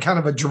 There's been kind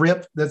of a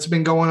drip that's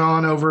been going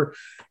on over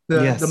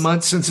the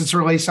months since it's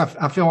released.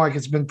 I feel like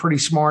it's been pretty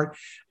smart.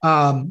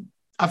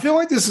 I feel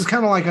like this is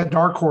kind of like a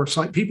dark horse.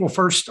 Like people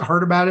first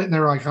heard about it and they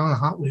were like, oh,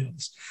 Hot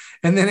Wheels.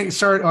 And then it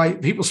started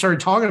like people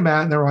started talking about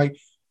it and they're like,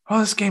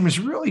 oh, this game is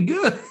really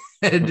good.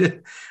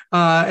 And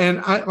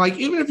I like,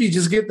 even if you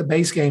just get the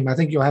base game, I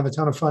think you'll have a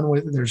ton of fun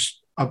with it.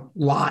 There's a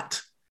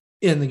lot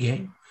in the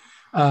game.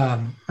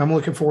 I'm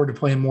looking forward to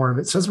playing more of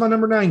it. So it's my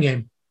number 9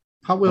 game,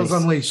 Hot Wheels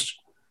Unleashed.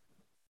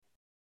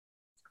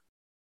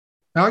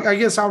 Now, I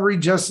guess I'll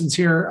read Justin's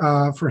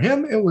here. For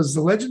him, it was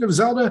The Legend of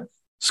Zelda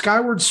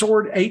Skyward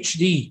Sword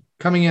HD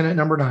coming in at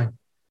number 9.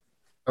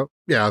 Oh,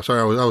 yeah, I'm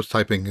sorry. I was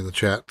typing in the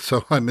chat,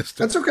 so I missed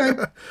it. That's okay.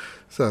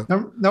 So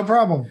no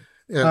problem.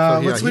 Yeah,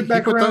 let's loop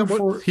back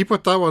around. He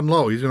put that one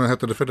low. He's going to have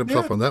to defend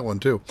himself on that one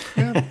too.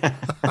 Yeah.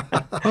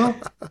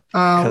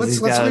 Let's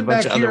loop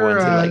back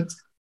here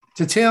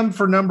to Tim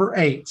for number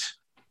 8.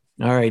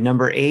 All right,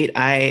 number 8.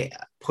 I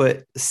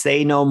put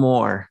Say No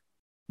More.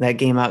 That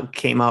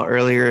came out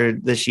earlier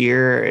this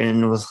year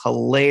and was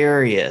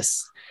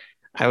hilarious.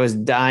 I was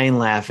dying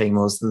laughing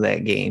most of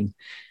that game,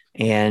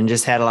 and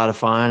just had a lot of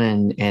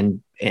fun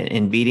and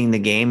beating the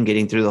game,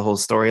 getting through the whole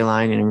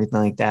storyline and everything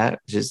like that.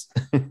 Just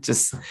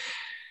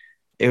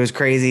it was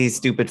crazy,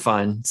 stupid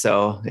fun.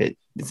 So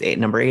it's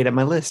number 8 on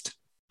my list.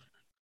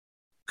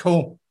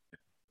 Cool.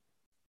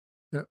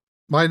 Yeah.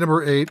 My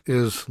number 8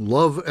 is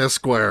Love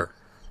Esquire,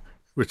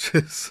 which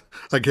is,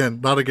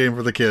 again, not a game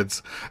for the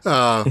kids.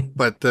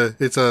 But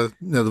it's the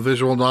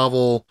visual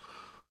novel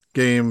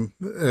game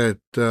where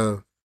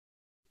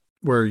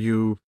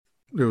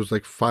there was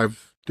like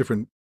 5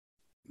 different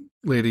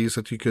ladies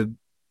that you could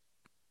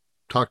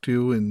talk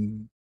to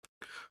and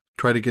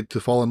try to get to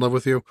fall in love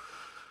with you.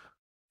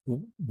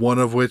 One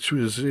of which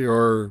is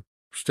your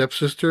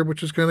stepsister,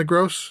 which is kind of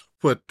gross,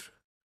 but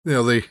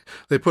you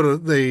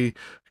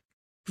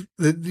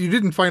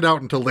didn't find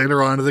out until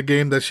later on in the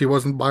game that she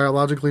wasn't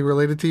biologically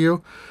related to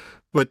you,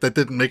 but that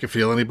didn't make it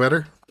feel any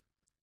better.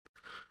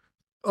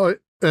 Oh,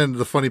 and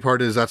the funny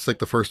part is that's like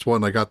the first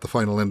one I got the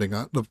final ending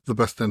on, the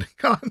best ending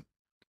on.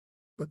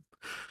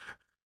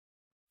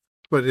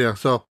 But yeah,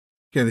 so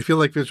again, if you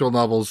like visual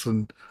novels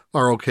and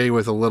are okay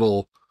with a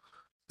little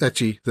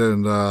etchy,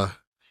 then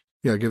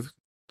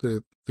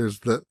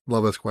there's the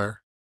Love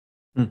Esquire.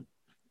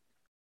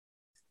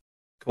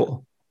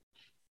 Cool.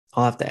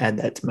 I'll have to add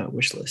that to my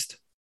wish list.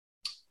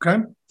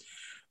 Okay.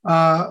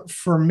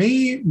 For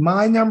me,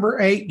 my number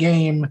 8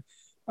 game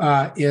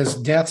is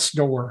Death's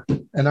Door.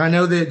 And I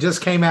know that it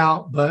just came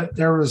out, but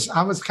I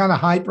was kind of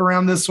hype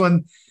around this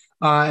one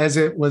as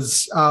it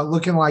was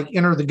looking like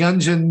Enter the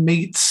Gungeon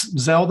meets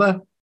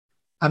Zelda.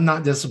 I'm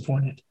not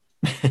disappointed.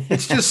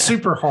 It's just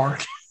super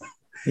hard.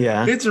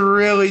 Yeah. It's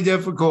really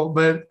difficult,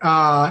 but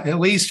at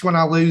least when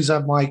I lose,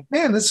 I'm like,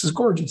 man, this is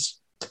gorgeous.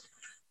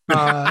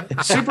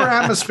 Super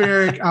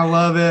atmospheric. I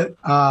love it.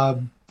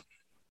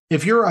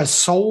 If you're a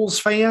Souls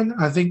fan,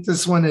 I think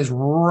this one is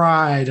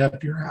right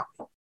up your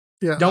alley.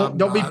 Yeah.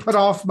 Don't be put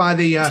off by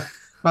the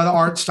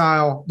art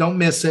style. Don't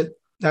miss it.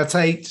 That's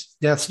 8,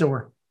 Death's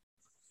Door.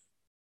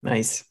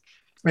 Nice.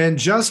 And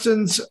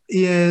Justin's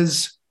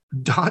is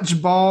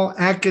Dodgeball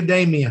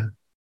Academia.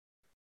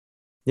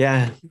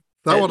 Yeah.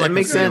 That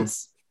makes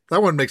sense.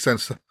 That one makes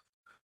sense. I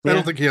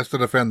don't think he has to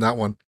defend that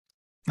one.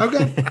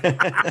 Okay.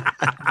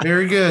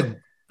 Very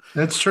good.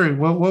 That's true.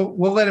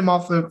 We'll let him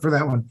off for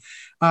that one.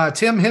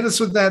 Tim, hit us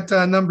with that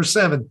number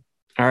 7.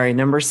 All right.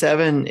 Number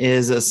 7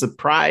 is a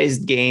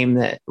surprised game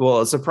it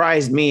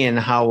surprised me in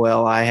how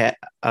well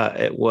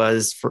it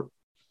was for.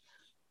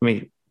 Let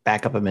me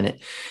back up a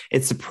minute.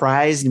 It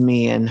surprised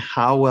me in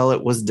how well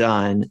it was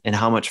done and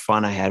how much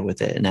fun I had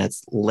with it. And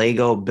that's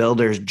Lego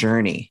Builder's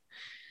Journey.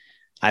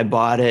 I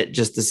bought it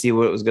just to see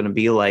what it was going to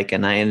be like.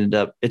 And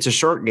it's a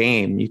short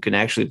game. You can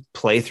actually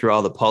play through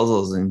all the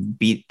puzzles and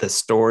beat the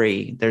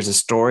story. There's a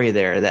story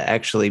there that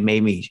actually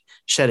made me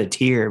shed a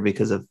tear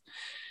because of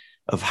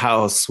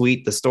how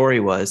sweet the story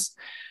was.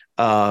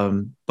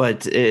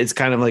 But it's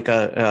kind of like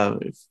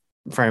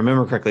if I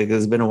remember correctly,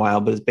 because it's been a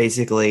while, but it's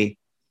basically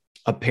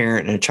a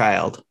parent and a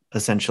child,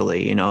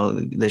 essentially. You know,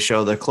 they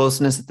show their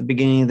closeness at the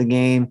beginning of the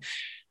game,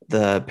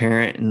 the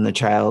parent and the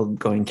child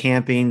going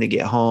camping to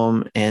get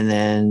home, and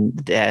then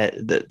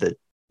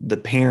the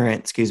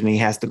parent,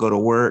 has to go to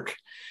work,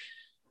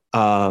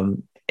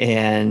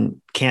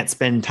 and can't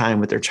spend time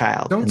with their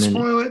child. Don't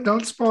spoil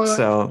it.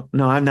 So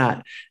no, I'm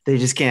not. They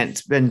just can't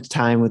spend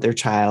time with their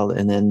child,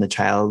 and then the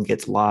child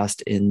gets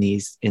lost in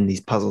these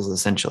puzzles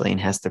essentially,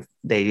 and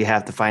they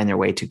have to find their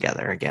way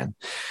together again.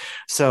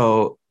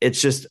 So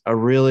it's just a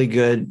really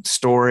good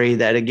story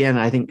that, again,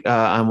 I think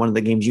on one of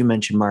the games you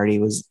mentioned,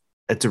 Marty,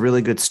 it's a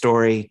really good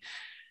story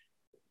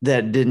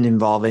that didn't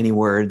involve any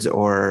words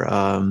or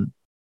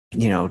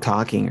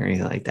talking or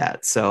anything like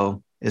that.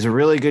 So it's a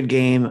really good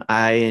game.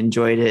 I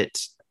enjoyed it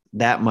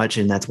that much,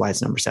 and that's why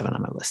it's number 7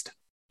 on my list.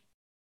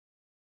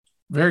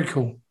 Very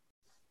cool.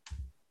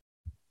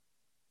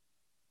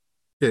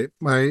 Okay,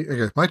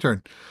 my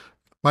turn.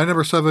 My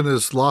number 7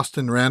 is Lost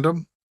in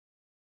Random.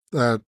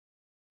 Was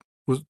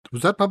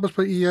that published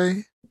by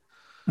EA?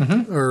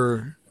 Mm-hmm.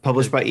 Or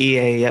published by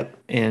EA, yep,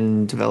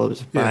 and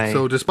developed by.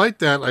 So despite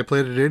that, I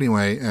played it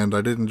anyway, and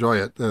I did enjoy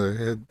it. It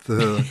had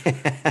the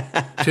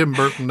Tim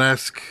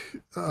Burton-esque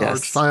art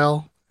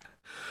style,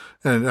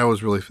 and that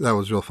was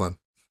real fun.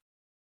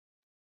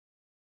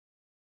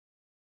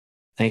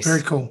 Nice.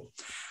 Very cool.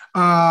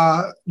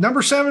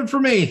 Number 7 for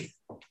me.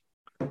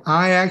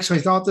 I actually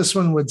thought this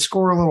one would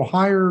score a little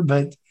higher,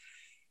 but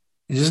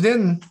it just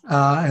didn't.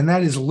 And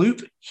that is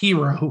Loop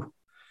Hero,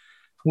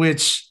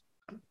 which,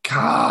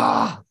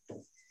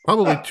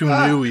 probably too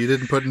new. You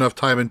didn't put enough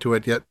time into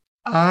it yet.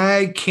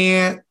 I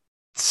can't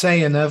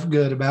say enough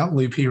good about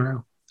Loop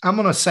Hero. I'm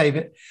going to save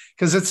it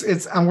because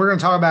we're going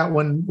to talk about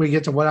when we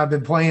get to what I've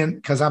been playing,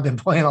 because I've been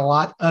playing a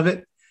lot of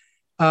it.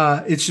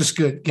 It's just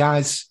good,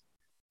 guys.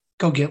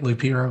 Go get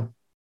Loop Hero.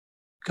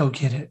 Go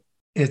get it.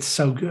 It's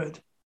so good.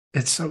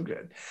 It's so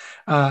good.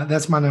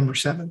 That's my number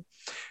 7.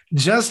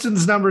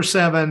 Justin's number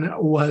 7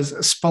 was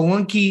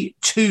Spelunky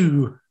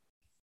 2.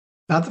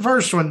 Not the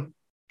first one,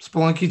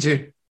 Spelunky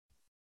 2.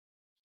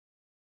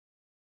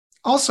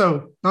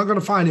 Also, not going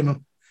to find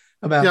him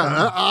about that.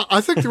 Yeah,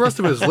 I think the rest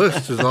of his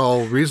list is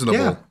all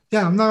reasonable.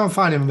 Yeah, I'm not going to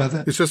find him about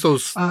that. It's just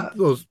those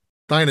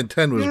 9 and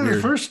 10 was weird.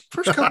 The first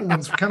couple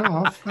ones were kind of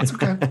off. That's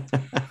okay.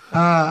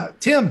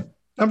 Tim,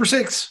 number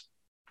 6.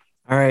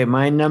 All right,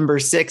 my number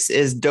 6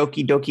 is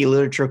Doki Doki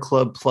Literature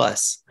Club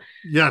Plus.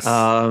 Yes.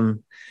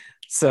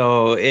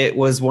 So it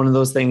was one of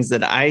those things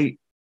that I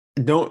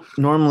don't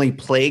normally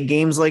play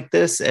games like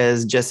this,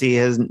 as Jesse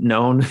has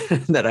known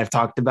that I've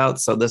talked about.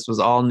 So this was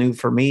all new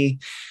for me.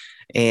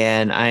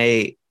 And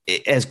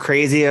as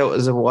crazy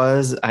as it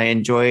was, I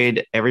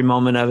enjoyed every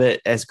moment of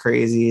it, as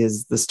crazy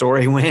as the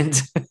story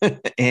went.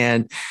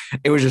 And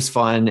it was just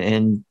fun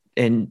and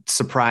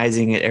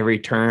surprising at every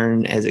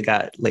turn as it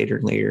got later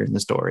and later in the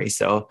story.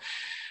 So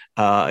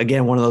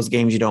again, one of those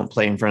games you don't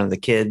play in front of the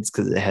kids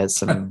because it has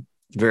some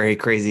very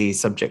crazy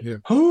subject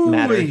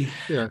matter.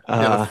 Yeah.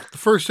 The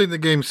first thing the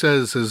game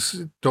says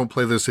is don't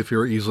play this if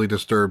you're easily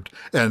disturbed.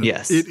 And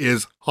it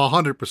is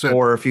 100%.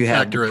 Or if you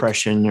have accurate.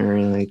 Depression or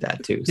anything like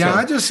that too.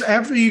 Yeah, so,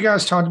 after you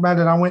guys talked about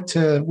it, I went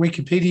to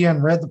Wikipedia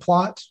and read the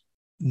plot.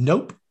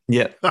 Nope.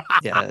 Yeah.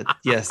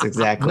 Yes,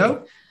 exactly.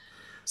 Nope.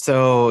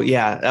 So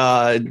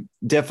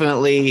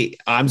definitely.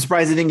 I'm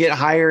surprised it didn't get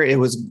higher. It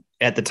was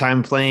at the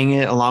time playing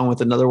it along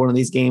with another one of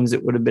these games,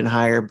 it would have been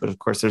higher, but of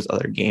course there's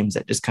other games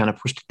that just kind of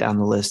pushed it down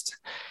the list.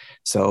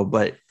 So,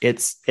 but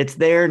it's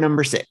there,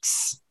 number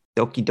 6,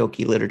 Doki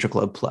Doki Literature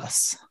Club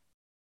Plus.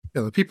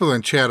 Yeah, the people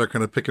in chat are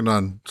kind of picking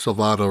on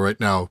Salvato right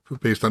now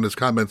based on his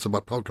comments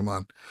about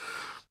Pokemon.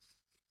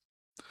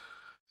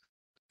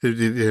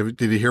 Did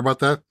you hear about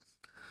that?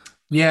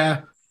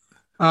 Yeah.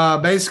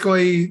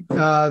 Basically,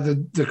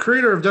 the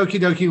creator of Doki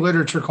Doki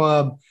Literature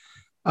Club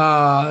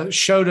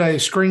showed two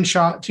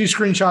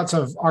screenshots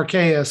of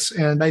Arceus,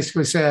 and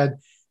basically said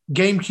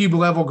GameCube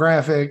level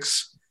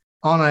graphics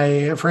on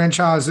a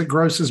franchise that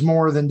grosses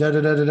more than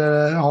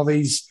all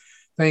these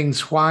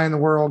things. Why in the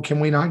world can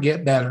we not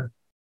get better?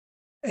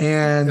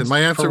 And my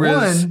answer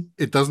is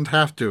it doesn't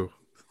have to.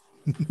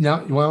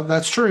 No, well,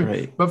 that's true.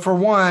 Right. But for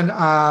one,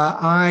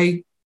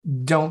 I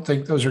don't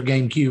think those are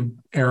GameCube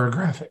era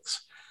graphics.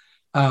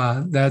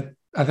 That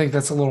I think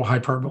that's a little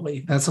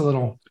hyperbole. That's a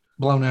little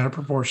blown out of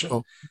proportion.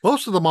 Well,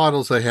 most of the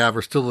models they have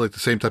are still like the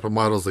same type of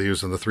models they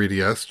use in the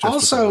 3DS. Just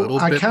also,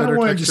 I kind of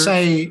wanted to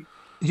say,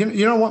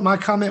 you know what my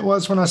comment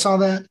was when I saw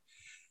that?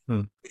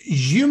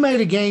 You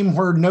made a game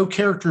where no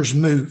characters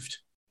moved.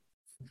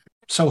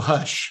 So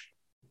hush.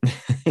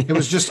 It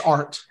was just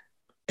art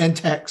and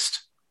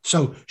text.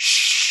 So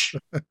shh.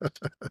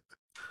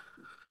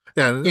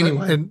 Yeah.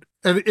 Anyway. And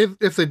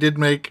if they did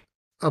make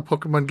a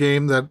Pokemon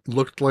game that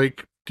looked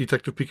like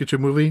Detective Pikachu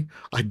movie,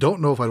 I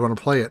don't know if I'd want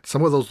to play it.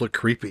 Some of those look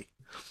creepy.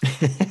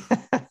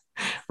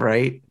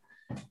 Right.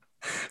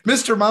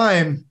 Mr.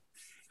 Mime.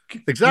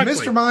 Exactly.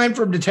 Mr. Mime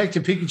from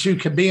Detective Pikachu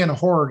could be in a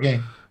horror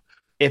game.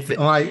 If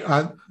right,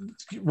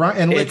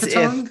 and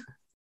Lickitung.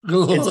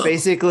 It's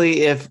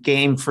basically if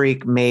Game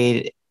Freak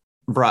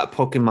brought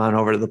Pokemon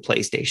over to the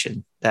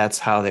PlayStation. That's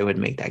how they would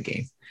make that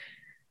game.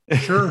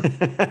 Sure.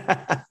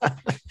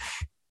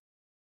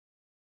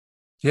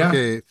 Yeah.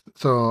 Okay,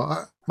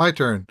 so my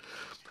turn.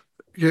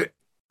 Yeah,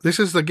 this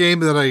is the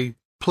game that I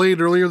played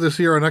earlier this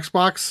year on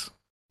Xbox.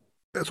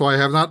 So I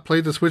have not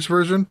played the Switch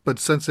version, but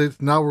since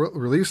it's now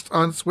released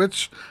on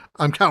Switch,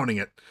 I'm counting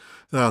it.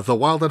 The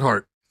Wild at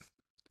Heart.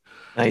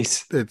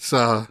 Nice. It's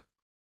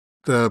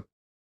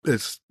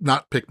it's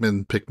not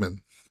Pikmin.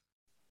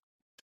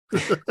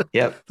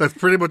 Yep. That's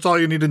pretty much all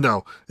you need to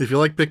know. If you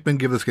like Pikmin,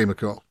 give this game a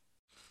go.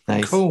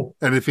 Nice. Cool.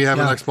 And if you have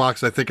an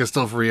Xbox, I think it's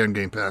still free on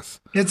Game Pass.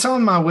 It's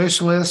on my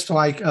wish list,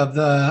 I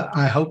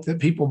hope that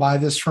people buy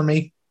this for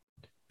me.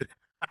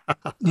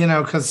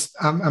 Because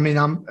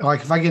I'm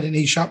like, if I get an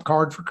eShop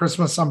card for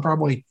Christmas,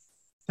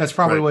 that's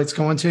probably what it's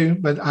going to,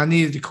 but I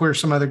needed to clear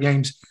some other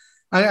games.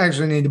 I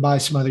actually need to buy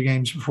some other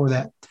games before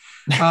that.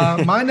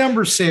 My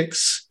number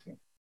 6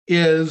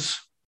 is,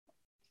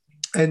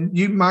 and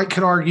you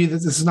could argue that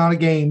this is not a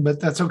game, but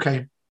that's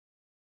okay.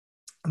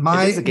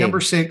 My number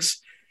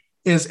 6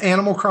 is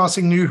Animal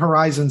Crossing New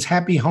Horizons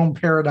Happy Home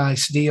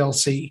Paradise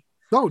DLC.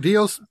 No,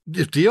 DLC.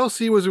 If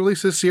DLC was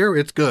released this year,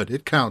 it's good.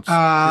 It counts.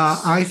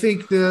 I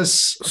think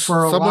this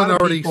for a lot of people. Someone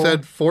already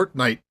said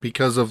Fortnite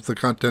because of the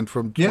content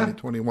from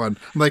 2021.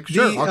 I'm like,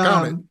 sure, I'll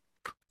count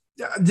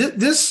it.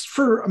 This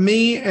for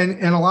me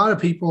and a lot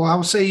of people, I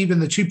would say even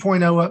the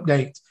 2.0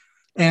 update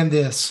and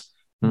this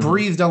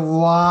breathed a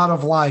lot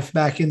of life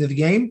back into the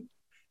game.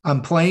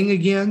 I'm playing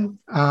again,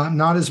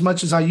 not as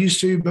much as I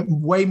used to, but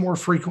way more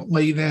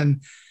frequently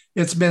than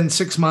it's been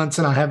 6 months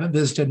and I haven't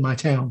visited my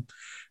town.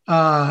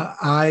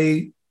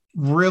 I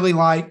really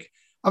I've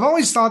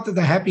always thought that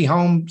the Happy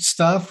Home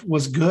stuff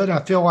was good.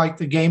 I feel like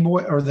the Game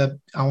Boy I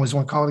always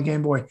want to call it a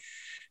Game Boy.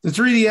 The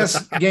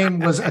 3DS game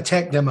was a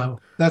tech demo.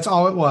 That's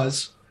all it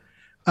was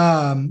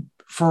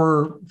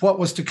for what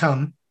was to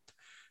come.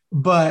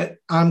 But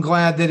I'm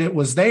glad that it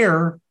was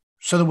there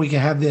so that we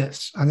can have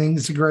this. I think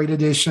it's a great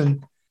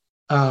addition.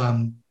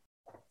 I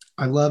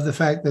love the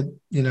fact that,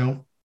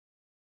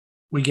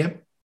 we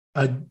get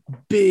a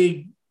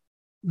big,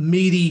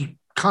 meaty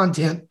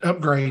content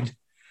upgrade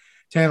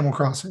to Animal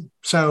Crossing.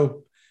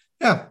 So,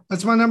 yeah,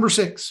 that's my number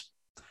 6.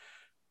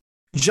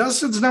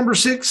 Justin's number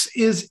 6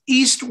 is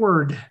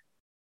Eastward.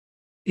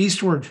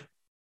 Eastward.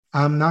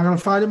 I'm not going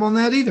to fight him on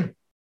that either.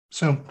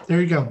 So,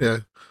 there you go. Yeah.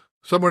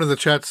 Someone in the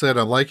chat said,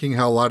 I'm liking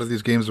how a lot of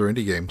these games are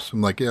indie games.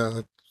 I'm like,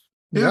 yeah.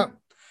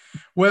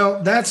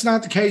 Well, that's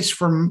not the case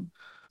from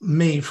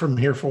me from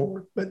here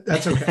forward, but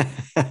that's okay.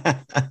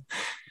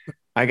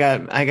 I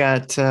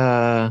got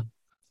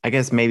I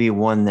guess maybe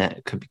one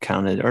that could be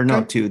counted, or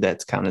no, 2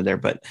 that's counted there.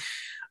 But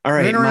all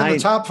right, around the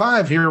top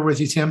 5 here with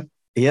you, Tim.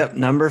 Yep,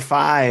 number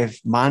 5,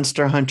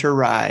 Monster Hunter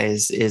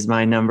Rise is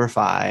my number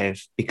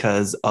 5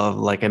 because of,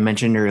 like I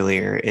mentioned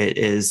earlier, it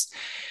is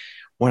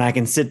when I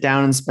can sit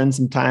down and spend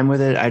some time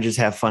with it. I just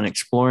have fun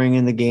exploring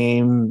in the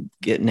game,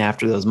 getting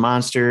after those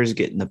monsters,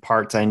 getting the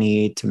parts I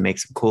need to make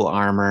some cool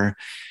armor.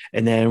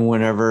 And then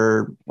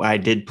whenever I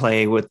did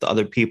play with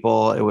other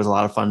people, it was a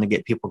lot of fun to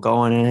get people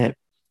going in it.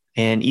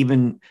 And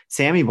even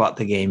Sammy bought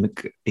the game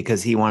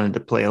because he wanted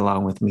to play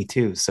along with me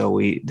too. So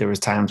there was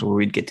times where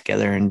we'd get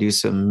together and do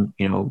some,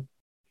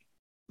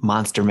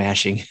 monster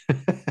mashing.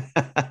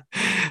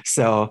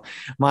 So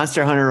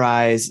Monster Hunter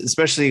Rise,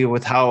 especially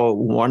with how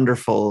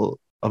wonderful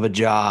of a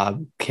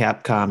job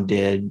Capcom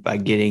did by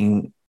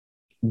getting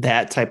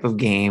that type of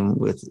game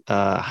with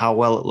how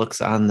well it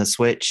looks on the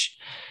Switch,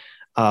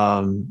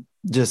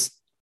 just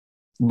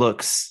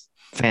looks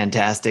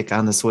fantastic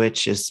on the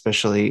Switch,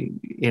 especially,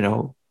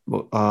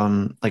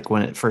 like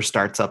when it first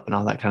starts up and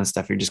all that kind of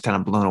stuff, you're just kind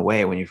of blown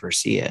away when you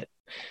first see it.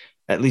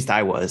 At least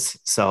I was.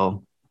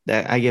 So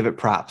I give it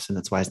props, and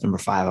that's why it's number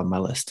 5 on my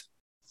list.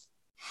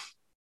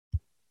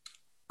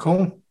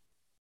 Cool.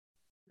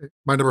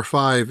 My number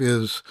 5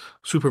 is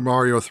Super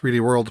Mario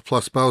 3D World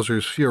plus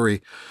Bowser's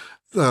Fury.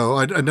 Though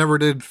I never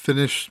did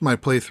finish my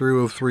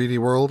playthrough of 3D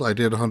World. I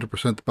did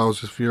 100%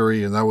 Bowser's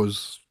Fury, and that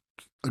was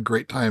a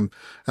great time.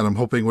 And I'm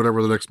hoping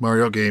whatever the next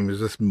Mario game is,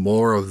 just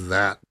more of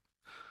that.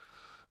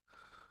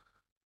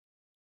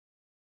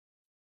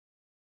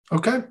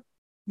 Okay.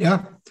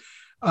 Yeah.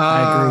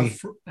 I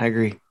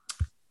agree.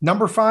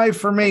 Number 5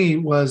 for me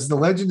was The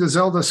Legend of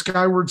Zelda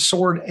Skyward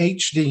Sword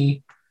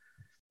HD.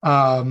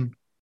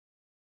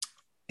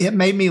 It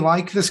made me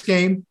like this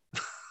game.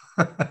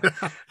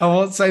 I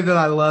won't say that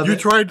I love it. You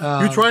tried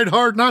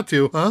hard not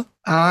to, huh?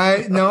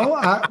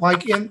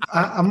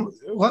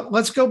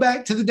 Let's go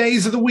back to the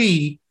days of the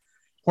Wii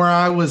where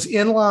I was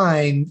in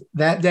line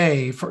that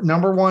day for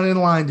number 1 in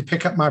line to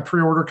pick up my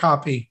pre-order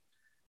copy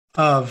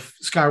of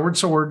Skyward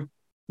Sword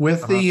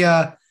with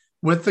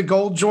the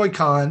gold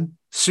Joy-Con.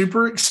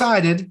 Super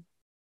excited.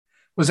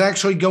 Was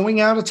actually going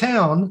out of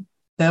town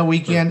that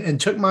weekend and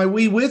took my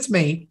Wii with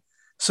me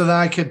so that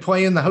I could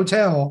play in the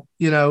hotel,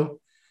 even though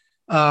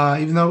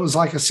it was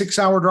like a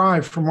 6-hour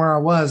drive from where I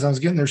was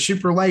getting there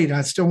super late.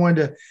 I still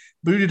wanted to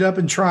boot it up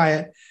and try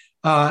it.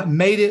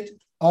 Made it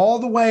all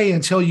the way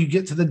until you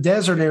get to the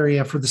desert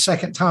area for the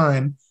second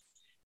time.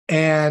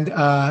 and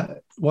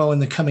in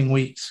the coming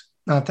weeks,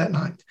 not that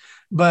night,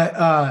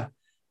 but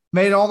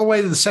made it all the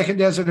way to the second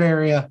desert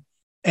area,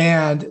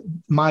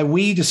 and my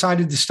Wii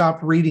decided to stop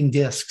reading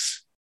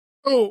discs.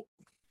 Oh.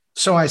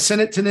 So I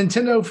sent it to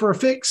Nintendo for a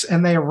fix,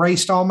 and they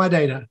erased all my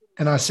data.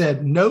 And I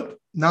said, nope,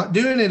 not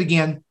doing it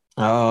again.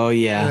 Oh,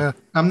 yeah.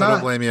 I'm not. I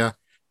don't blame you.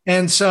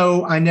 And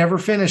so I never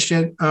finished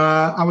it.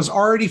 I was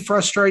already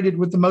frustrated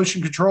with the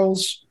motion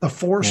controls, the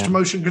forced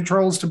motion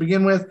controls to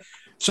begin with.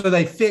 So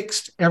they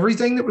fixed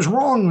everything that was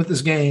wrong with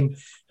this game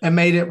and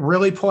made it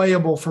really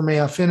playable for me.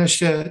 I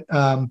finished it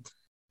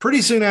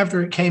pretty soon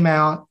after it came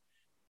out.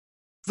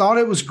 Thought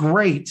it was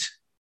great,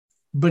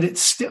 but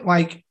it's still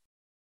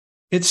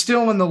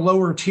in the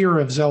lower tier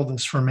of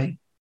Zeldas for me.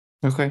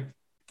 Okay.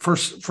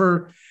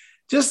 For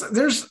just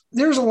there's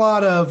a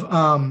lot of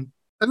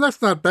and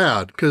that's not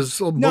bad because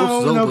most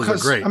Zeldas are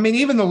great. I mean,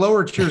 even the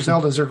lower tier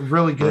Zeldas are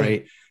really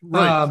good.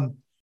 Right.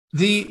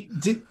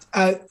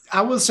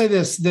 I will say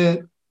this, that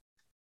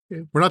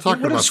we're not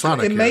talking about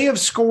Sonic. It may have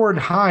scored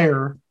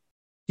higher.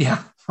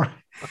 Yeah, right.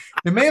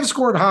 It may have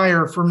scored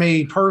higher for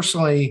me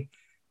personally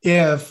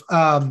if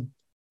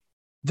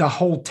the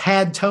whole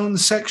Tad Tone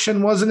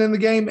section wasn't in the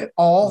game at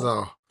all.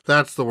 No,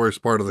 that's the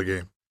worst part of the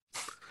game.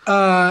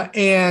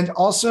 And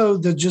also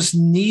the just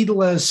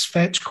needless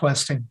fetch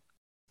questing.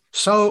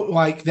 So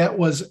that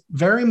was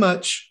very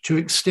much to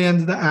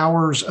extend the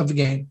hours of the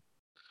game.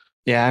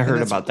 Yeah, I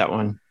heard about that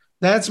one.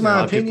 That's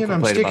my opinion.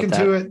 I'm sticking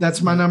to it.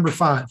 That's my number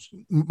 5.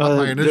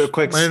 Go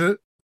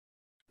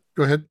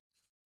ahead.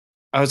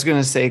 I was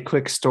going to say a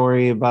quick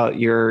story about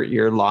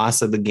your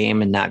loss of the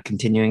game and not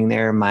continuing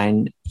there.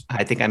 Mine,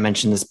 I think I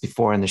mentioned this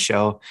before in the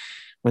show.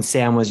 When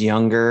Sam was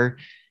younger,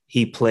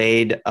 he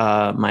played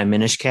my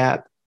Minish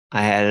Cap.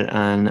 I had it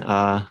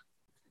on,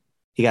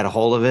 he got a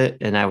hold of it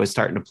and I was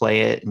starting to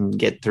play it and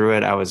get through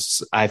it.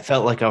 I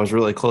felt like I was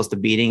really close to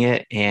beating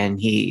it and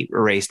he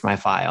erased my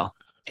file.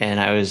 And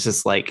I was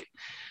just like,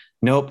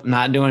 nope,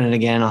 not doing it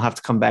again. I'll have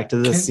to come back to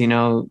this,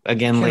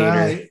 again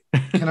later.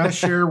 Can I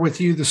share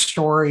with you the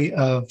story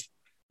of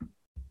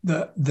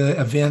the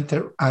event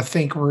that I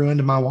think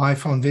ruined my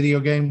wife on video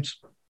games?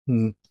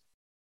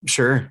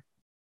 Sure.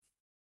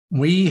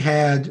 We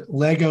had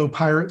Lego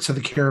Pirates of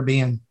the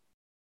Caribbean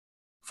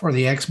for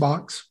the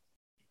Xbox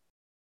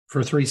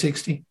for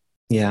 360.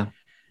 Yeah.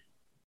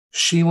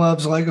 She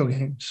loves Lego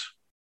games.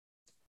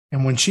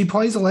 And when she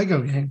plays a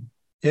Lego game,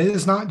 it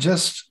is not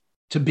just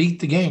to beat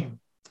the game.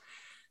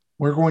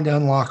 We're going to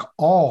unlock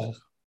all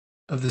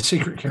of the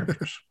secret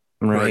characters.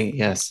 Right.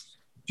 Yes.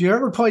 If you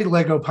ever played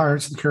Lego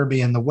Pirates of the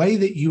Caribbean, the way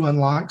that you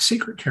unlock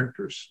secret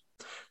characters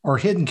or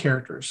hidden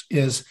characters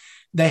is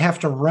they have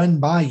to run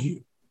by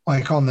you,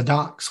 like on the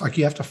docks. Like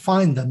you have to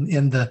find them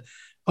in the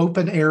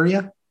open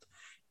area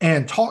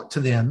and talk to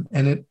them,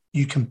 and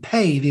you can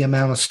pay the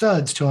amount of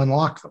studs to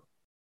unlock them.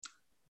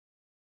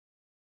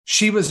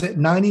 She was at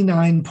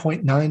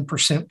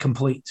 99.9%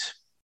 complete.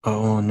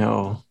 Oh,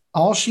 no.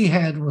 All she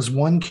had was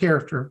one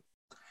character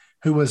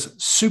who was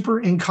super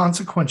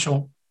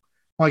inconsequential,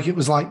 like it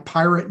was like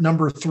pirate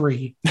number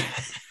 3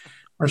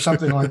 or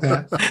something like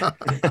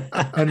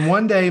that. And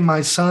one day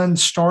my son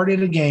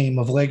started a game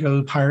of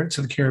Lego Pirates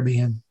of the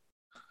Caribbean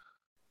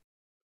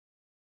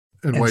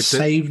and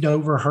saved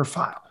over her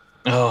file.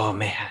 Oh,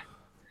 man.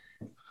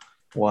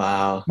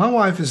 Wow. My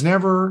wife has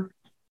never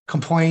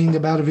complained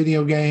about a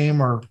video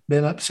game or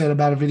been upset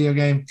about a video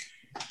game.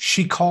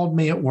 She called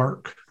me at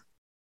work.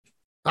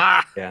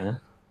 Yeah.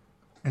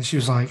 And she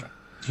was like,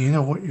 do you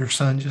know what your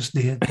son just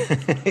did?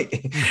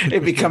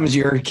 It becomes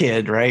your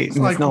kid, right? It's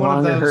like no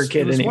longer her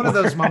kid anymore. One of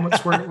those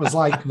moments where it was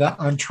like that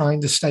I'm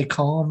trying to stay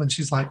calm. And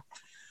she's like,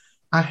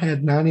 I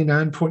had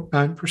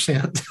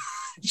 99.9%.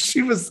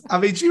 She was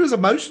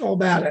emotional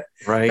about it.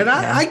 Right. And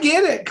I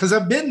get it because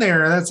I've been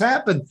there. That's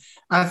happened.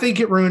 I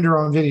think it ruined her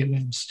on video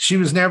games. She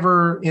was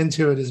never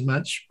into it as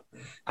much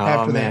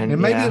after that.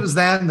 And maybe it was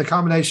that and the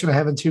combination of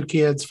having 2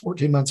 kids,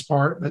 14 months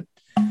apart. But,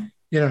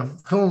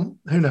 who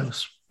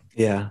knows?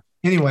 Yeah.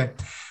 Anyway,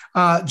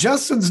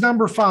 Justin's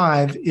number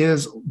 5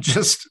 is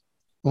just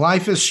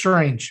Life is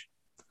Strange.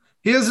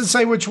 He doesn't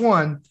say which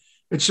one.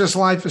 It's just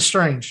Life is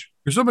Strange.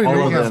 There's so many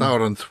games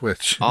out on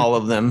Switch. All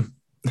of them.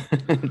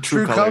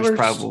 True colors,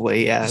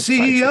 probably. Yeah.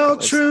 See your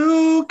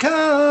true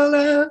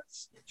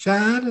colors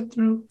shining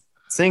through.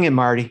 Sing it,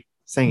 Marty.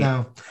 Sing it.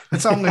 No,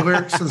 it's only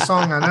lyrics to the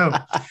song I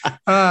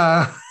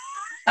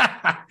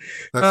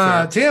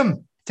know.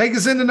 Tim, take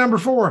us into number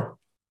 4.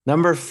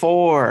 Number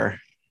 4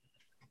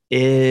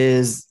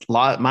 is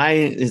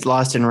mine is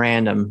Lost in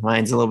Random.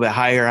 Mine's a little bit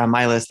higher on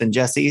my list than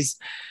Jesse's,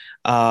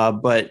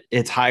 but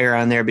it's higher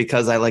on there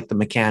because I like the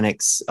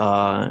mechanics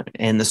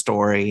and the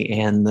story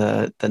and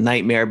the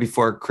Nightmare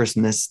Before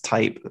Christmas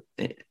type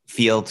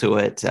feel to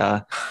it.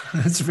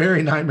 It's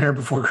very Nightmare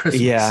Before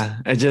Christmas. Yeah,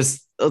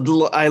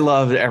 I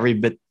love every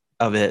bit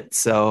of it.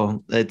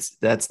 So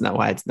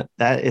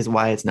that is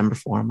why it's number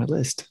 4 on my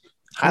list.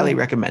 Highly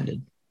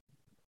recommended.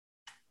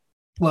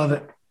 Love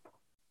it.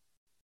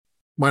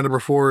 My number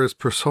 4 is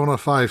Persona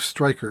 5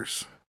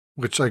 Strikers.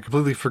 which I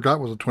completely forgot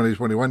was a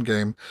 2021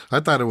 game. I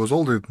thought it was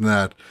older than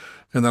that.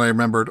 And then I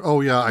remembered,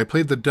 oh yeah, I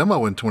played the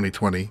demo in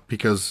 2020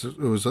 because it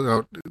was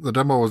out, the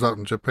demo was out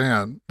in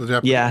Japan,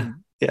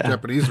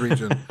 Japanese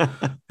region,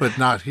 but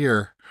not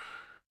here.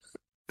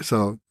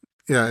 So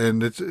yeah,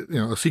 and it's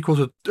a sequel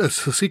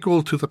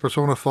to the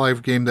Persona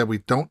 5 game that we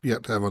don't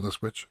yet have on the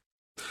Switch.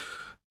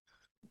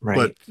 Right.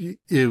 But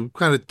you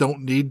kind of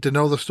don't need to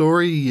know the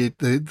story.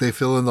 They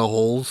fill in the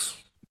holes,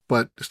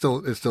 but it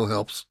still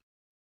helps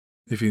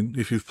if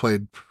you've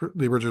played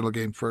the original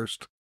game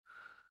first.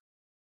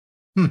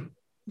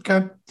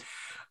 Okay.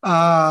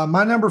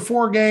 My number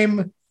 4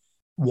 game,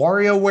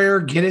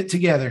 WarioWare Get It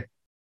Together.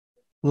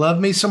 Love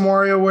me some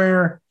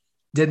WarioWare.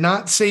 Did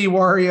not see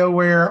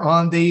WarioWare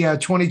on the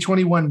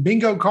 2021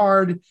 bingo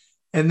card,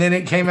 and then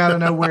it came out of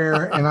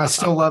nowhere, and I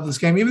still love this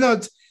game. Even though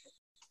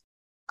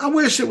I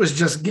wish it was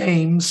just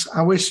games.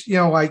 I wish,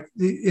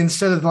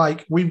 instead of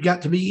like we've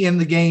got to be in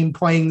the game,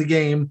 playing the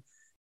game,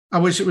 I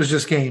wish it was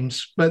just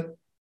games. But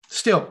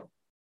still,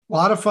 a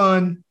lot of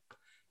fun.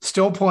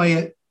 Still play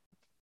it.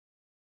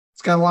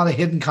 It's got a lot of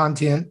hidden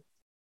content.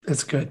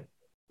 It's good.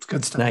 It's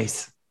good stuff.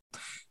 Nice.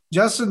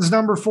 Justin's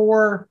number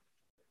 4,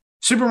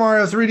 Super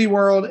Mario 3D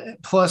World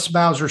plus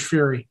Bowser's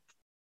Fury.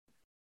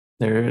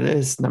 There it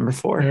is, number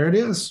 4. There it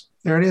is.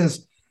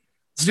 Let's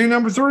do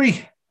number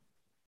 3.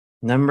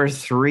 Number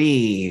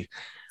 3,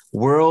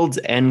 World's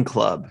End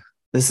Club.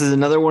 This is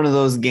another one of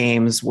those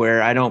games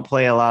where I don't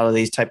play a lot of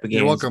these type of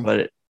games. You're welcome.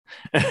 But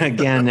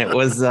again, it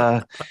was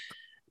the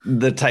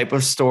type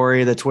of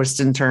story, the twists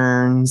and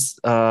turns,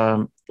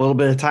 a little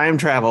bit of time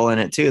travel in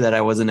it too that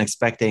I wasn't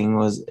expecting.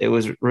 It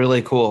was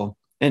really cool.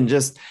 And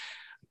just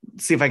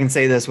see if I can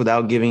say this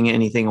without giving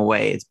anything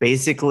away. It's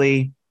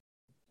basically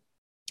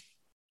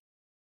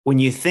when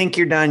you think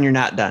you're done, you're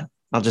not done.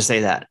 I'll just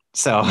say that.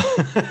 So,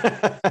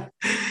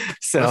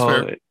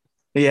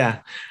 yeah.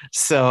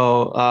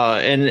 So,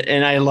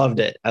 and I loved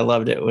it.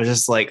 It was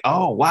just like,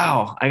 oh,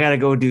 wow, I got to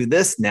go do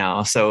this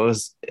now. So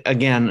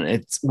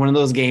it's one of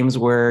those games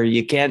where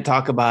you can't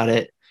talk about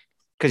it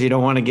because you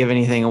don't want to give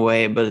anything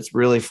away, but it's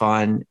really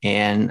fun.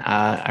 And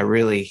I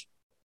really,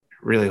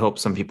 really hope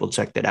some people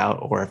checked it out,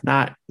 or if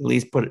not, at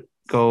least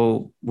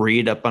go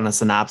read up on a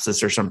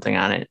synopsis or something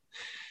on it,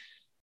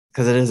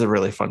 because it is a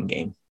really fun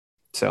game.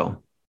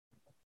 So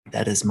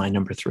that is my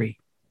number 3.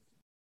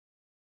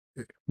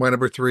 My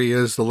number 3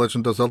 is The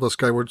Legend of Zelda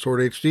Skyward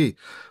Sword HD.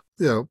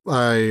 This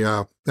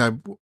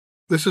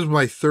is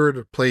my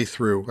 3rd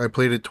playthrough. I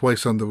played it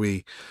twice on the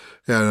Wii,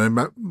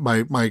 and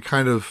my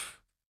kind of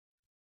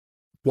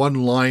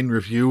one-line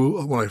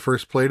review when I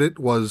first played it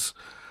was,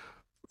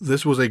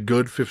 this was a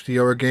good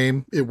 50-hour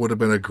game. It would have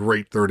been a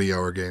great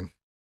 30-hour game.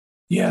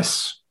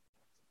 Yes.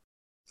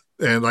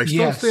 And I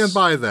still stand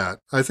by that.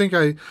 I think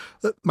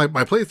my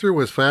playthrough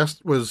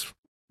was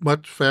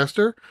much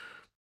faster.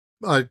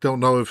 I don't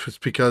know if it's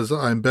because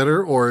I'm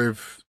better or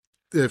if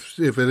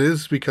it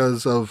is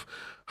because of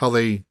how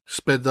they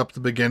sped up the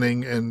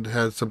beginning and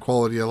had some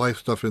quality of life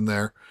stuff in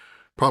there.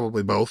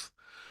 Probably both.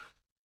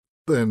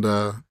 And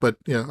but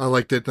yeah, I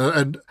liked it.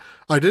 And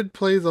I did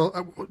play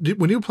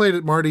when you played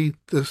it, Marty,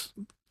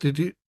 did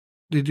you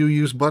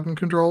use button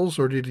controls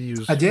or did you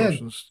use I did.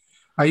 motions?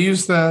 I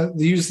used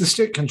the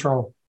stick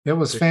control. It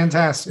was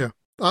fantastic.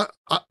 Yeah.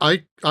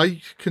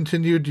 I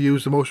continued to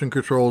use the motion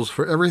controls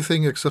for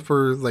everything except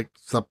for like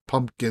the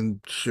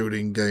pumpkin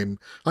shooting game.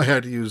 I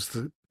had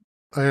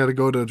to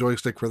go to a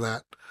joystick for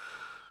that.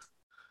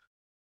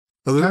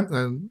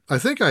 And I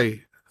think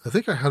I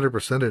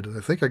 100%ed it.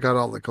 I think I got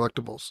all the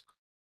collectibles.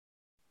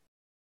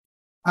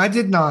 I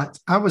did not.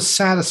 I was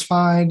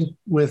satisfied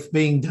with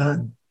being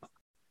done.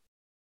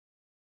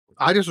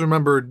 I just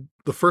remembered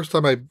the first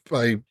time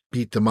I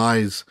beat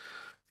Demise,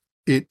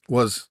 it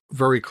was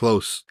very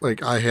close.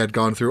 Like, I had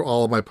gone through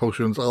all of my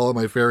potions, all of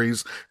my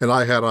fairies, and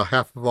I had a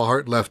half of a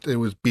heart left. It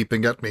was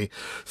beeping at me.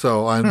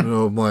 So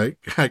I'm like,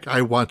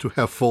 I want to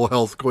have full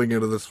health going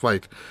into this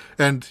fight.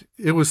 And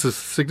it was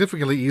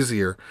significantly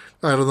easier.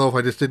 I don't know if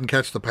I just didn't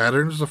catch the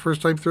patterns the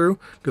first time through,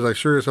 because I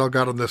sure as hell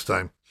got them this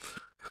time.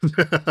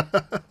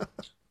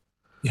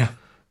 Yeah.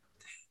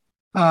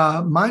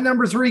 My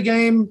number 3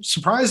 game,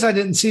 surprised I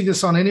didn't see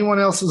this on anyone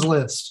else's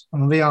list,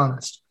 I'm going to be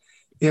honest,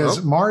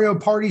 is Mario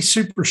Party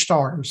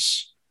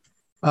Superstars,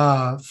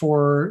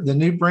 for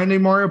the brand new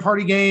Mario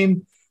Party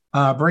game,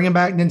 bringing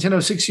back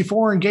Nintendo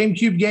 64 and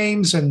GameCube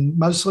games and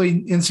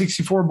mostly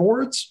N64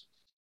 boards.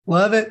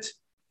 Love it.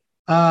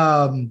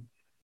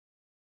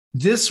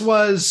 This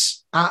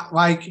was I'm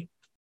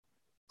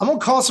going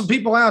to call some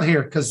people out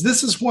here because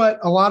this is what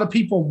a lot of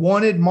people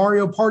wanted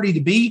Mario Party to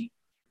be,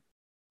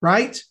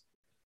 right?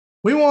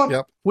 We want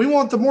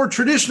the more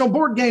traditional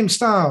board game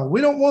style. We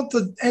don't want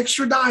the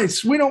extra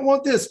dice. We don't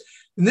want this.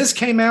 And this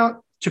came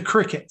out to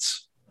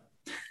crickets.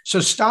 So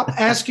stop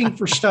asking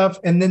for stuff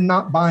and then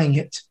not buying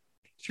it.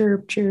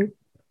 Chirp, chirp.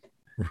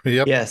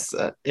 Yep. Yes,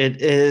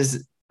 it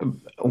is.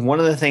 One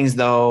of the things,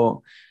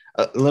 though,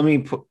 let me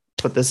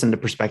put this into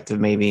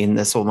perspective maybe, and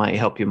this might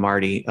help you,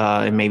 Marty.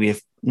 And maybe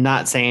if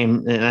not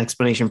saying an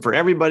explanation for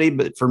everybody,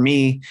 but for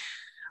me,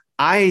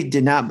 I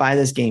did not buy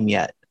this game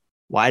yet.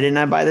 Why didn't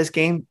I buy this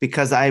game?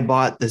 Because I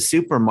bought the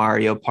Super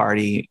Mario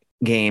Party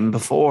game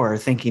before,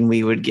 thinking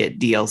we would get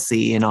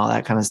DLC and all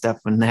that kind of stuff,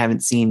 and I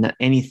haven't seen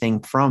anything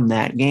from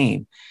that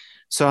game.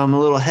 So I'm a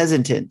little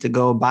hesitant to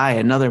go buy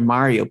another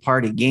Mario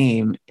Party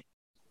game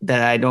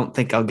that I don't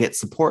think I'll get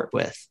support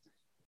with.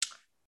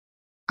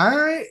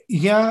 I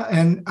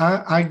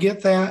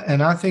get that.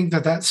 And I think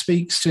that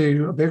speaks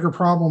to a bigger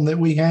problem that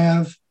we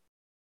have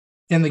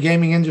in the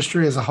gaming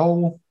industry as a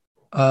whole.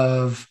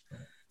 Of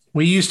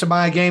we used to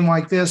buy a game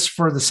like this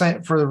for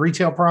the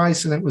retail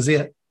price, and it was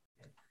it.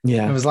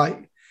 Yeah. It was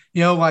like,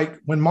 like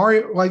when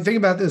Mario, like think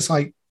about this,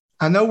 like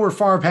I know we're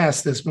far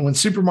past this, but when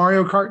Super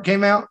Mario Kart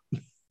came out,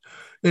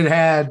 it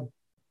had,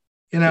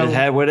 it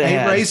had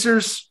 8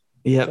 racers,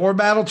 4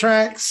 battle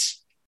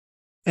tracks,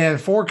 and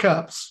 4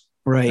 cups.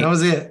 Right. That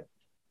was it.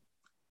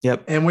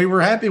 Yep. And we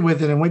were happy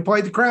with it, and we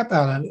played the crap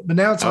out of it. But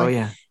now it's like,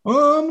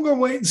 I'm going to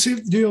wait and see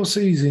if the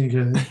DLC is any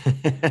good.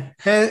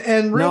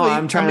 and really, no,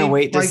 I'm trying to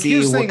wait to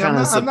see what kind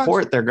of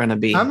support they're going to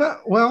be. I'm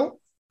not,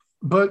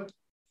 but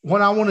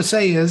what I want to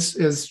say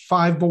is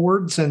 5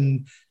 boards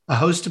and a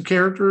host of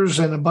characters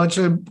and a bunch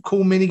of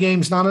cool mini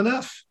games not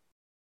enough.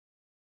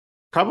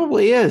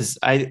 Probably is.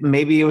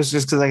 Maybe it was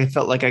just because I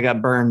felt like I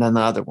got burned on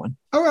the other one.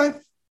 All right.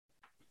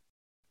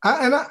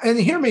 And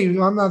hear me,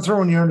 I'm not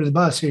throwing you under the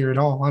bus here at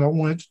all. I don't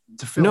want it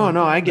to feel.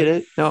 No, I get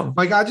it. No,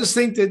 like I just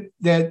think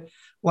that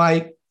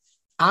like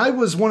I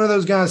was one of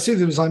those guys too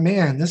that was like,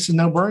 man, this is a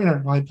no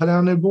brainer. Like put out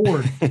a new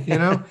board, put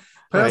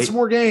out some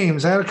more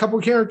games. I had a couple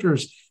of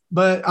characters,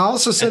 but I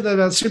also said that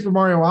about Super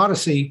Mario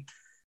Odyssey.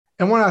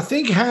 And what I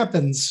think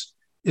happens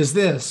is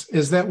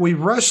that we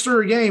rush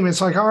through a game.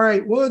 It's like, all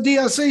right, well,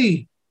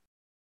 DLC,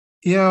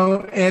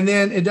 and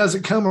then it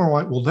doesn't come. And we're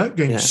like, well, that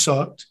game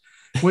sucked.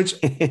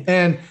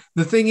 And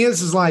the thing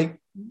is like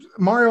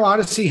Mario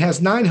Odyssey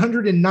has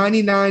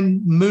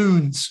 999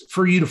 moons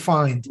for you to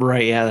find.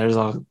 Right. Yeah. There's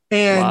a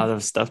lot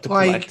of stuff to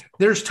collect.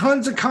 There's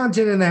tons of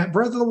content in that.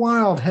 Breath of the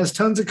Wild has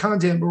tons of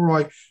content, but we're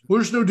like,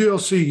 there's no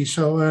DLC.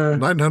 So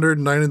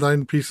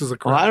 999 pieces of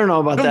crap. Well, I don't know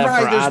about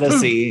that for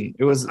Odyssey.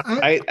 It was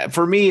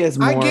for me. It's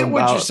more. I get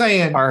what you're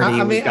saying.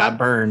 Party got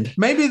burned.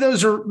 Maybe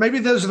those are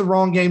the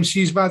wrong games to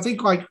use, but I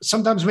think like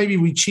sometimes maybe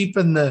we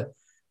cheapen the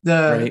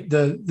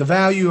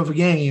value of a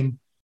game.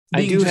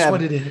 I do have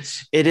what it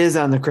is. It is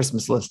on the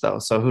Christmas list though,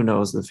 so who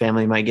knows? The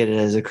family might get it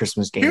as a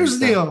Christmas game. Here's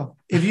the deal: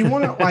 if you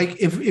want to, like,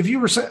 if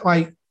you were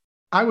like,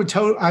 I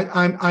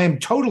am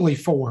totally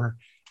for.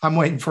 I'm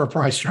waiting for a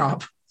price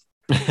drop,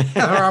 or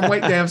I'm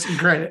waiting to have some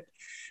credit.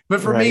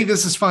 But for me,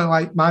 this is fun.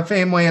 Like my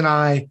family and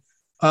I,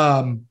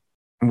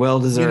 well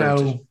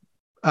deserved.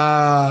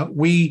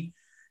 We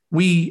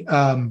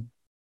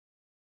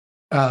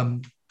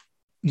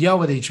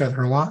yell at each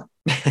other a lot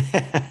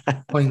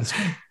playing this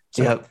game.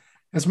 So, yep.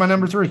 That's my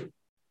number 3.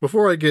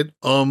 Before I get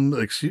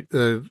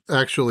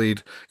actually,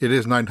 it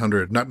is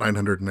 900, not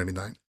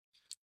 999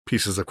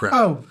 pieces of crap.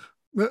 Oh,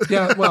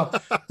 yeah. Well,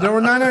 there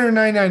were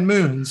 999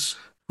 moons,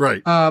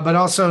 right? But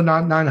also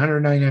not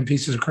 999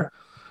 pieces of crap.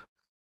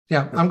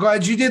 Yeah, I'm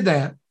glad you did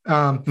that.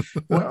 Well,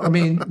 I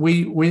mean,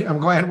 I'm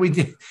glad we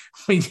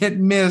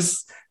didn't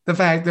miss the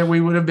fact that we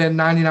would have been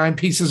 99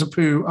 pieces of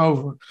poo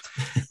over.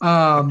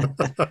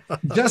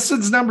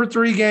 Justin's number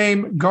 3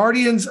 game,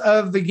 Guardians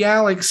of the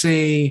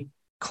Galaxy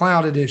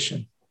Cloud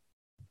Edition.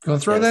 Gonna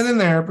throw that in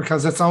there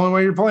because that's the only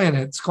way you're playing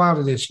it. It's Cloud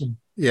Edition.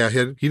 Yeah,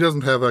 he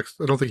doesn't have I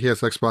don't think he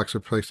has Xbox or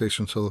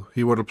PlayStation, so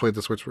he would have played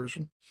the Switch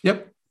version.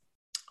 Yep.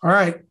 All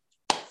right.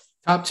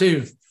 Top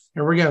 2.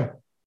 Here we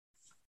go.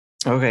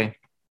 Okay.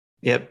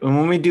 Yep. And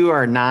when we do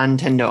our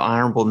non-Nintendo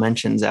honorable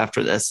mentions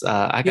after this,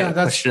 I got a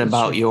question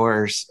about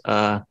yours.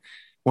 One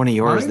of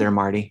yours there,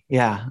 Marty.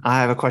 Yeah, I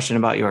have a question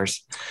about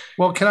yours.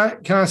 Well, can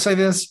I say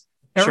this?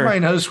 Everybody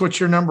knows what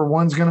your number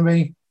 1's going to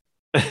be.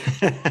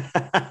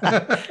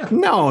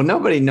 No,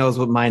 nobody knows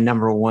what my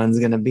number 1's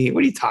going to be.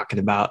 What are you talking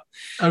about?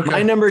 Okay.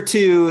 My number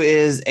 2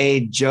 is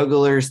A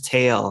Juggler's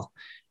Tale.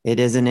 It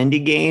is an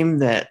indie game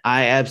that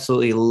I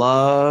absolutely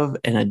love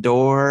and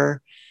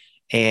adore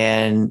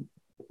and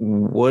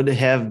would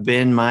have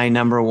been my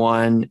number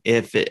 1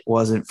 if it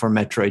wasn't for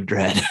Metroid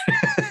Dread.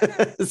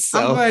 So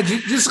I'm glad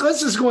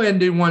let's just go ahead and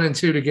do 1 and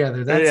 2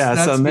 together.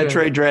 That's so good.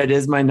 Metroid Dread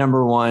is my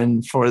number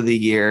 1 for the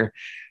year.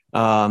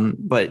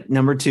 But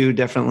number 2,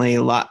 definitely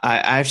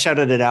I've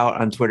shouted it out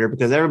on Twitter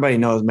because everybody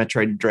knows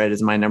Metroid Dread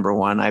is my number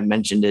 1. I've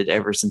mentioned it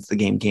ever since the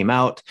game came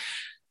out.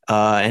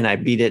 And I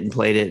beat it and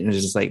played it. And it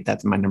was just like,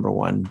 that's my number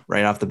 1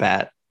 right off the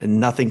bat. And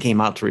nothing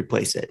came out to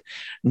replace it.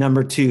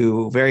 Number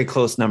 2, very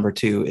close number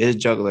 2 is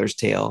Juggler's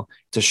Tale.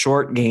 It's a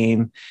short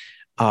game.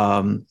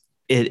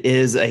 It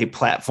is a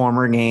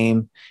platformer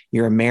game.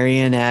 You're a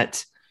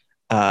marionette.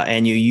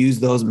 And you use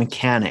those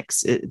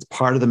mechanics. It's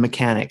part of the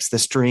mechanics, the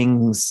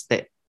strings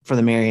that for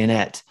the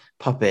marionette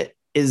puppet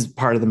is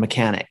part of the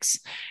mechanics.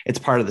 It's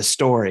part of the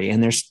story.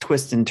 And there's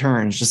twists and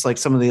turns, just like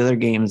some of the other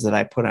games that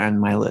I put on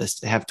my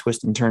list have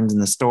twists and turns in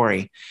the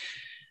story.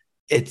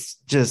 It's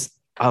just,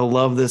 I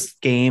love this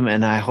game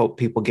and I hope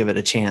people give it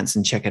a chance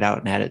and check it out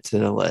and add it to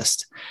the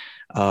list.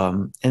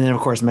 And then of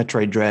course,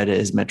 Metroid Dread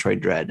is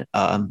Metroid Dread.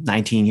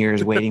 19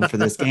 years waiting for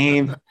this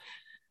game.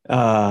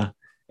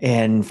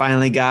 and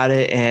finally got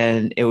it.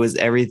 And it was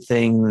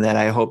everything that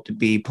I hoped to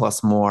be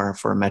plus more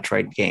for a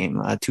Metroid game,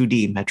 a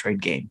 2D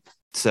Metroid game.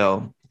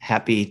 So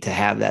happy to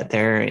have that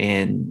there.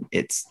 And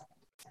it's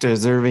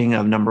deserving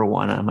of number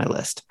one on my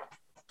list.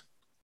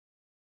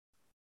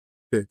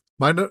 Okay.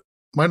 My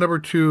number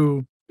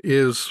two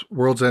is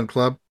World's End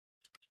Club.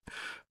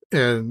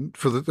 And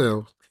for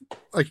the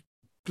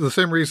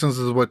same reasons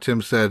as what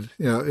Tim said,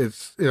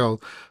 it's,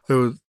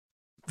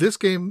 this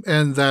game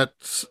and that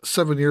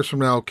 7 years from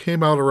now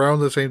came out around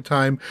the same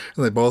time,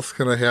 and they both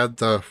kind of had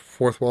the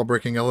fourth wall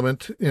breaking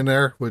element in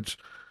there, which,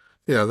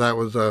 that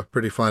was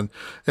pretty fun.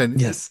 And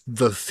yes,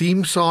 the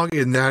theme song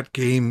in that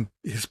game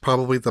is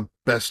probably the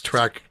best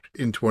track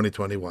in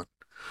 2021.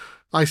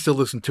 I still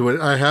listen to it.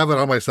 I have it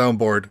on my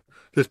soundboard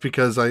just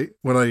because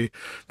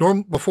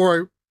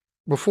before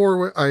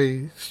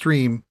I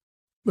stream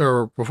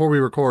or before we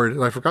record,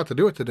 and I forgot to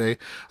do it today,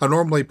 I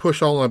normally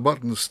push all my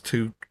buttons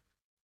to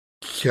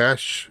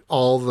cache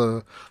all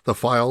the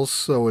files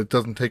so it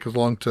doesn't take as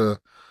long to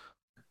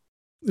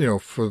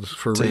for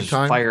read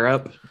time. Fire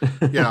up.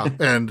 Yeah,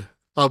 and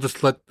I'll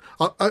just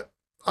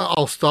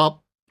I'll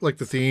stop like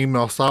the theme,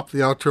 I'll stop the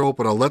outro,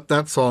 but I'll let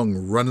that song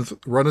run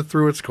it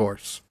through its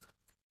course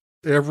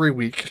every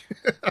week.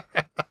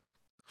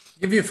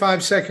 Give you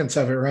 5 seconds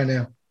of it right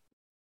now.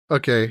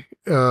 Okay.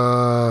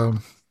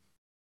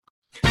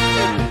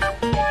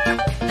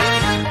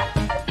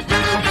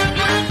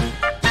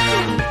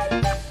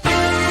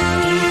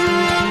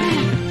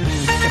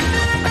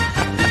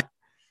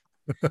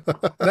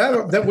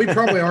 that we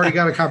probably already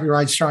got a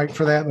copyright strike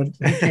for that, but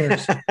who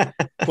cares?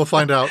 We'll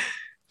find out.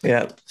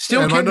 Yeah.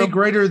 Still can be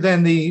greater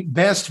than the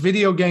best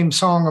video game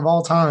song of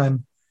all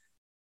time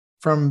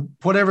from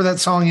whatever that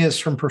song is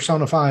from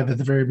Persona 5 at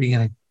the very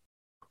beginning.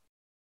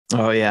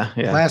 Oh, yeah.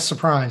 Last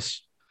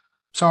Surprise.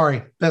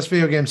 Sorry, best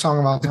video game song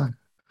of all time.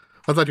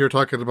 I thought you were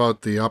talking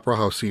about the Opera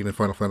House scene in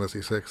Final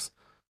Fantasy VI.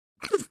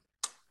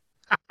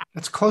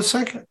 That's a close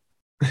second.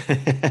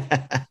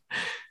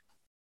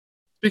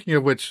 Speaking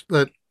of which,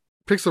 that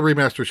Pixel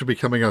Remaster should be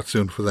coming out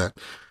soon for that.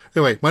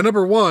 Anyway, my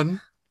number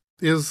one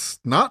is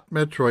not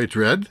Metroid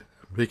Dread,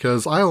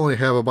 because I only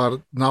have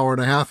about an hour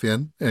and a half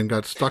in and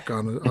got stuck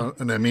on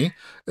an Emmy,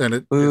 and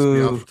it pissed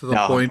me off to the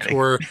point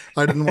where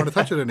I didn't want to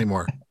touch it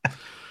anymore.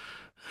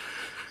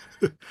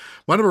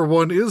 My number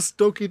one is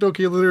Doki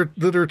Doki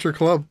Literature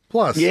Club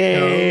Plus.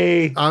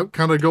 Yay! I'm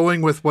kind of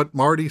going with what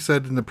Marty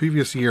said in the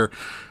previous year.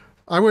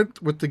 I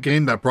went with the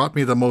game that brought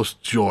me the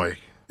most joy.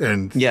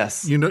 And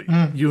yes, you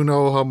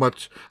know how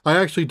much I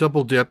actually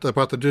double dipped. I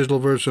bought the digital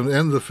version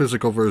and the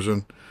physical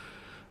version,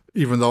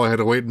 even though I had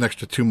to wait an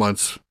extra 2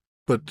 months.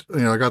 But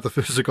I got the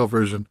physical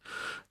version,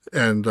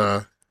 and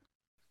I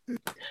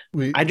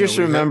just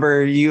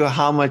remember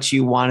how much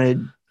you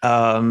wanted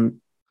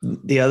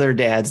the other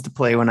dads to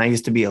play when I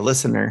used to be a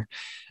listener.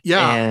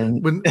 Yeah,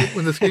 and when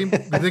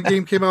the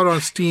game came out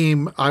on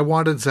Steam, I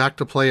wanted Zach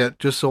to play it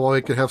just so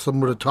I could have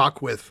someone to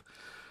talk with.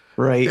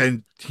 Right,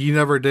 and he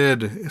never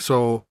did.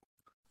 So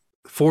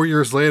 4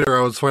 years later,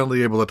 I was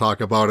finally able to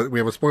talk about it. We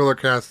have a spoiler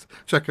cast.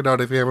 Check it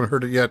out if you haven't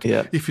heard it yet.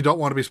 Yeah. If you don't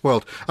want to be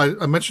spoiled.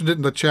 I mentioned it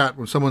in the chat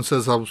when someone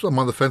says I'm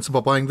on the fence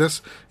about buying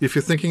this. If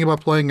you're thinking about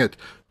playing it,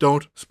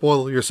 don't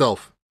spoil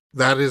yourself.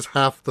 That is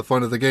half the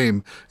fun of the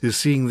game, is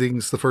seeing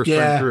things the first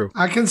time through.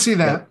 I can see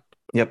that.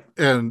 Yep.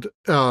 And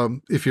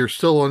if you're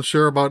still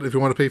unsure about if you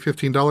want to pay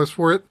 $15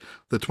 for it,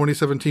 the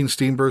 2017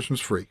 Steam version is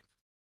free.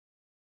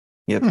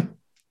 Yep.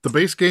 The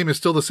base game is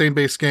still the same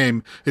base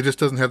game. It just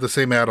doesn't have the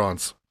same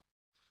add-ons.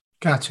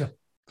 Gotcha.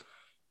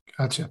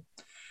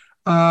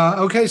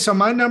 Okay, so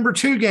my number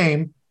two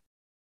game,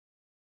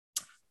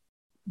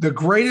 the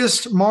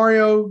greatest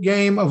Mario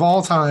game of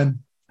all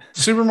time,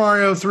 Super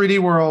Mario 3D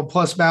World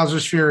plus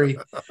Bowser's Fury.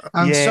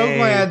 I'm so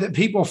glad that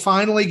people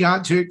finally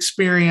got to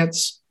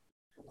experience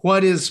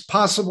what is is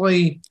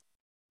the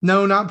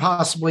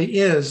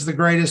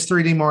greatest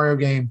 3D Mario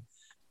game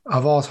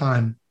of all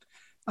time.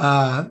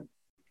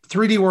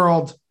 3D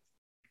World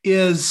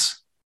is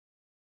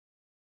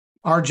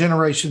our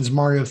generation's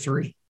Mario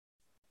 3.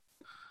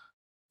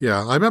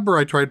 Yeah, I remember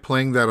I tried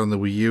playing that on the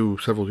Wii U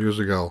several years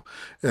ago,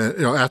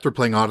 after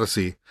playing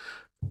Odyssey,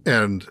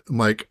 and I'm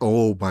like,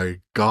 oh my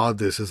God,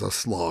 this is a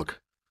slog.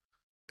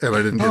 And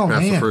I didn't get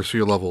past the first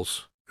few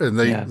levels. And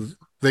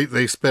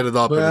they sped it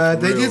up. But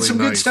they did some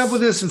good stuff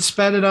with this and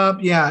sped it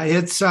up. Yeah,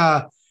 it's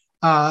a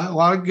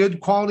lot of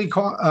good quality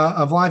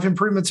of life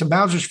improvements. And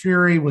Bowser's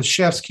Fury was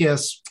chef's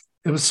kiss.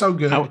 It was so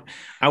good.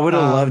 I would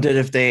have loved it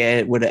if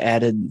they would have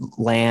added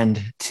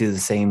land to the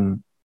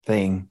same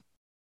thing,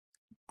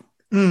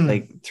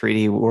 like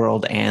 3D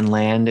World and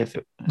land.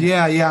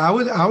 I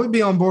would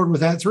be on board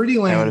with that.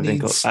 3D Land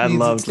needs I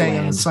loved staying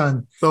in the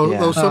sun.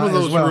 So some of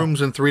those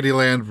rooms in 3D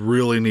Land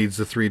really needs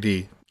the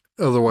 3D.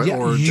 Otherwise,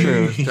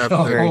 true.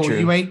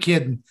 You ain't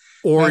kidding.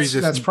 Or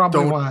that's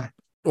probably why.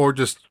 Or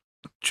just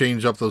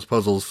change up those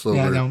puzzles. So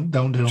don't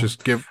do them.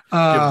 Just give the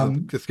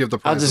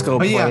prize. I'll just go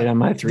play it on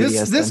my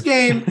 3DS. This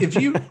game, if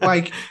you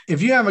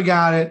haven't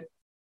got it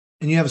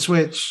and you have a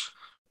Switch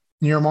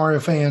and you're a Mario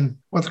fan,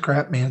 what the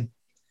crap, man?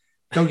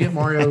 Go get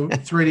Mario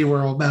 3D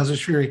World,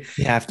 Bowser's Fury.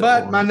 You have to.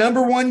 But my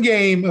number one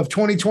game of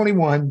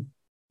 2021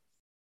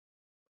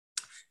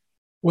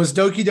 was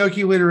Doki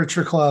Doki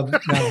Literature Club. No,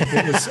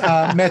 it was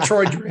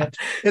Metroid Dread.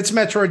 It's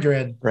Metroid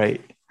Dread.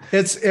 Right.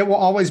 It will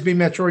always be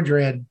Metroid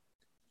Dread.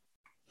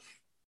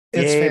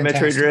 It's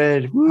fantastic. Metroid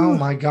Dread. Woo. Oh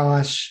my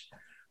gosh.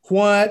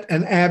 What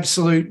an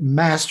absolute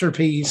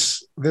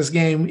masterpiece this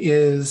game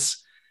is.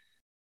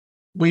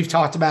 We've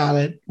talked about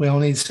it. We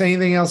don't need to say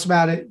anything else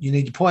about it. You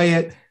need to play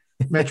it.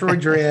 Metroid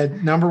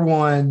Dread, number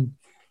one.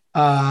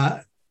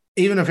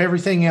 Even if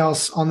everything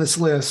else on this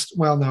list,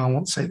 well, no, I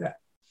won't say that.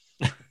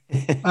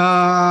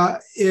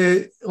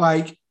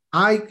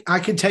 I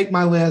could take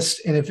my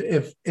list, and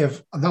if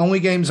the only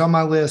games on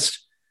my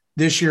list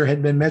this year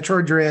had been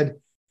Metroid Dread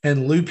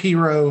and Loop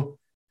Hero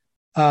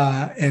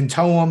and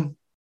Toem,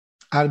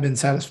 I'd have been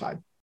satisfied.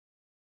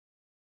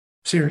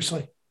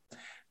 Seriously.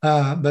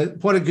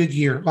 But what a good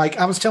year. Like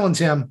I was telling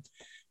Tim,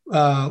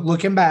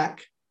 looking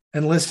back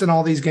and listing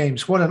all these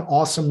games, what an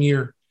awesome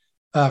year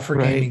for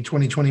gaming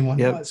 2021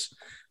 was.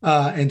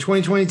 And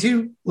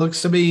 2022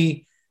 looks to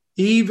be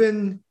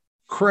even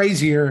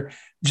crazier.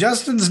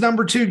 Justin's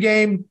number 2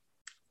 game,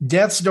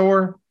 Death's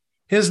Door.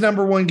 His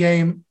number 1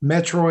 game,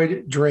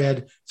 Metroid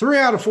Dread. 3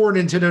 out of 4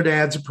 Nintendo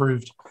dads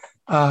approved.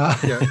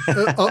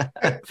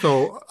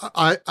 So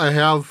I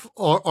have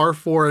our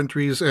 4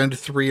 entries and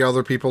 3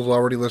 other people's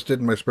already listed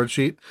in my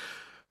spreadsheet.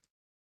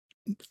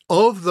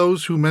 Of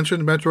those who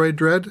mentioned Metroid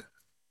Dread,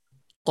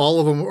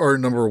 all of them are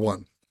number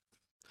 1.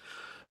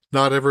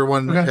 Not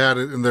everyone had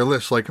it in their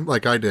list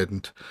like I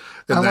didn't.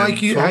 And I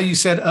like how you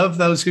said of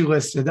those who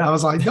listed. I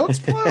was like, don't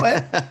spoil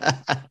it.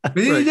 But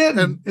you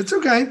didn't. It's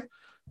okay.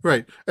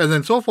 Right. And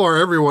then so far,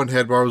 everyone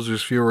had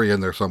Bowser's Fury in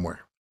there somewhere.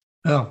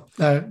 Oh,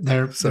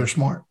 they're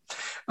smart.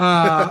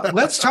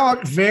 Let's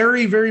talk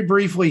very, very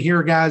briefly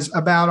here, guys,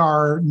 about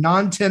our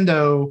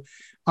Nintendo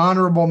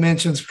honorable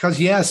mentions, because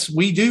yes,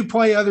 we do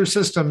play other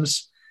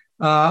systems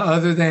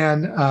other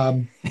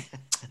than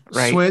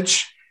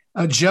Switch.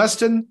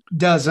 Justin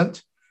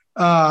doesn't.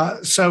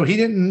 So he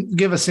didn't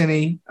give us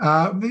any.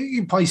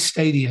 He plays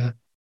Stadia.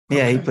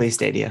 Yeah, he plays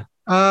Stadia.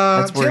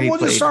 Tim, we'll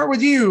just start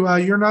with you.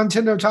 Your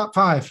Nintendo top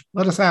 5.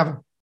 Let us have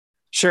them.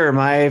 Sure.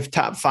 My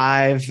top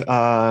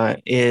 5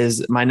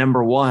 is my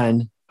number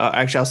 1.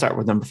 Actually, I'll start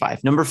with number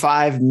 5. Number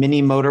 5,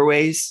 Mini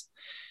Motorways.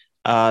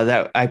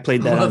 That I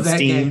played that on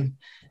Steam,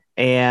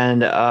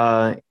 and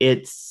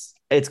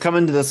it's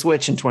coming to the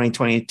Switch in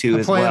 2022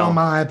 as well. I play it on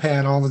my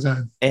iPad all the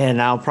time,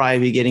 and I'll probably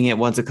be getting it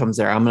once it comes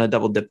there. I'm going to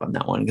double dip on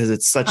that one because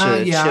it's such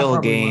a chill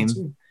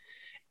game,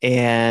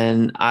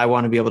 and I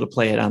want to be able to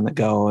play it on the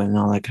go and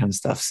all that kind of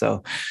stuff.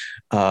 So,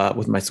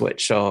 with my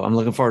Switch, so I'm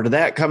looking forward to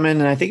that coming.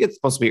 And I think it's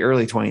supposed to be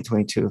early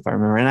 2022, if I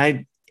remember. And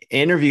I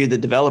interviewed the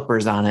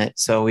developers on it,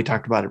 so we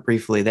talked about it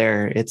briefly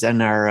there. It's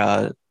in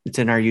our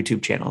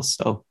YouTube channels.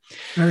 So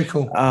very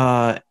cool.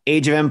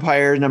 Age of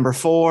Empires number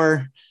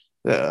 4.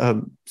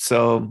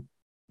 So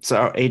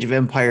Age of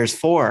Empires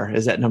 4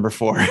 is at number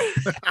 4.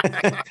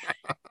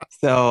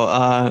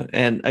 So,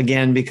 and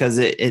again, because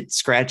it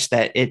scratched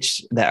that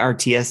itch, that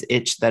RTS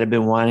itch that I've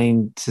been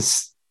wanting to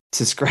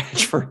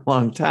scratch for a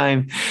long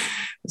time.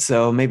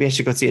 So maybe I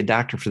should go see a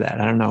doctor for that.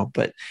 I don't know.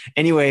 But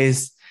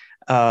anyways,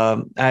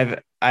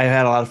 I've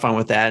had a lot of fun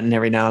with that, and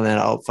every now and then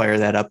I'll fire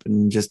that up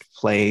and just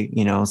play,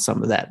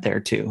 some of that there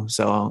too.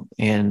 So,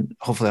 and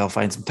hopefully I'll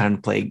find some time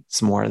to play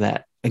some more of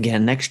that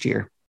again next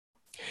year.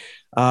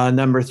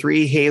 Number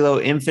 3, Halo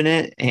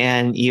Infinite.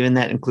 And even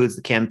that includes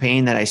the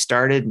campaign that I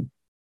started.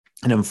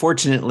 And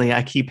unfortunately,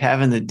 I keep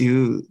having to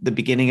do the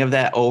beginning of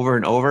that over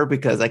and over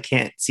because I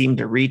can't seem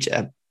to reach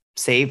a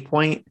save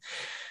point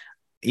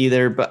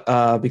either,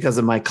 because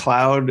of my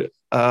cloud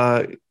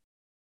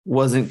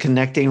wasn't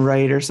connecting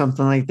right or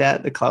something like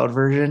that, the cloud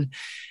version.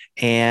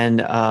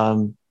 And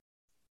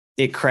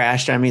it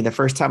crashed on me the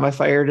first time I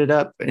fired it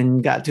up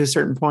and got to a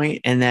certain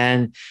point. And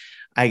then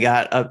I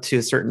got up to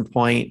a certain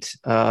point,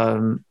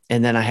 and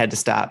then I had to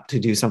stop to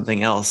do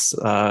something else,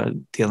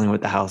 dealing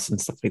with the house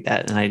and stuff like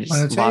that. And I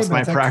just lost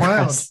my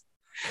progress.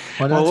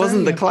 Well, it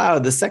wasn't the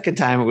cloud. The second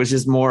time, it was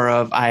just more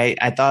of,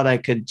 I thought I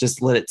could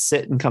just let it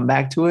sit and come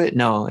back to it.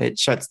 No, it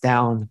shuts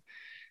down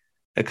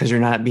because you're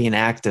not being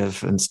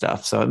active and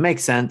stuff. So it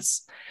makes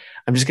sense.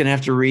 I'm just going to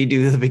have to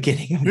redo the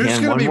beginning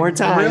again one more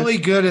time. You're really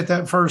good at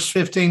that first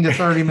 15 to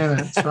 30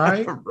 minutes,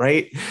 right?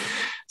 Right.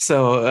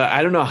 So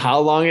I don't know how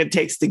long it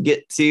takes to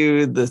get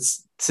to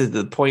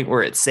the point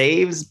where it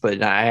saves,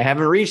 but I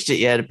haven't reached it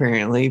yet,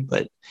 apparently.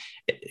 But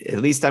at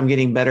least I'm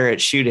getting better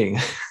at shooting.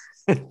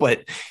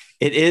 But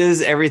it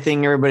is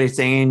everything everybody's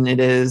saying it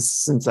is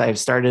since I've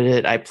started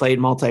it. I played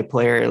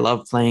multiplayer. I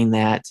love playing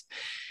that,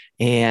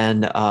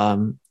 and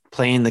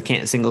playing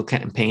the single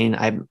campaign.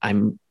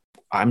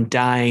 I'm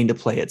dying to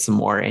play it some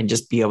more and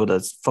just be able to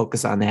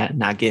focus on that and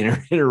not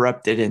get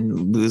interrupted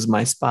and lose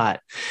my spot.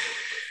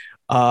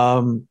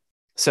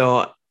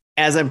 So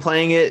as I'm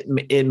playing it,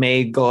 it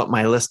may go up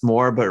my list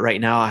more, but right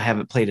now I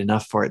haven't played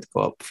enough for it to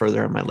go up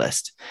further on my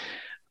list.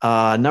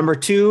 Number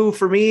 2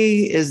 for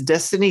me is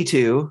Destiny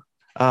 2.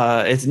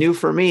 It's new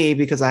for me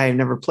because I have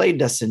never played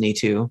Destiny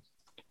 2.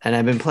 and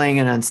I've been playing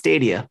it on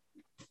Stadia.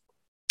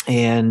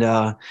 And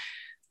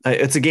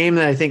it's a game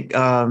that I think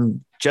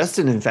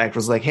Justin, in fact,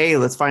 was like, hey,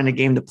 let's find a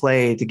game to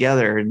play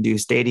together and do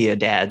Stadia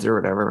dads or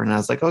whatever. And I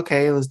was like,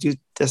 okay, let's do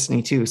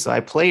Destiny 2. So I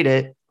played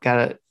it,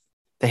 got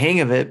the hang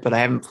of it, but I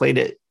haven't played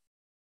it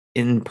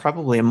in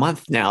probably a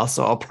month now.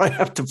 So I'll probably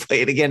have to play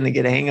it again to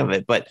get a hang of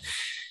it. But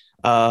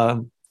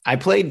I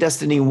played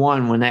Destiny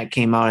 1 when that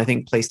came out, I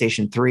think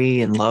PlayStation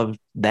 3, and loved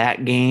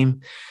that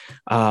game.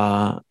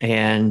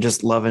 And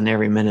just loving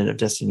every minute of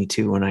Destiny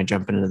 2 when I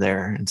jump into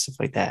there and stuff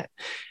like that.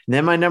 And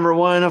then my number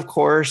one, of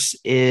course,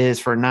 is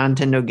for a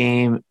Nintendo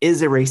game,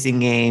 is a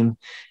racing game,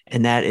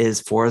 and that is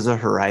Forza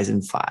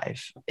Horizon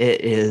 5.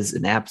 It is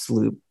an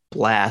absolute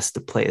blast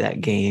to play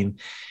that game.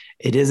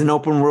 It is an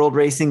open world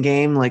racing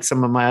game like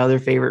some of my other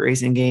favorite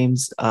racing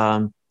games,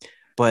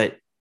 but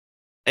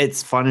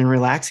it's fun and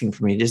relaxing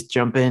for me. Just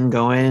jump in,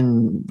 go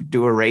in,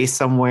 do a race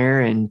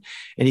somewhere, and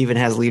it even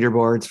has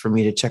leaderboards for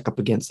me to check up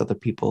against other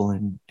people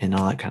and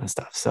all that kind of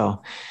stuff.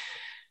 So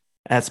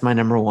that's my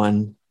number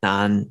one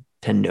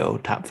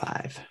non-Nintendo top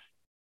 5.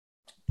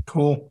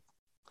 Cool.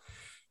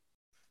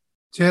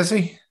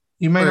 Jesse,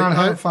 you may not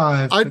have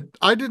 5.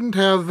 I didn't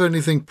have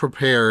anything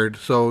prepared,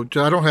 so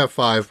I don't have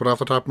 5, but off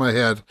the top of my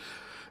head,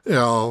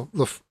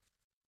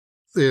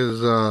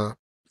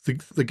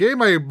 the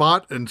game I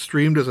bought and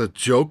streamed as a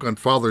joke on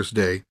Father's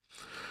Day,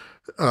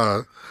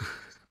 Power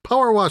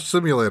Wash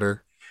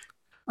Simulator.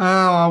 Oh,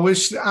 I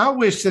wish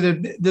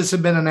that this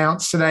had been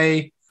announced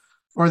today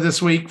or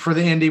this week for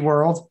the indie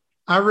world.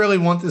 I really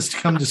want this to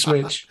come to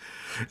Switch.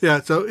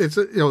 Yeah, so it's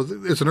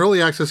an early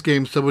access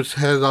game, so which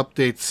has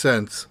updates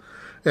since,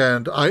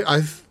 and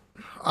I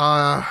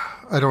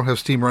don't have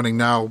Steam running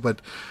now,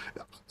 but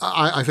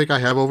I think I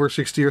have over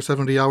 60 or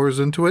 70 hours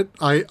into it.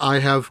 I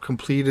have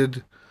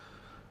completed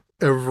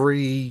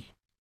everything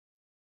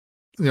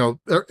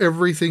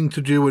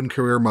to do in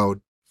career mode.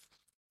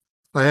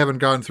 I haven't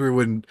gone through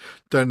and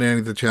done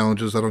any of the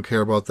challenges. I don't care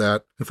about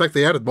that. In fact,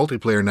 they added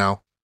multiplayer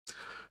now.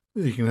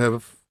 You can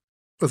have,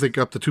 I think,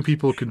 up to 2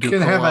 people can do. You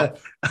can have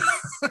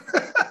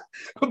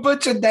a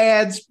bunch of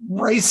dads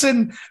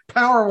racing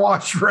power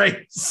wash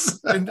race,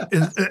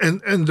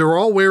 and they're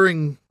all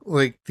wearing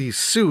like these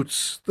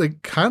suits. They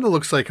kind of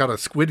looks like out of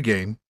Squid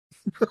Game.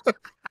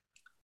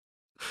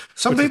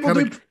 Some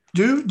people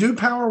do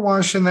power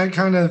wash in that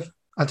kind of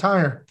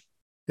attire.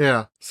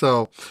 Yeah.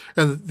 So,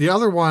 and the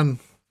other one,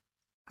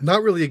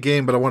 not really a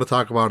game, but I want to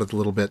talk about it a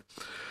little bit.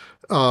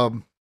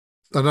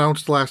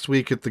 Announced last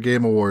week at the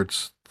Game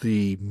Awards,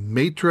 the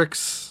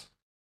Matrix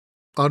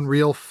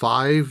Unreal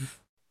 5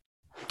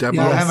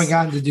 demo. Yeah, I haven't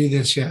gotten to do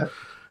this yet.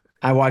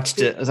 I watched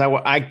it as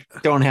I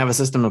don't have a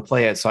system to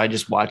play it, so I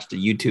just watched a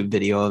YouTube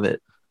video of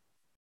it.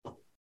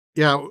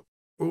 Yeah.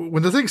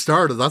 When the thing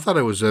started, I thought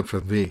it was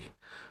FMV.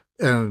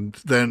 And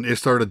then it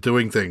started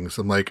doing things.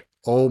 I'm like,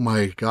 oh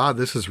my God,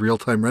 this is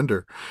real-time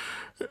render.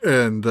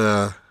 And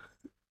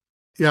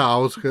yeah, I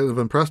was kind of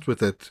impressed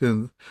with it.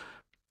 And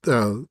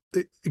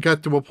it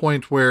got to a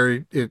point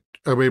where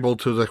I'm able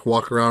to like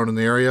walk around in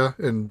the area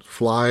and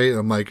fly. And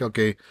I'm like,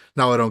 okay,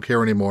 now I don't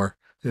care anymore.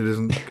 It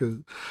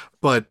isn't,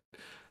 but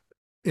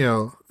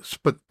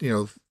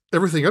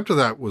everything up to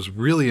that was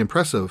really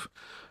impressive.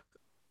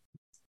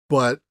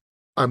 But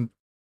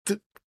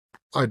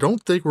I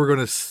don't think we're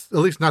going to, at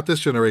least not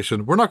this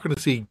generation, we're not going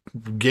to see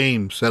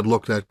games that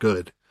look that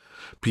good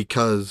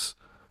because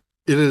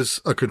it is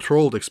a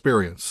controlled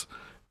experience.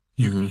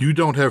 You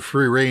don't have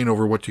free reign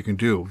over what you can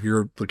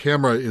do. The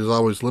camera is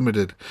always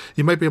limited.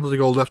 You might be able to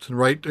go left and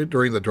right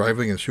during the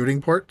driving and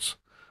shooting parts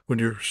when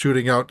you're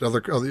shooting out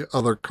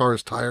other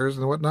cars' tires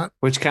and whatnot.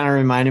 Which kind of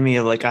reminded me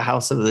of like a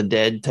House of the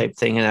Dead type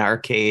thing in an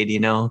arcade,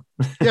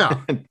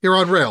 Yeah, you're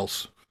on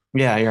rails.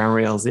 Yeah, you're on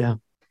rails, yeah.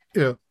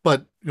 Yeah,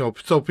 but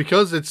so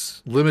because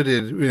it's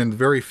limited and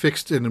very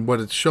fixed in what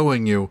it's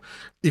showing you,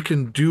 it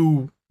can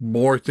do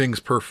more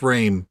things per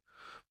frame.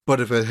 But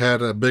if it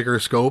had a bigger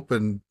scope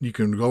and you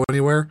can go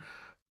anywhere,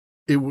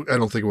 I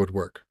don't think it would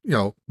work.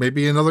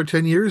 Maybe another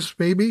 10 years,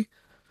 maybe.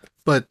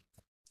 But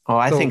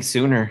I think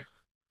sooner.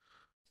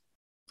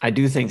 I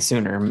do think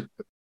sooner.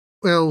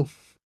 Well,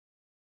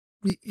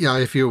 yeah,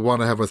 if you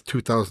want to have a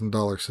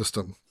 $2,000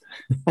 system.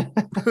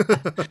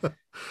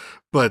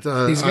 But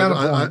he's got a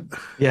point.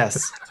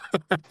 Yes.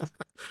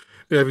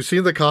 Yeah, have you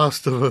seen the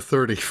cost of a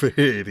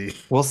 3080?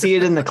 We'll see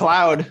it in the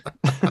cloud.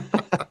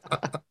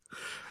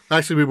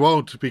 Actually, we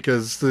won't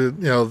because the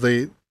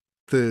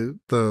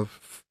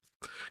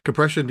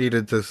compression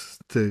needed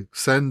to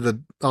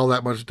send all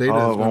that much data.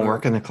 Oh, it won't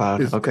work in the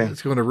cloud. Okay,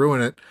 it's going to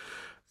ruin it.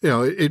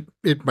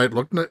 It might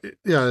look.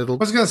 Yeah, I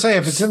was going to say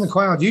if it's in the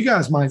cloud, you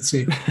guys might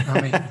see.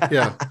 I mean,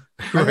 yeah,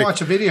 I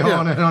watch a video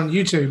on it on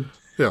YouTube.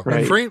 Yeah,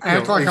 right.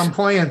 Act like I'm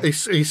playing. A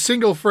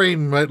single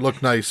frame might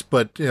look nice,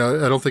 but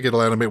I don't think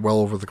it'll animate well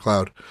over the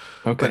cloud.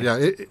 Okay. But yeah,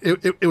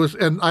 it was,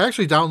 and I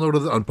actually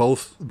downloaded it on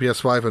both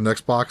PS5 and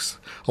Xbox.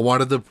 I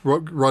wanted to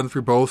run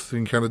through both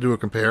and kind of do a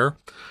compare.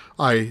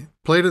 I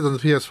played it on the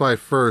PS5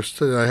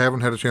 first, and I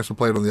haven't had a chance to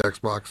play it on the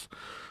Xbox.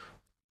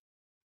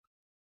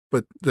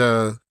 But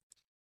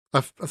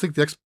I think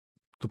the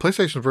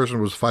PlayStation version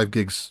was 5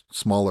 gigs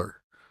smaller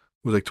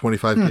was like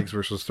 25 gigs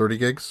versus 30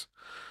 gigs.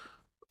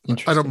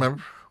 I don't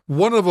remember.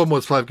 One of them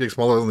was 5 gigs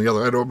smaller than the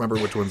other. I don't remember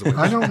which ones it was.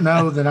 I don't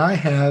know that I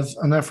have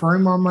enough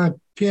room on my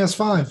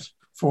PS5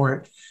 for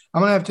it.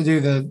 I'm gonna have to do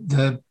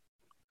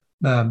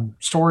the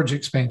storage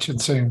expansion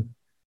soon,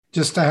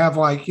 just to have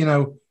like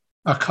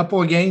a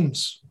couple of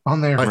games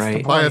on there.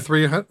 Right. Buy a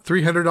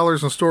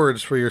 $300 in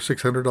storage for your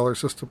 $600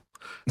 system.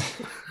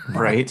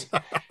 Right.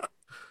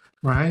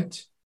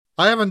 Right.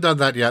 I haven't done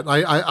that yet.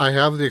 I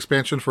have the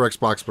expansion for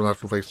Xbox, but not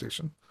for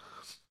PlayStation.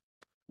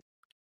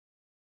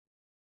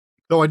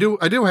 No, I do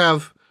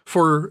have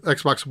for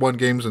Xbox One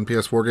games and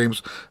PS4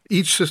 games.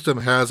 Each system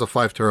has a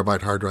 5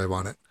 terabyte hard drive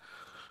on it.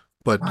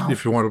 But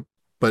if you want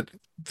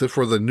to,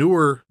 for the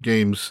newer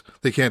games,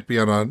 they can't be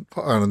on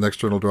an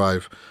external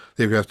drive.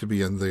 They have to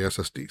be in the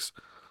SSDs.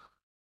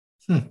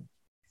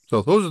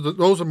 So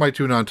those are my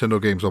 2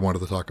 Nintendo games I wanted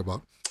to talk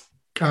about.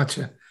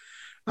 Gotcha.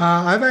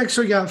 I've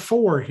actually got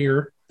 4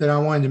 here that I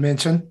wanted to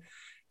mention.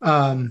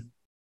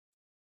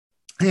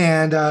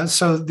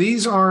 So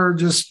these are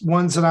just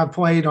ones that I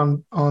played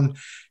on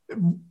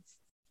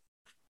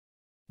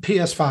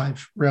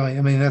PS5, really.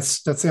 I mean,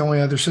 that's the only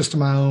other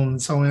system I own.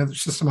 It's the only other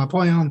system I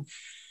play on.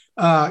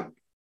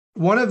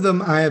 One of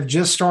them I have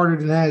just started,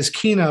 and that is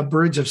Kena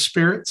Bridge of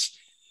Spirits.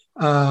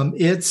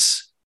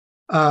 It's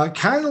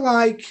kind of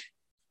like,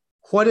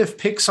 what if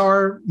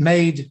Pixar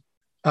made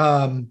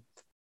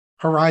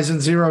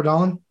Horizon Zero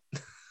Dawn?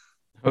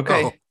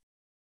 Okay. Oh.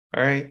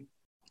 All right.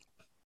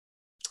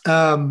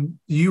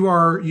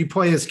 You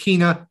play as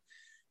Kena,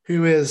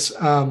 who is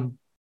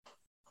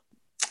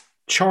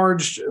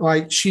charged,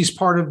 like she's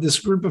part of this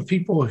group of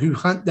people who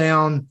hunt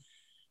down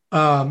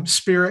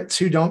spirits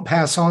who don't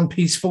pass on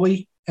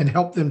peacefully and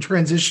help them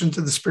transition to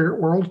the spirit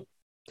world.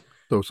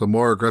 So it's a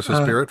more aggressive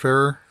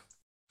spiritfarer?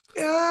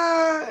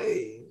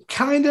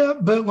 Kind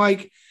of, but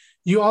like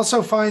you're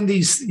also finding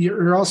these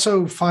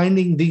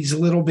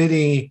little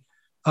bitty,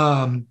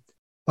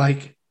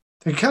 like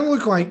they kind of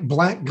look like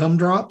black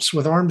gumdrops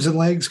with arms and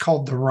legs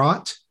called the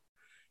Rot.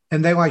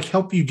 And they like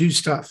help you do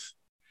stuff.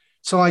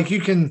 So like you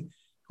can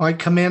like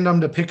command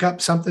them to pick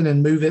up something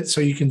and move it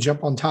so you can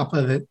jump on top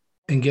of it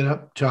and get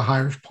up to a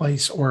higher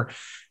place. Or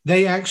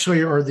they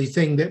actually are the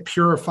thing that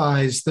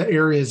purifies the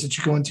areas that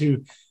you go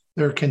into.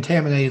 They're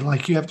contaminated.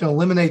 Like you have to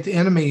eliminate the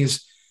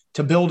enemies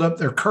to build up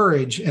their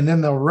courage, and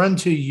then they'll run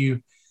to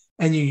you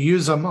and you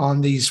use them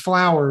on these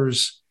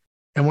flowers.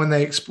 And when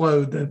they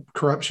explode, the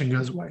corruption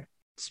goes away.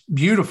 It's a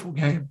beautiful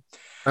game.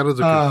 That is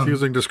a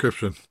confusing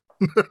description.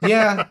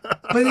 Yeah,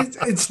 but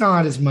it's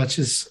not as much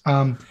as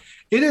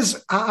it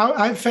is.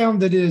 I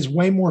found that it is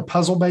way more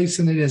puzzle based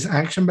than it is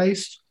action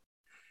based,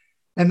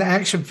 and the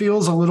action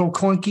feels a little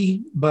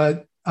clunky.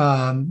 But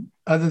other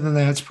than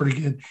that, it's pretty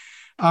good.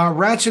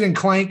 Ratchet and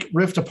Clank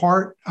Rift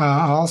Apart.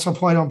 I also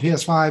played on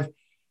PS5.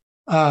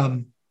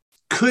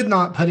 Could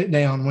not put it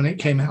down when it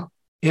came out.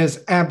 It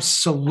is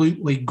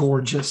absolutely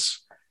gorgeous.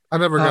 I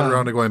never got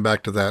around to going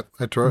back to that.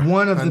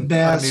 One of the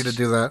best. I need to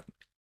do that.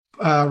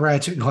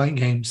 Ratchet and Clank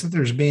games that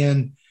there's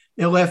been.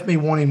 It left me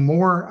wanting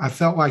more. I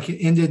felt like it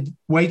ended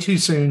way too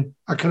soon.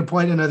 I could have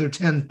played another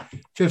 10,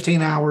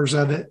 15 hours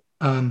of it.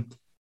 But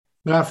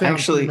I found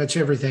pretty much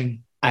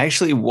everything. I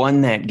actually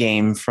won that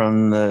game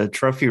from the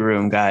Trophy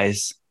Room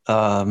guys.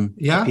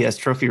 PS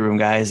Trophy Room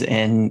guys.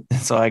 And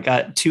so I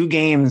got 2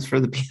 games for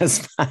the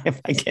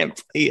PS5. I can't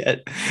play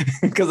it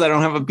because I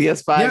don't have a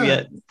PS5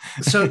 yet.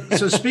 So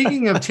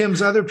speaking of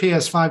Tim's other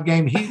PS5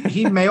 game,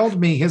 he mailed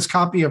me his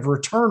copy of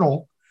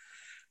Returnal.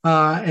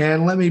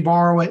 And let me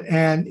borrow it.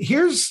 And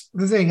here's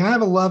the thing. I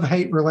have a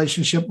love-hate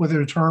relationship with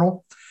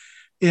Returnal.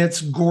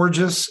 It's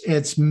gorgeous.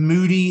 It's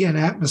moody and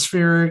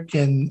atmospheric.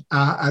 And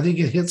I think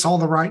it hits all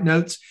the right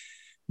notes,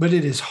 but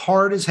it is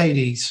hard as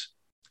Hades.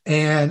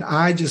 And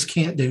I just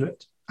can't do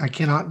it. I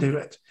cannot do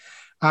it.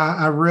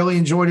 I really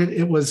enjoyed it.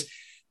 It was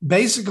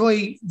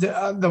basically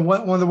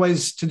one of the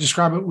ways to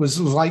describe it was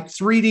like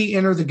 3D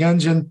Enter the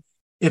Gungeon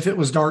if it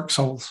was Dark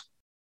Souls.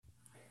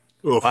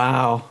 Oof.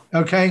 Wow.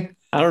 Okay.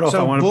 I don't know if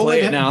I want to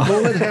play it now.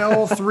 Bullet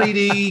Hell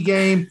 3D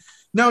game.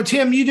 No,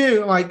 Tim, you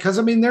do, like, because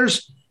I mean,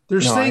 there's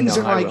things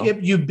that like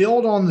if you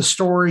build on the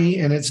story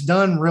and it's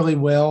done really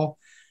well,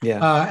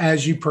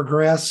 as you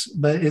progress,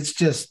 but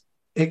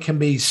it can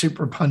be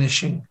super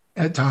punishing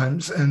at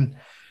times. And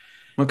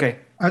okay,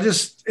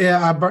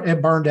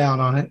 it burned out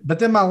on it. But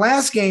then my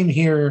last game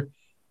here,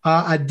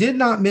 I did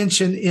not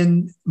mention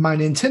in my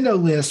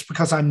Nintendo list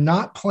because I'm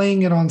not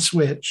playing it on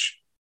Switch.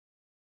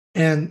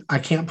 And I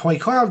can't play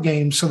cloud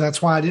games, so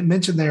that's why I didn't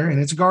mention there. And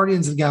it's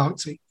Guardians of the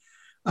Galaxy.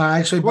 I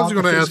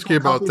wasn't going to ask you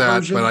about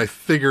that, but I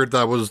figured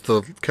that was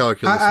the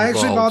calculus. I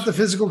actually bought the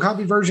physical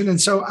copy version, and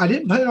so I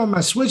didn't put it on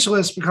my Switch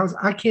list because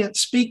I can't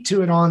speak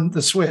to it on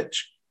the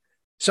Switch.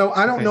 So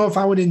I don't know if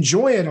I would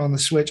enjoy it on the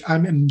Switch.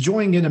 I'm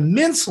enjoying it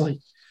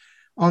immensely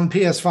on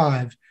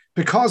PS5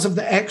 because of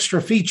the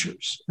extra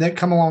features that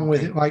come along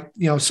with it, like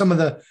some of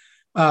the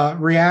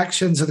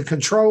reactions of the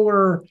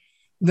controller.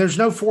 There's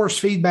no force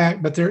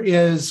feedback, but there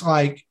is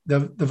like the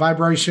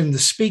vibration, the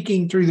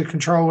speaking through the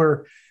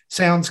controller,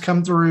 sounds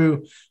come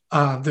through.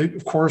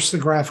 Of course, the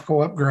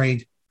graphical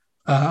upgrade.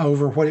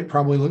 over what it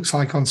probably looks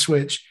like on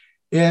Switch.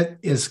 It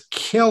is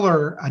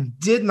killer. I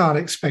did not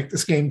expect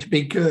this game to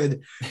be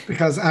good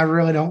because I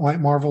really don't like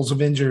Marvel's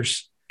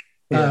Avengers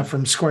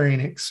from Square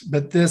Enix.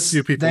 But this,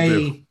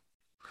 they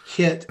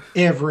hit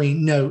every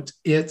note.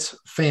 It's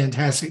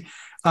fantastic.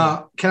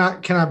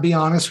 Can I be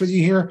honest with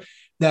you here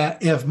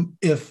that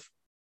if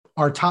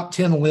our top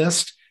 10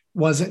 list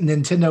wasn't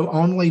Nintendo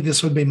only,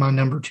 this would be my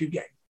number 2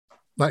 game.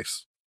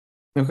 Nice.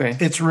 Okay.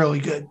 It's really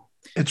good.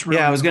 It's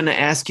really I was going to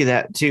ask you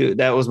that too.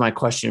 That was my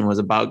question, was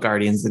about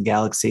Guardians of the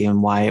Galaxy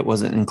and why it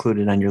wasn't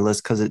included on your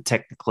list, because it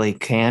technically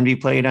can be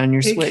played on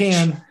your Switch. It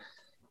can.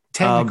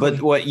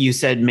 But what you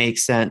said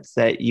makes sense,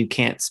 that you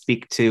can't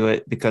speak to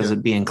it because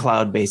of being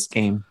cloud-based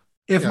game.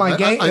 If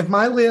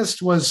my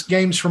list was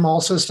games from all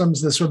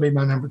systems, this would be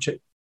my number 2.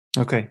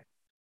 Okay.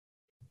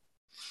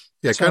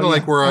 Yeah, kind of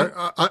like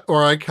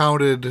where I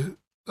counted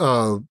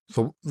the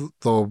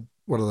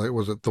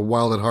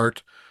Wild at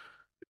Heart,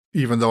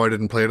 even though I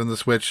didn't play it on the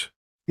Switch.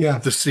 Yeah,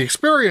 the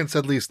experience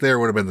at least there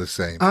would have been the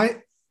same.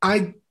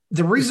 The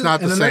reason,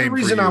 and another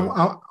reason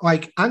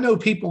I know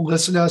people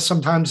listen to us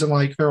sometimes and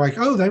they're like,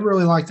 oh, they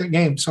really like that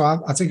game, so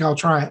I think I'll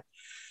try it.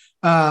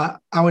 I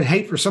would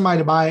hate for somebody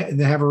to buy it and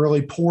then have a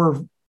really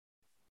poor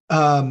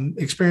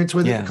experience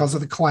with it because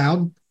of the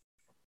cloud.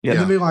 Yeah,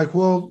 and they'd be like,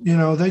 well,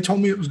 they told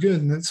me it was good,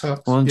 and that's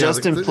well.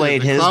 Justin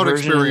played his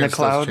version in the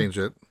cloud. Change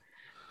it.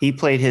 He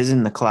played his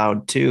in the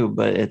cloud too,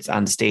 but it's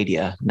on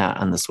Stadia, not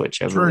on the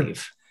Switch, I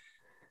believe.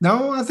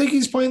 No, I think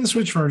he's playing the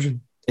Switch version.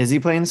 Is he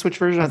playing the Switch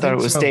version? I thought it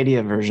was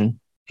Stadia version.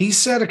 He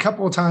said a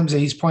couple of times that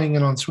he's playing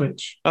it on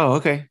Switch. Oh,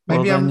 okay.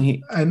 Maybe I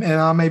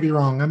may be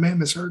wrong. I may have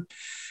misheard.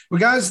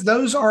 Well, guys,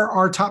 those are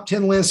our top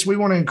 10 lists. We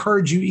want to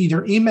encourage you,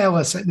 either email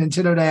us at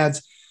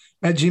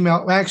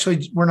nintendodads@gmail.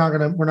 Actually, we're not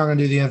gonna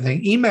do the other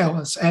thing. Email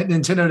us at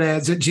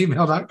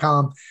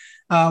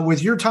nintendodads@gmail.com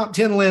with your top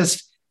 10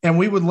 list, and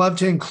we would love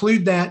to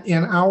include that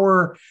in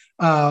our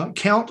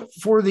count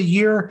for the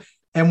year.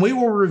 And we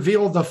will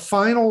reveal the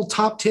final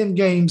top 10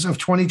 games of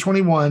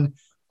 2021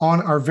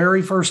 on our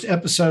very first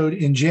episode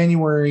in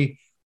January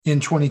in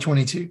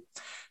 2022.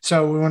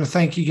 So we want to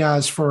thank you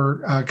guys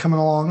for coming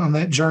along on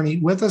that journey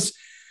with us.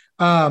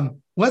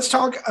 Let's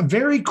talk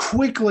very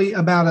quickly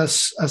about a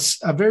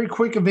very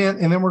quick event,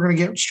 and then we're going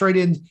to get straight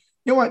in. You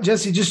know what,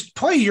 Jesse? Just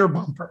play your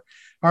bumper.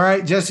 All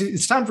right, Jesse,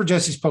 it's time for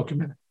Jesse's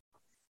Pokemon.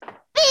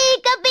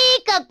 Pika,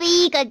 Pika,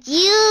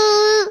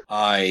 Pikachu.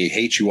 I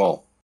hate you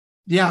all.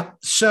 Yeah.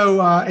 So,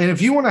 and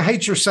if you want to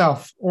hate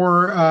yourself,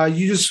 or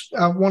you just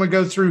want to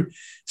go through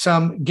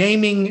some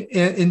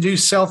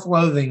gaming-induced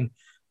self-loathing,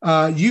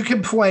 you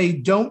can play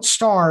Don't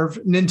Starve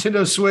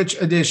Nintendo Switch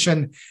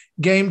Edition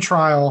game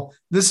trial.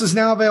 This is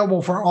now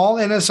available for all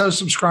NSO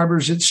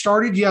subscribers. It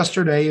started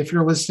yesterday. If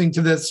you're listening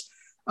to this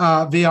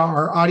via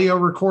our audio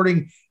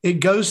recording, it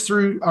goes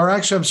through,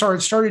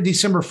 it started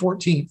December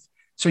 14th.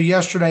 So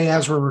yesterday,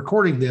 as we're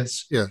recording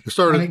this. Yeah, it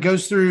started. And it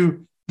goes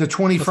through the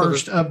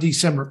 21st of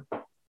December.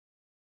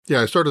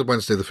 Yeah, I started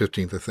Wednesday the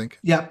 15th, I think.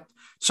 Yep.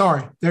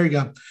 Sorry. There you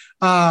go.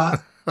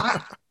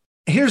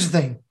 Here's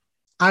the thing.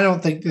 I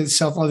don't think that it's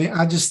self-loathing.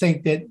 I just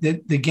think that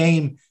the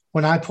game,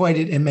 when I played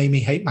it, it made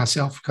me hate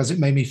myself because it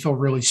made me feel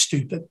really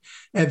stupid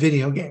at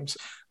video games.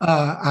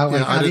 I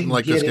didn't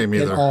like this game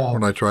either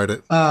when I tried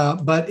it.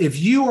 But if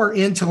you are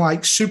into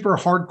super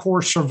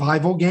hardcore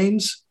survival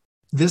games,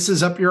 this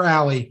is up your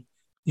alley.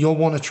 You'll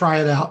want to try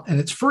it out. And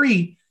it's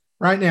free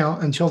right now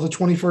until the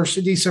 21st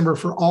of December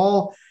for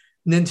all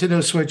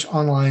Nintendo Switch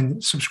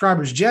Online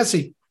subscribers.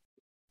 Jesse,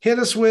 hit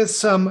us with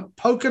some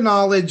Poke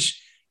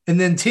knowledge, and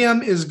then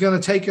Tim is going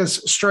to take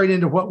us straight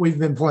into what we've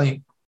been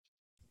playing.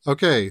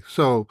 Okay,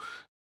 so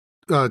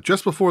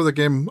just before the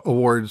Game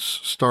Awards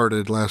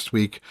started last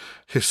week,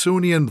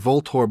 Hisuian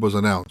Voltorb was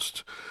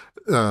announced.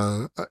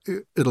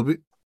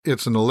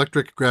 It's an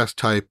electric grass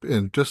type,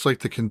 and just like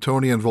the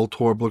Kantonian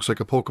Voltorb looks like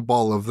a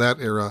Pokeball of that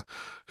era,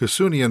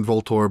 Hisuian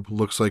Voltorb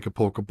looks like a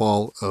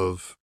Pokeball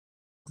of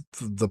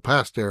the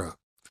past era.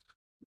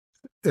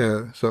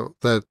 So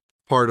that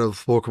part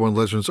of Pokemon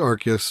Legends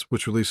Arceus,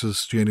 which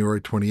releases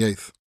January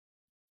 28th.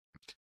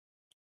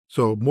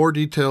 So more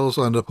details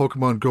on the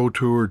Pokemon Go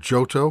Tour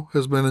Johto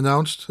has been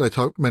announced. I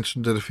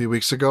mentioned it a few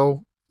weeks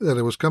ago that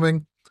it was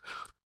coming.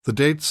 The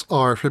dates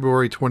are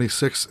February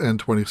 26th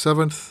and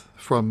 27th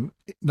from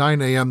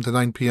 9 a.m. to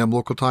 9 p.m.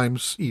 local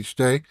times each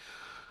day.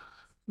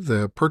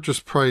 The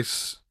purchase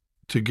price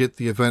to get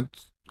the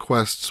event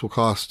quests will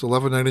cost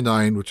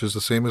 $11.99, which is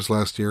the same as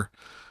last year.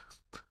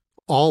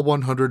 All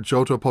 100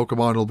 Johto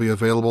Pokemon will be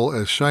available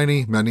as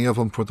shiny, many of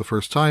them for the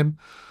first time.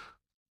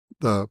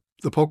 The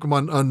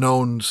Pokemon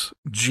Unknowns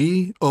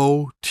G,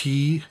 O,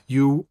 T,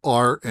 U,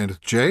 R,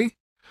 and J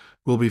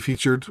will be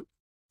featured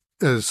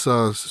as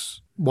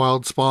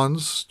wild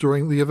spawns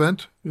during the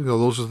event.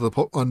 Those are the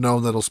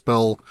unknown that'll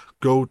spell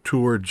Go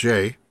Tour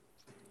J.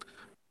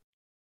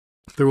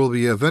 There will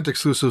be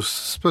event-exclusive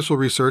special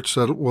research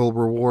that will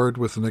reward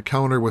with an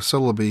encounter with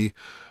Celebi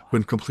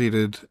when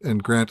completed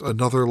and grant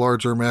another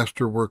larger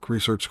Masterwork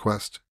research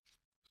quest.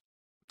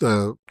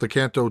 The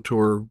Kanto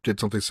Tour did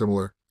something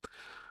similar.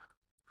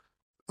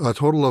 a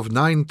total of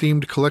 9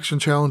 themed collection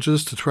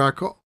challenges to track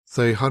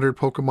the 100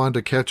 Pokemon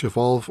to catch,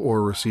 evolve,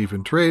 or receive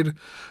in trade.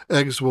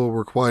 Eggs will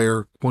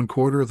require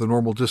 1/4 the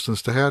normal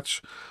distance to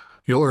hatch.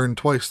 You'll earn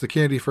twice the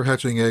candy for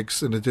hatching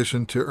eggs, in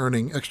addition to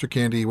earning extra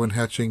candy when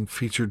hatching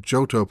featured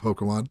Johto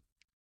Pokemon.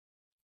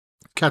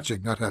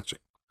 Catching, not hatching.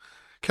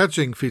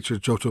 Catching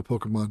featured Johto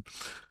Pokemon.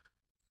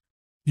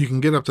 You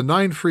can get up to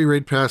 9 free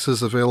raid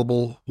passes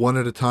available one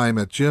at a time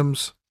at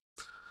gyms.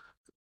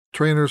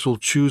 Trainers will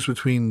choose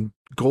between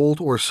gold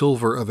or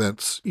silver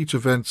events. Each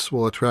event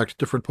will attract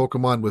different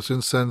Pokemon with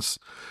incense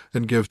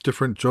and give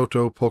different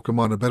Johto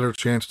Pokemon a better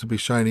chance to be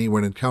shiny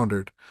when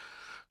encountered.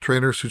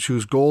 Trainers who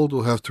choose gold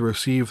will have to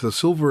receive the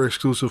silver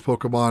exclusive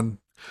Pokemon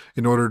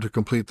in order to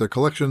complete their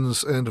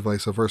collections, and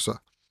vice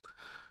versa.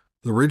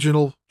 The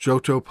original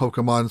Johto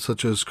Pokemon,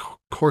 such as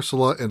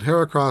Corsola and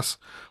Heracross,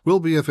 will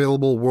be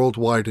available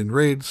worldwide in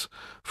raids.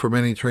 For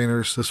many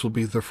trainers, this will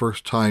be the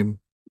first time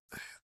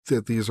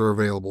that these are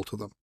available to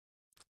them.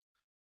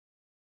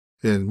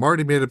 And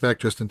Marty made it back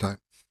just in time.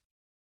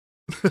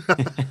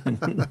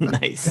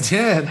 Nice.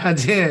 I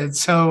did.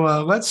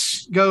 So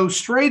let's go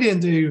straight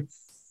into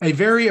a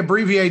very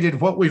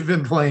abbreviated what we've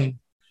been playing.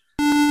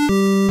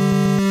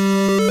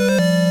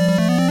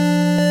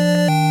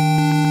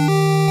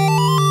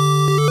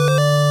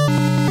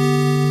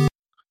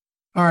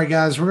 All right,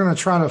 guys, we're going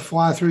to try to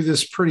fly through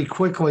this pretty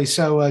quickly.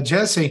 So,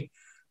 Jesse,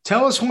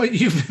 tell us what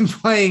you've been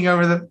playing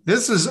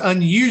this is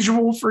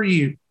unusual for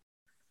you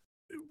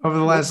over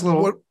the last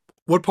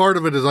What part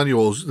of it is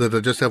unusual? That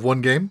I just have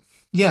one game?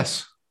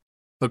 Yes.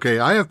 Okay,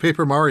 I have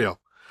Paper Mario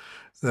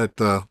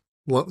that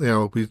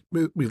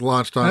we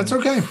launched on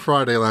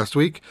Friday last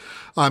week.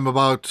 I'm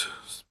about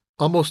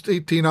almost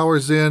 18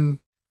 hours in.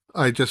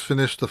 I just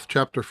finished the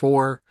chapter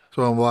 4,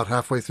 so I'm about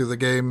halfway through the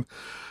game.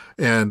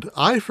 And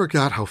I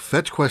forgot how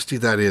fetch questy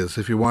that is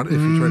if you try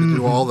to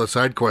do all the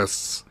side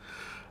quests.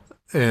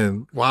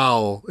 And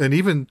wow. And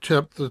even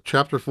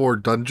chapter 4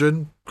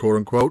 dungeon, quote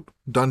unquote,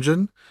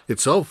 dungeon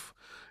itself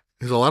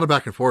is a lot of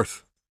back and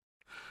forth.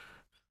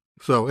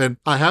 So, and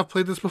I have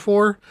played this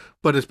before,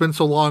 but it's been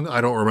so long,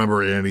 I don't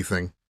remember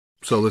anything.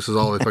 So this is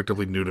all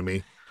effectively new to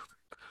me.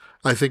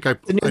 I think I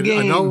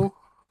know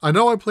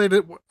I played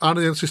it on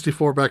the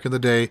N64 back in the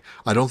day.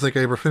 I don't think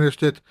I ever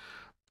finished it.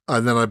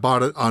 And then I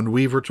bought it on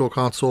Wii Virtual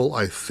Console.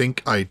 I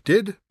think I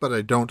did, but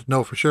I don't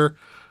know for sure.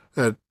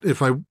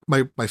 If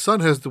my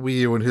son has the Wii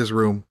U in his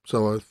room,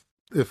 so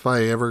if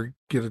I ever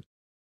get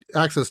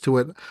access to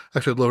it, I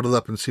should load it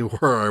up and see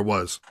where I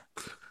was.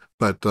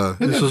 But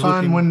isn't it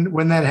fun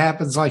when that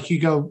happens? Like you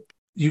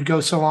go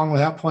so long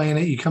without playing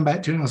it, you come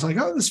back to it, and it's like,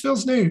 oh, this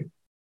feels new.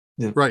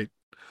 Yeah. Right.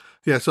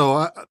 Yeah.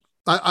 So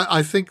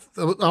I think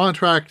I'm on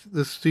track.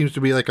 This seems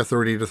to be like a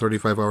 30 to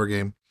 35 hour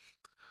game,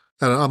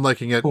 and I'm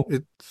liking it.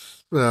 Cool.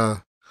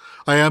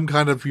 I am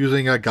kind of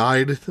using a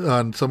guide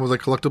on some of the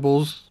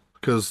collectibles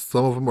because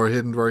some of them are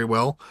hidden very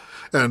well,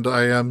 and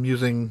I am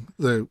using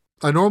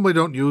I normally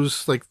don't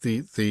use like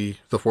the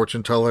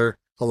fortune teller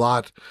a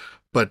lot,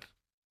 but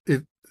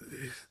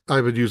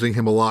I've been using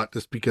him a lot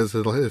just because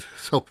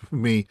it's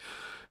helping me,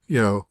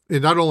 and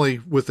not only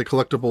with the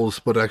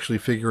collectibles, but actually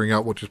figuring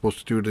out what you're supposed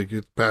to do to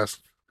get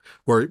past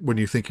when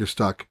you think you're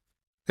stuck.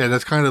 And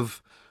that's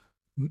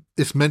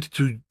it's meant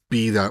to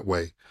be that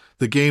way.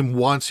 The game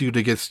wants you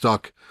to get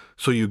stuck,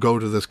 so you go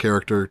to this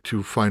character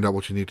to find out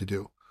what you need to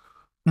do.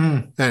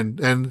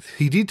 And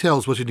he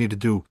details what you need to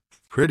do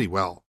pretty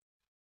well.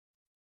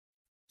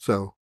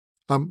 So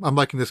I'm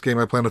liking this game.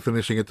 I plan on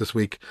finishing it this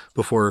week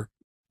before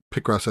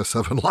Picross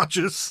S7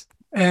 launches.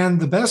 And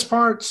the best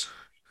parts,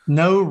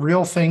 no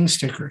real thing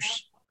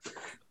stickers.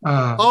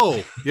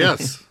 Oh,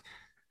 yes.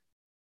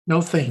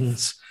 No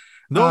things.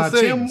 No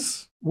things.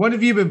 Tim, what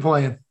have you been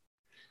playing?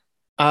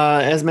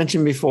 As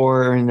mentioned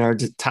before in our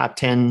top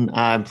 10,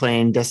 I'm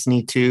playing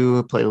Destiny 2.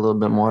 I played a little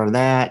bit more of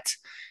that.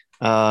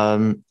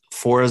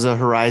 Forza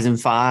Horizon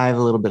 5,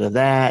 a little bit of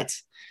that.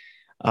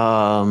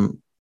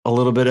 A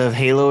little bit of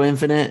Halo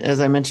Infinite, as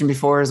I mentioned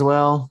before as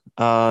well.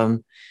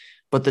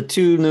 But the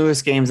 2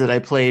 newest games that I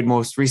played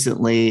most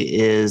recently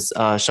is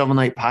Shovel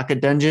Knight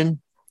Pocket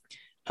Dungeon,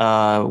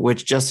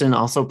 which Justin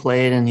also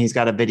played, and he's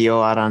got a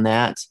video out on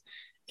that.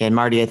 And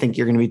Marty, I think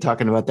you're going to be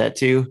talking about that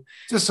too.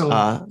 Just a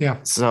little, yeah.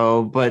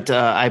 So, but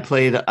I've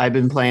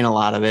been playing a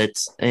lot of it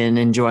and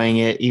enjoying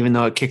it, even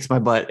though it kicks my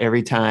butt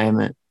every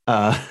time.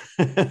 Well,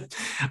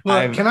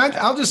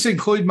 I'll just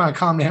include my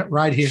comment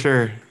right here.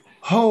 Sure.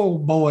 Oh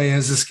boy,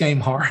 is this game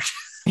hard.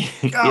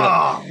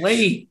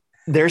 Golly.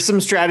 There's some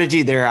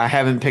strategy there I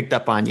haven't picked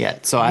up on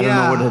yet. So I don't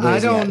know what it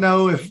is. I don't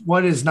know if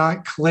what is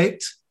not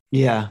clicked.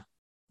 Yeah.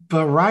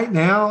 But right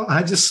now,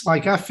 I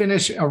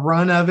finish a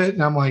run of it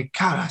and I'm like,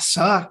 God, I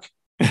suck.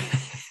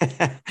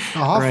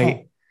 Awful.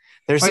 Right.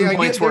 There's some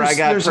points where I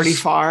got pretty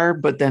far,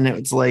 but then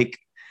it's like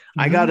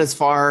I got as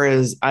far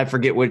as I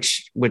forget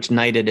which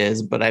knight it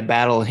is, but I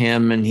battle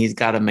him and he's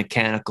got a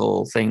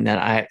mechanical thing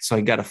so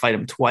I got to fight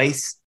him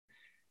twice.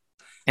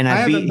 And I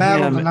haven't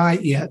battled the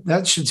knight yet.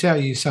 That should tell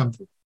you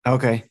something.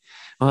 Okay.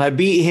 Well, I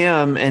beat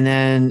him, and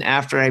then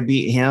after I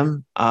beat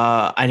him,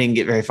 I didn't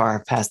get very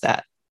far past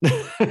that.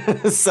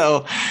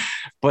 So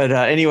But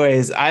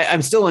anyways,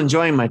 I'm still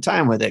enjoying my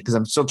time with it because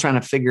I'm still trying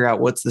to figure out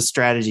what's the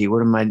strategy.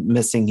 What am I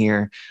missing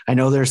here? I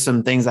know there's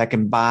some things I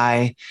can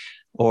buy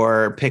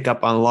or pick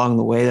up on along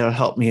the way that'll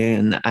help me.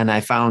 And I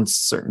found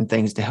certain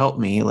things to help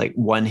me, like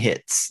one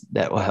hits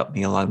that will help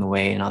me along the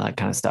way and all that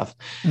kind of stuff.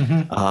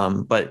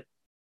 But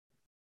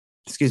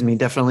excuse me,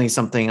 definitely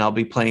something I'll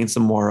be playing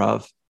some more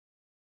of.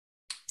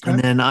 Okay. And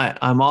then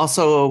I'm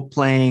also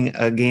playing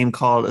a game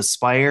called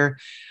Aspire,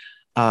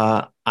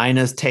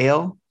 Ina's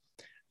Tale.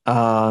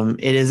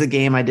 It is a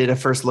game I did a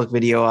first look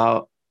video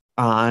out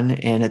on,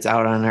 and it's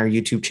out on our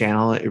YouTube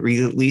channel. It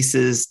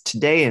releases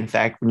today, in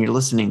fact, when you're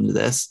listening to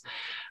this.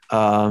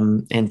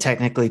 And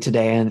technically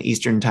today on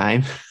Eastern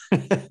time,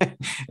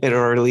 it'll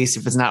release.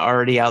 If it's not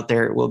already out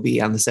there, it will be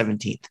on the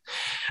 17th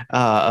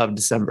of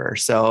December.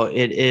 So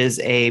it is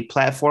a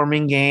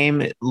platforming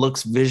game. It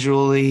looks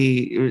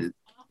visually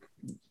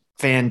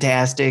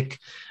fantastic.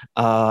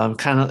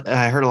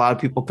 I heard a lot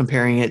of people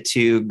comparing it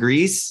to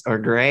Grease or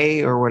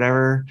Gray or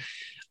whatever,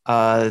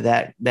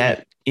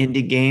 that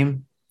indie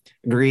game.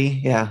 Agree.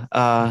 Yeah.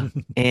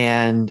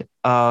 And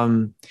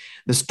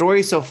the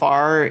story so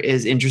far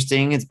is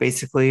interesting. It's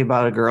basically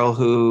about a girl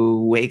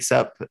who wakes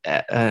up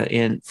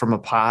from a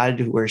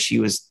pod where she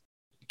was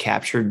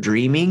captured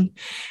dreaming.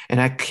 And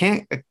I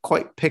can't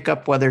quite pick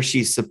up whether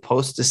she's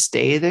supposed to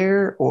stay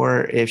there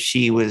or if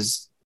she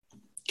was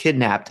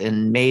kidnapped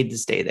and made to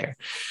stay there.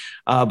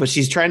 But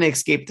she's trying to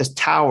escape this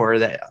tower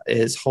that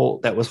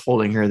was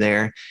holding her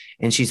there.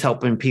 And she's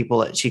helping people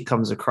that she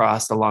comes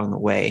across along the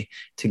way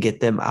to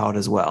get them out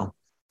as well.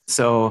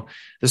 So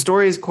the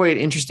story is quite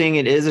interesting.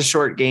 It is a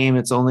short game.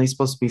 It's only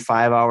supposed to be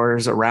 5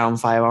 hours, around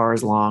 5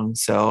 hours long.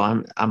 So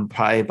I'm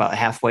probably about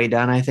halfway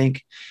done, I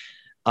think.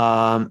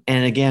 And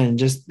again,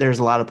 just there's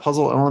a lot of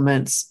puzzle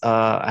elements.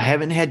 I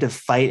haven't had to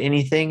fight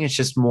anything. It's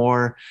just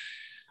more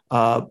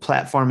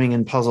platforming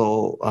and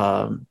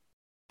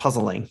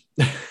puzzling,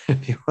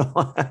 if you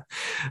will.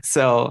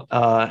 So,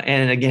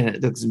 and again,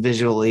 it looks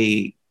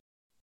visually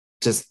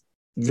just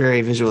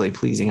very visually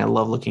pleasing. I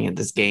love looking at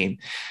this game.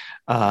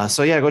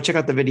 So yeah, go check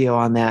out the video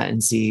on that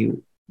and see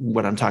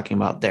what I'm talking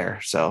about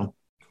there. So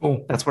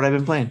cool. That's what I've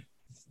been playing.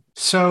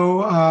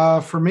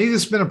 So for me,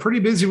 this has been a pretty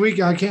busy week.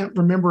 I can't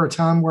remember a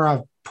time where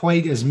I've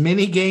played as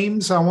many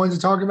games I wanted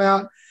to talk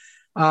about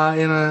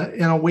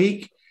in a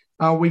week.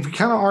 We've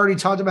kind of already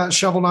talked about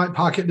Shovel Knight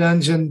Pocket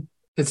Dungeon.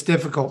 It's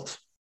difficult.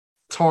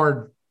 It's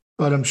hard,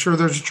 but I'm sure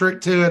there's a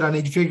trick to it. I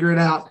need to figure it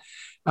out.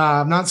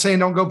 I'm not saying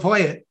don't go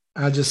play it.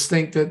 I just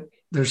think that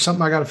there's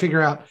something I got to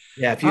figure out.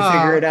 Yeah, if you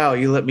figure it out,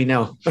 you let me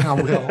know.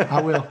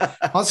 I will.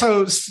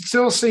 Also,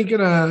 still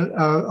sinking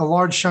a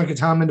large chunk of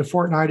time into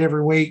Fortnite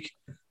every week.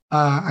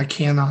 I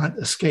cannot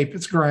escape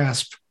its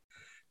grasp.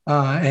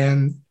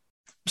 And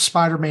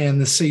Spider-Man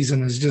this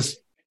season is just,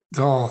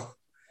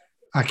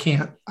 I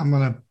can't. I'm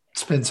going to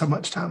spend so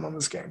much time on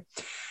this game.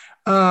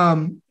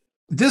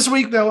 This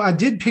week, though, I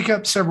did pick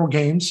up several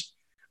games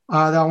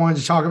that I wanted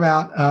to talk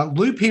about.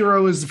 Loop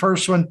Hero is the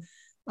first one.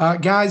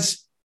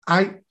 Guys,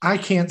 I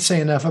can't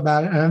say enough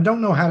about it, and I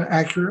don't know how to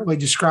accurately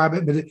describe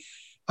it,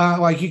 but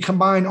like you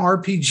combine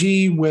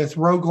RPG with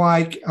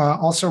roguelike,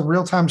 also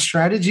real-time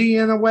strategy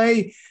in a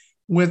way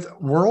with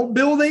world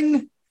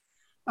building.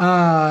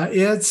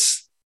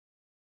 It's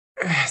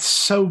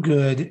so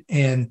good,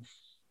 and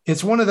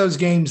it's one of those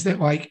games that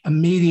like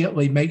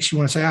immediately makes you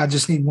want to say, I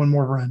just need one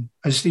more run.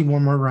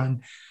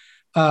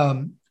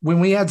 When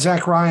we had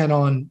Zach Ryan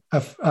on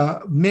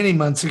many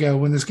months ago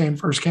when this game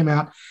first came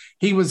out,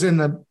 he was in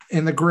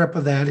the grip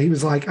of that. He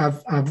was like,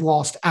 I've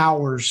lost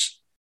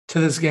hours to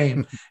this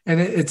game.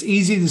 And it's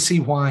easy to see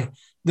why.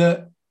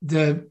 You'll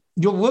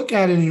look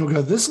at it and you'll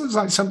go, this looks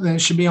like something that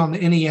should be on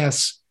the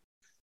NES,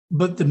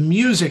 but the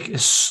music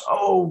is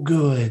so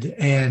good.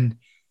 And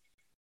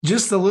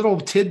just the little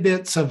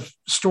tidbits of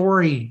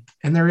story,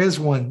 and there is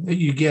one that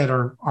you get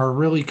are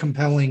really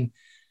compelling.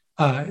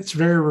 It's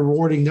very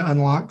rewarding to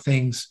unlock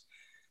things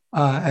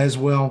as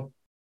well.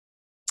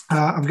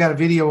 I've got a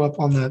video up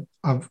on the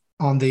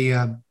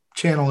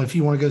channel if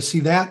you want to go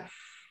see that.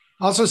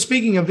 Also,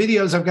 speaking of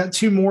videos, I've got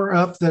two more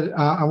up that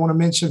I want to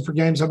mention for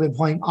games I've been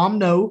playing.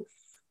 Omno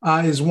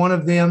is one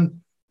of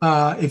them.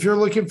 If you're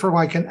looking for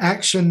like an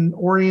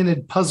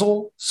action-oriented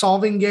puzzle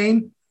solving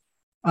game,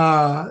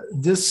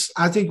 this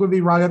I think would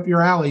be right up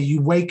your alley.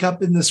 You wake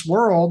up in this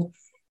world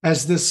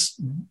as this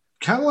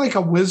kind of like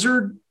a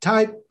wizard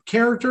type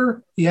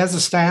character. He has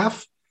a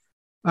staff,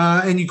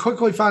 and you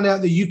quickly find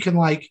out that you can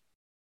like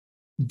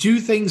do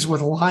things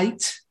with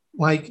light.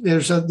 Like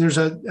there's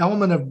a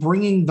element of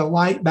bringing the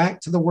light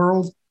back to the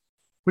world,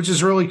 which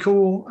is really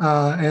cool.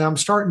 And I'm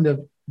starting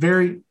to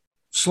very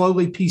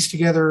slowly piece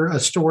together a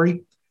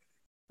story.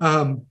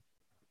 That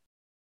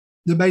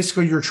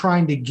basically you're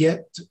trying to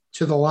get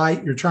to the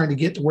light. You're trying to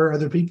get to where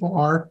other people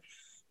are.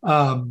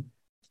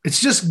 It's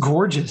just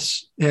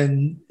gorgeous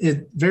and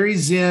it very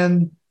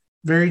zen,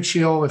 very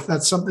chill. If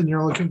that's something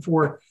you're looking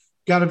for,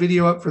 got a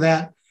video up for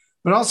that.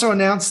 But also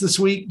announced this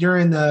week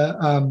during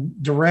the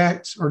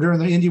Direct or during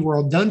the Indie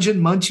World, Dungeon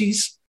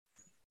Munchies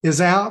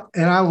is out,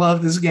 and I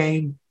love this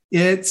game.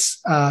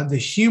 It's the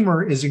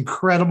humor is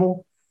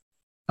incredible.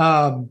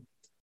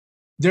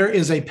 There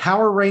is a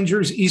Power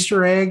Rangers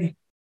Easter egg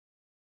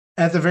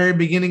at the very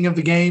beginning of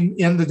the game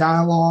in the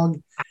dialogue.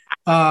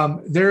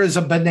 There is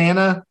a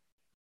banana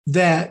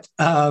that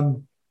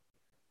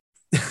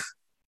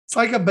it's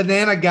like a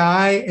banana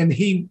guy, and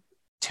he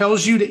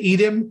tells you to eat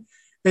him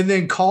and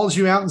then calls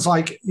you out and it's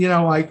like,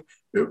 like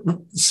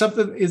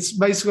something. It's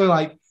basically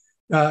like,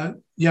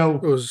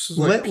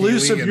 let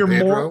loose of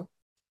your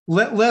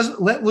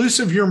let loose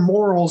of your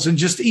morals and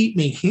just eat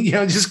me.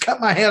 Just cut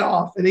my head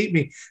off and eat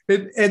me.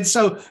 And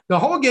so the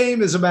whole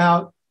game is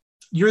about,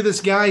 you're this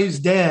guy who's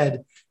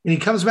dead and he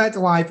comes back to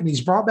life, and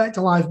he's brought back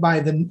to life by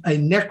a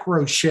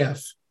necro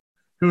chef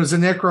who is a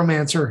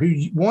necromancer who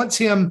wants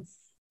him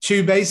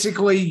to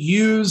basically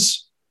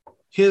use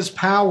his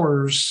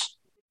powers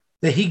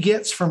that he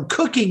gets from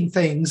cooking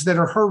things that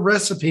are her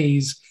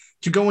recipes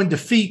to go and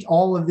defeat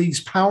all of these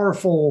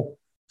powerful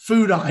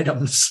food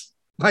items.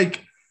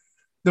 Like,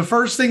 the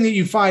first thing that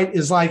you fight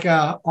is like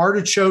a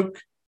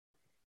artichoke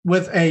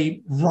with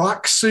a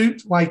rock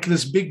suit, like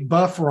this big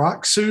buff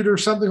rock suit or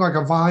something, like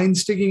a vine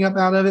sticking up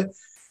out of it.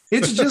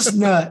 It's just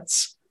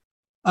nuts.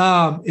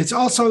 It's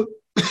also,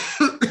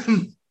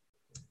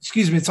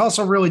 excuse me, it's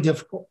also really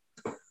difficult.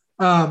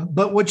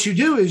 But what you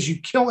do is you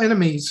kill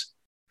enemies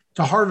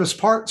to harvest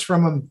parts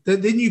from them.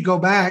 Then you go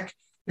back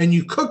and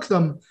you cook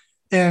them,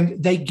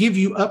 and they give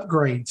you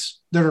upgrades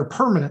that are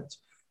permanent,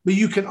 but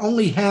you can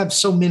only have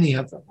so many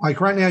of them.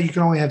 Like right now, you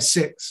can only have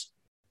 6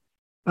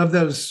 of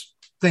those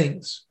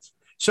things.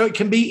 So it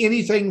can be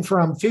anything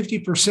from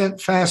 50%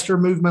 faster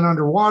movement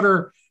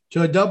underwater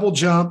to a double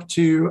jump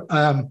to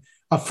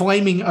a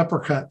flaming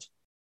uppercut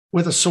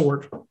with a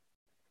sword.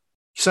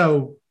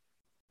 So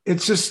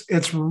it's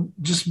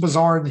just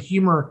bizarre. The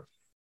humor,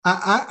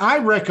 I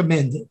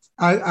recommend it.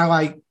 I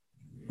like,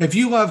 if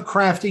you love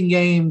crafting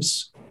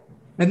games,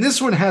 and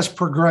this one has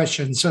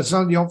progression, so it's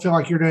not, you don't feel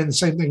like you're doing the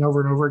same thing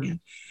over and over again.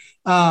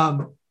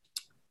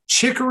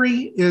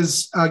 Chicory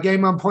is a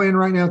game I'm playing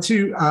right now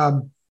too. I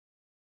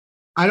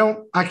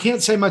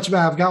can't say much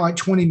about it. I've got like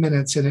 20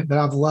 minutes in it, but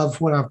I've loved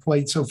what I've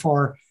played so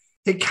far.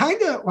 It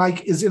kind of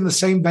like is in the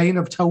same vein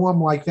of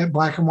Toem, like that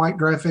black and white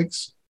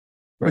graphics,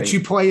 right. But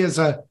you play as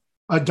a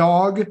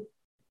dog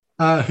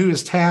who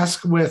is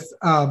tasked with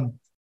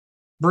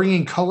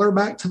bringing color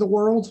back to the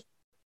world,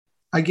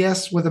 I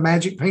guess, with a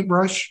magic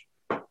paintbrush.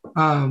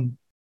 Like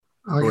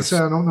I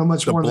said, I don't know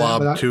much more than that.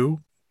 Blob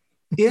too?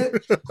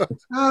 It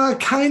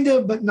kind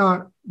of, but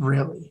not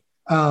really.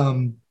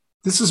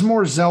 This is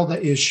more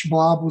Zelda-ish.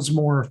 Blob was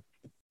more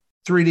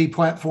 3D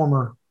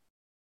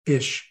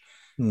platformer-ish.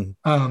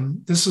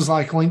 This is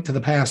like Link to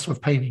the Past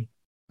with painting.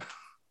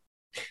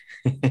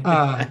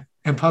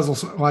 And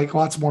puzzles, like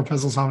lots more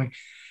puzzle solving.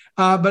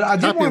 But I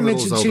did want to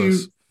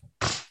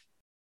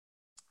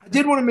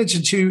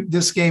mention too,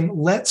 this game,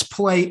 Let's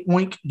Play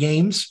Oink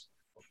Games,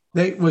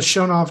 that was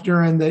shown off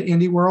during the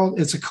Indie World.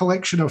 It's a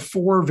collection of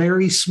 4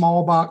 very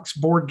small box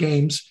board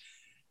games: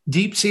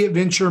 Deep Sea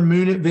Adventure,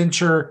 Moon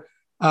Adventure,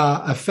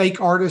 a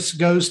fake artist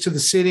goes to the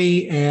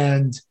city,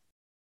 and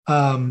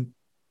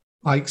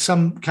like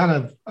some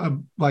kind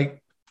of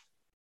like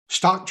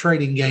stock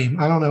trading game.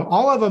 I don't know.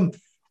 All of them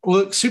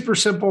look super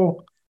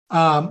simple.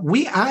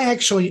 I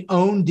actually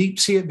own Deep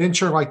Sea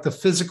Adventure, like the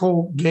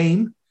physical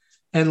game,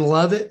 and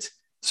love it.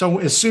 So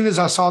as soon as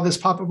I saw this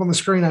pop up on the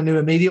screen, I knew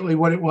immediately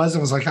what it was. I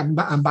was like, I'm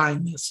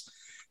buying this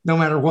no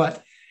matter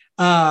what.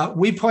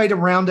 We played a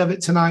round of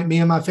it tonight, me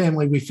and my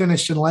family. We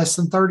finished in less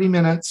than 30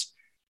 minutes.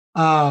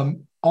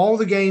 All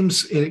the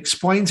games, it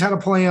explains how to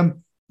play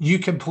them. You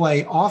can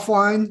play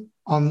offline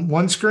on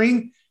one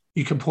screen.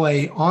 You can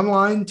play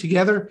online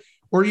together,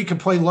 or you can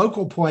play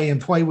local play and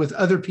play with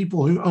other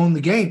people who own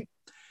the game.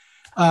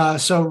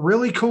 So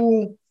really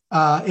cool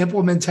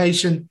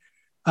implementation.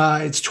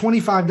 It's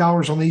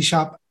 $25 on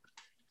eShop.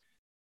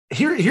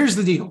 Here's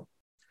the deal.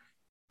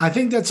 I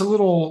think that's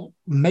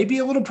maybe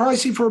a little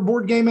pricey for a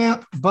board game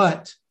app,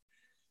 but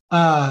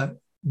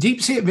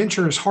Deep Sea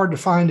Adventure is hard to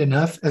find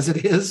enough as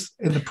it is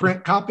in the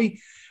print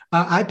copy.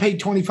 I paid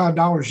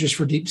 $25 just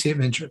for Deep Sea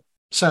Adventure.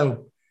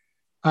 So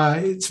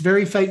it's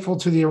very faithful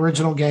to the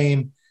original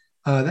game.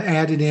 The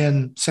added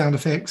in sound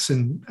effects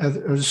and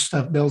other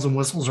stuff, bells and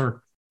whistles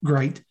are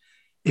great.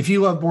 If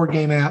you love board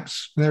game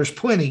apps, there's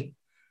plenty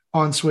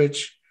on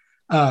Switch.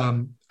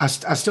 I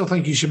still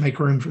think you should make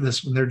room for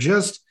this one. They're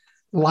just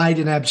light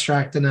and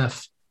abstract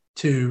enough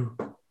to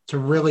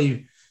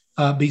really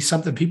be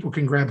something people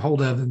can grab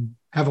hold of and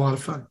have a lot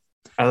of fun.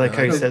 I like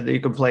how you said that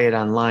you can play it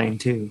online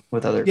too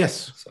with other.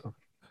 Yes. So.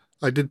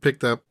 I did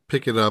pick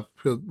it up,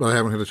 but I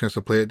haven't had a chance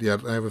to play it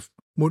yet.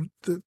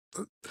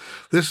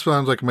 This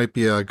sounds like it might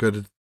be a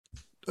good,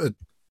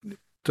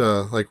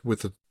 like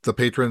with the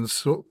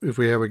patrons, if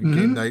we have a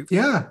game night.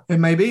 Yeah, it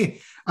may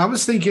be. I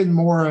was thinking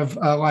more of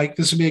like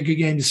this would be a good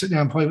game to sit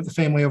down and play with the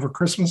family over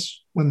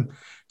Christmas when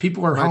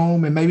people are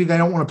home and maybe they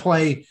don't want to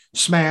play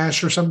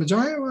Smash or something.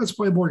 Let's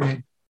play a board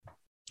game.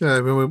 Yeah,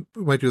 I mean,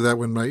 we might do that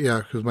when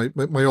because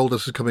my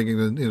oldest is coming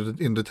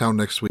into town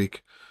next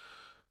week.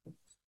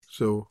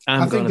 So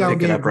I think that would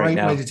be a great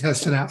way to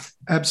test it out.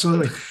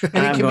 Absolutely.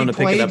 And I'm going to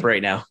pick it up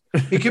right now.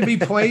 It can be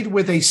played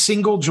with a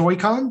single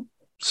Joy-Con.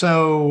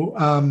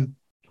 So,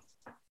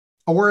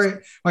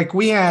 or like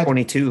we had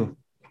 22.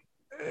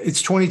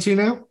 It's 22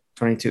 now.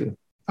 22.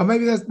 Oh,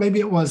 maybe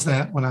it was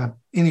that when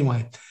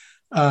anyway.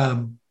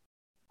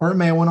 Or it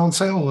may have went on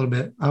sale a little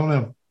bit. I don't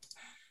know.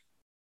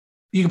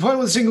 You can play it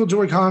with a single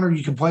Joy-Con, or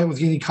you can play it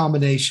with any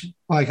combination.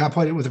 Like I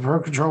played it with a Pro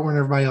Controller, and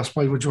everybody else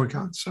played with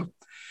Joy-Con. So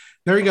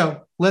there you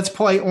go. Let's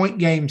play Oink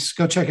Games.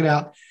 Go check it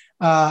out.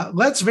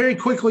 Let's very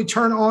quickly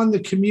turn on the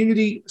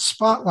community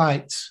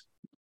spotlights.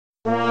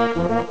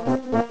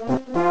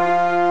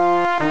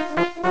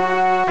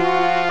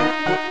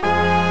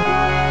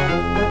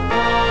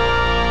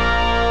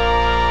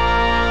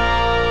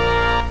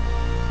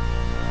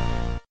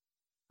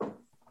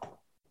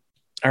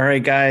 All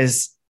right,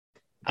 guys.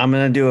 I'm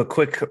going to do a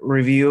quick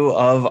review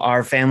of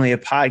our family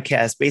of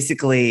podcasts.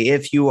 Basically,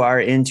 if you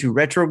are into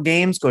retro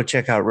games, go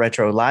check out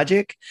Retro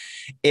Logic.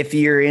 If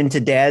you're into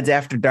Dads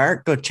After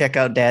Dark, go check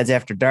out Dads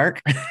After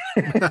Dark.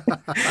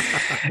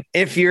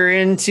 If you're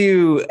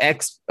into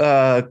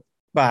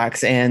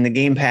Xbox and the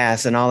Game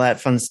Pass and all that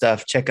fun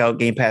stuff, check out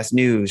Game Pass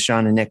News,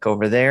 Sean and Nick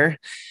over there.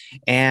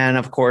 And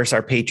of course,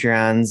 our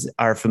Patreons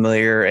are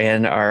familiar,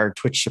 and our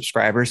Twitch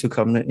subscribers who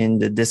come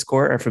into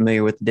Discord are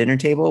familiar with the dinner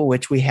table,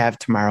 which we have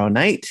tomorrow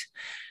night.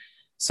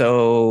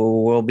 So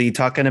we'll be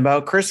talking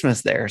about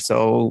Christmas there.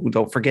 So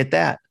don't forget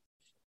that.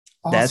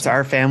 Awesome. That's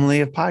our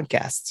family of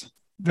podcasts.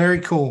 Very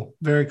cool.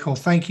 Very cool.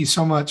 Thank you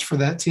so much for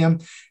that, Tim.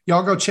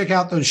 Y'all go check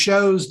out those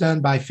shows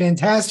done by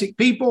fantastic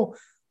people.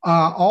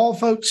 All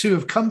folks who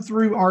have come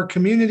through our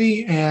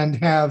community and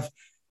have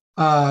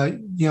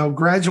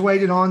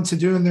graduated on to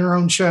doing their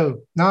own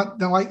show. Not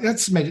like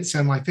that's made it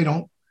sound like they're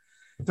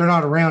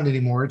not around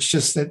anymore. It's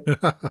just that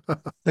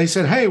they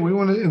said, "Hey, we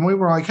want to," and we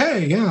were like,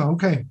 "Hey, yeah,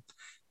 okay."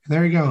 And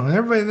there you go. And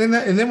everybody,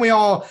 and then we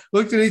all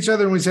looked at each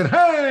other and we said,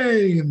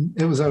 "Hey," and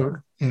it was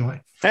over.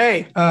 Anyway,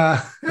 hey.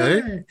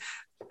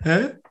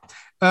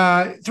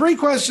 3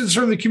 questions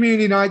from the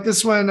community night.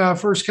 This one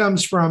first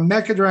comes from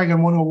Mecha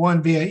Dragon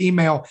 101 via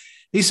email.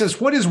 He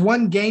says, "What is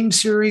one game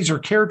series or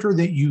character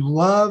that you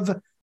love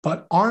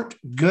but aren't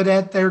good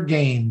at their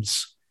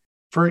games?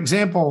 For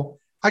example,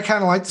 I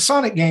kind of like the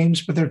Sonic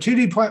games, but they're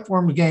 2D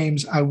platform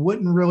games I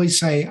wouldn't really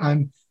say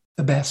I'm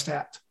the best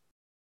at."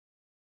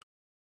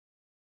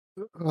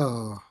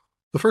 The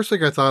first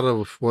thing I thought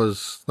of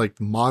was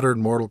like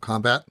modern Mortal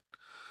Kombat.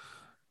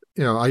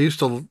 You know,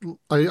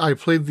 I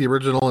played the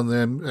original and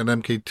then an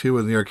MK2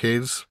 in the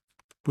arcades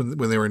when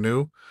they were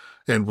new,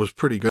 and was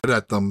pretty good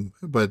at them.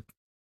 But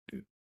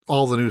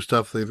all the new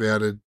stuff they've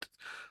added,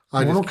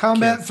 Mortal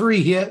Kombat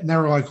 3 hit, and they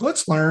were like,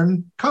 "Let's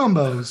learn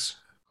combos."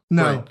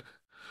 No, right.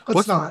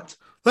 Let's not.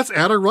 Let's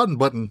add a run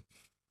button.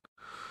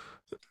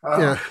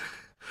 Yeah,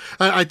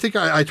 I think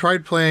I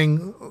tried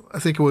playing. I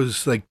think it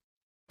was like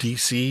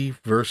DC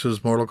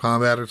versus Mortal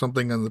Kombat or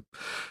something,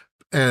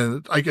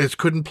 and I just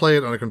couldn't play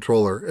it on a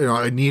controller. You know,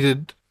 I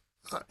needed,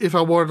 if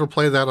I wanted to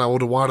play that, I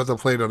would have wanted to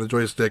play it on a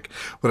joystick,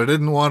 but I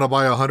didn't want to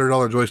buy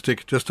 $100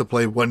 joystick just to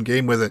play one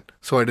game with it,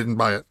 so I didn't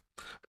buy it.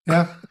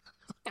 Yeah.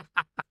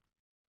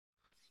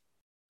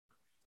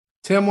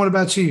 Tim, what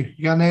about you?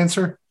 You got an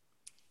answer?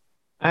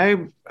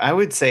 I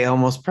would say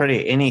almost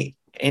pretty any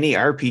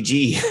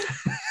RPG.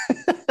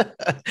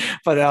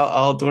 But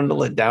I'll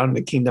dwindle it down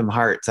to Kingdom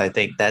Hearts. I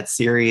think that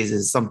series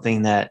is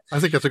something that I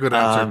think that's a good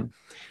answer.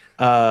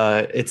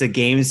 It's a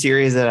game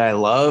series that I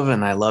love,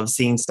 and I love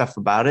seeing stuff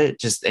about it.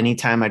 Just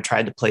anytime I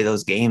tried to play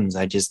those games,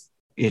 I'm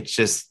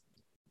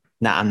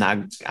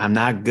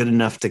not good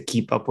enough to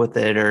keep up with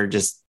it or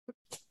just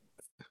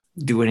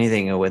do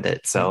anything with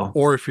it. So,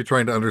 or if you're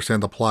trying to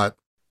understand the plot.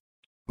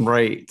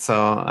 Right.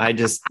 So I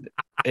just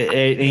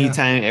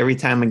every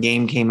time a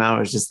game came out,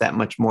 it was just that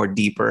much more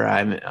deeper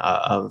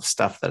of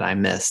stuff that I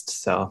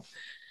missed. So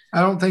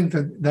I don't think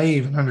that they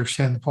even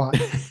understand the plot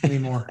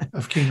anymore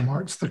of Kingdom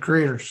Hearts, the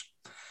creators.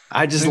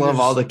 I just love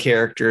all the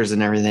characters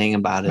and everything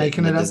about it,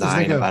 and the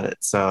design about it.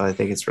 So I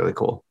think it's really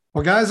cool.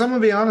 Well, guys, I'm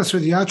going to be honest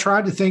with you. I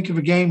tried to think of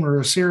a game or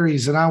a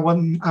series that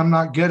I'm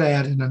not good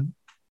at, and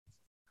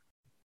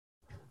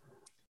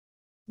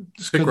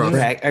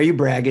are you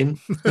bragging?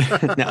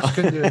 No.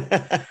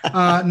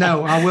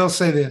 No, I will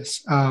say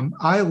this.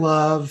 I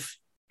love,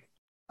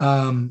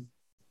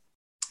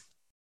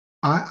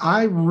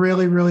 I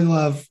really, really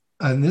love,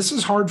 and this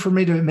is hard for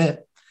me to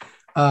admit.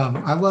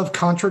 I love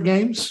Contra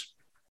games.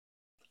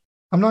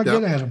 I'm not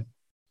good at them.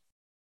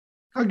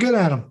 Not good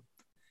at them.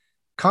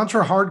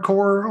 Contra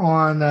Hardcore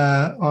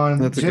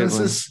on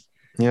Genesis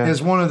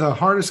is one of the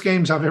hardest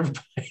games I've ever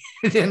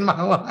played in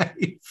my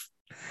life.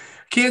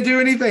 Can't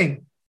do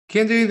anything.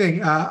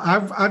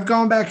 I've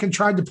gone back and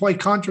tried to play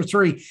Contra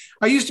 3.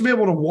 I used to be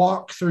able to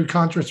walk through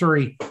Contra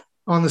 3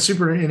 on the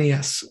Super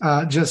NES,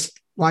 just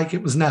like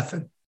it was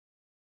nothing.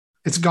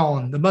 It's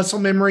gone. The muscle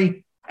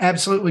memory,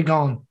 absolutely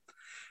gone.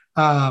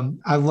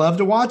 I love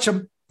to watch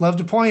them, love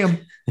to play them.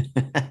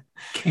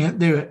 Can't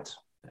do it.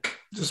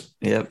 Just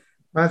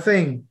my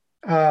thing.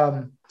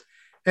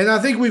 And I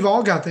think we've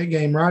all got that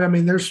game, right? I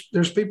mean, there's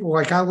people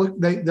like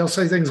they'll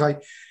say things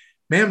like,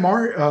 "Man,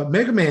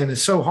 Mega Man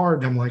is so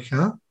hard." And I'm like,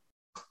 "Huh?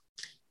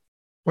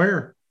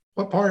 Where?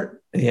 What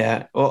part?"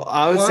 Yeah. Well,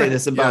 I would say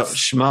this about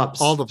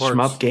shmups, all the parts.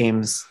 Shmup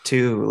games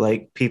too.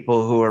 Like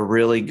people who are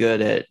really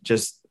good at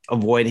just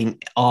avoiding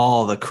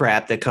all the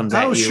crap that comes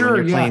at you when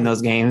you're playing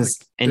those games,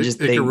 and just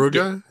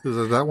Ikaruga, is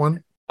it that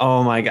one?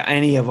 Oh my god!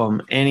 Any of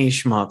them, any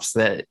shmups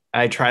that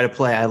I try to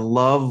play, I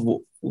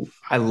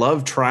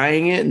love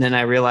trying it, and then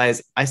I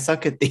realize I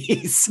suck at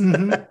these.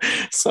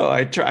 So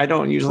I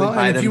don't usually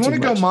buy them. If you want to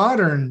go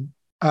modern,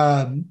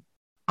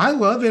 I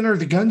love Enter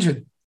the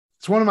Gungeon.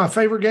 It's one of my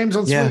favorite games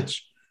on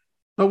Switch.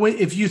 But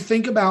if you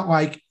think about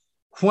like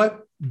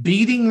what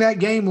beating that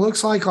game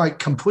looks like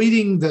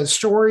completing the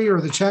story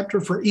or the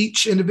chapter for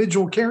each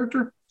individual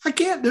character, I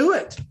can't do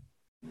it.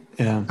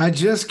 Yeah, I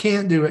just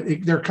can't do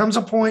it. There comes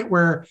a point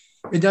where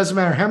it doesn't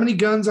matter how many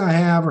guns I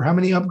have or how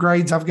many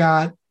upgrades I've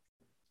got,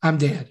 I'm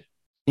dead.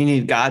 You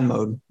need God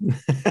mode.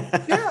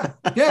 yeah,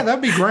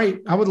 that'd be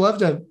great. I would love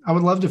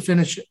to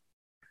finish it.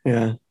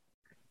 Yeah,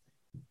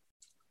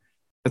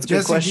 that's a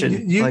good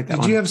question.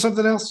 Did you have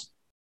something else?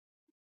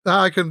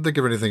 I couldn't think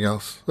of anything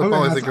else. I'll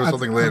probably think of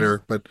something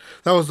later, but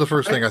that was the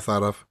first thing I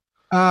thought of.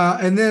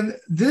 And then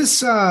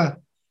this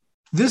we're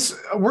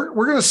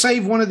going to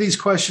save one of these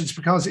questions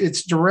because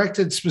it's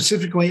directed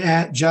specifically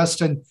at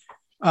Justin.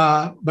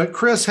 But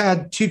Chris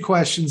had two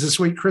questions this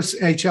week. Chris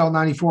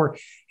HL94.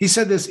 He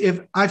said this: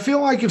 I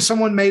feel like if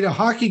someone made a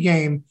hockey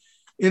game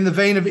in the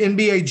vein of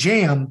NBA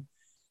Jam,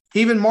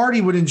 even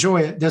Marty would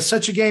enjoy it. Does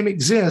such a game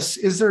exist?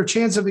 Is there a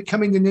chance of it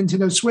coming to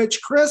Nintendo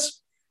Switch? Chris,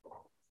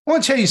 I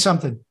want to tell you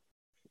something.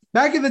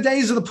 Back in the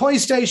days of the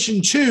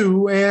PlayStation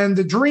 2 and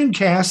the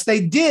Dreamcast,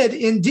 they did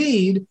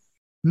indeed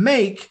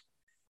make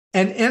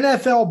an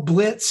NFL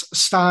Blitz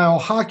style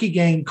hockey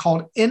game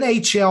called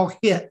NHL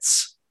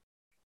Hits.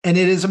 And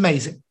it is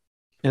amazing.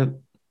 Yep.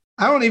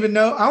 I don't even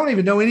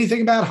know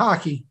anything about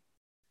hockey,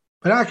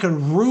 but I could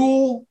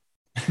rule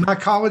my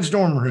college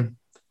dorm room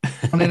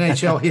on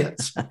NHL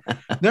Hits.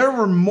 There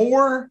were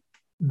more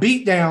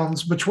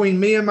beatdowns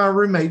between me and my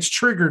roommates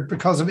triggered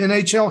because of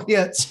NHL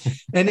Hits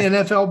and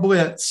NFL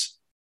Blitz.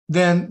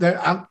 Then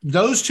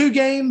those two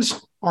games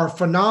are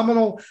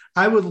phenomenal.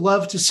 I would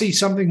love to see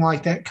something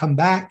like that come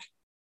back.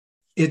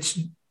 You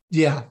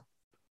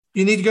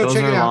need to go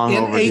check it out.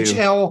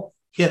 NHL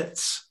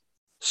Hits.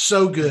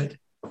 So good.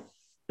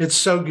 It's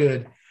so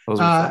good.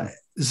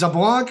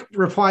 Zablanc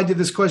replied to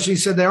this question. He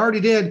said they already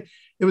did.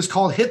 It was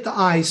called Hit the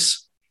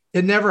Ice.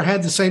 It never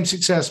had the same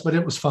success, but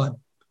it was fun.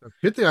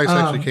 Hit the Ice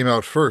actually came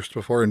out first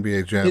before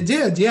NBA Jam. It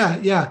did.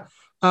 Yeah.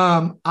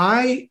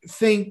 I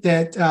think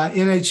that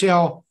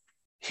NHL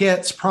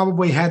Hits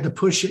probably had the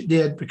push it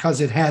did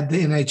because it had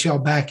the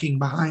NHL backing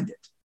behind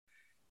it.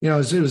 It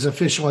was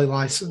officially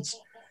licensed.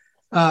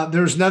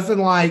 There's nothing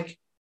like,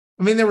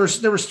 there was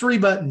 3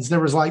 buttons. There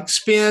was like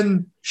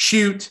spin,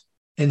 shoot,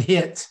 and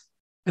hit.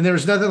 And there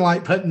was nothing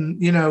like putting,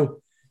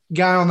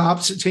 guy on the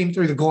opposite team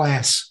through the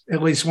glass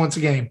at least once a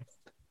game.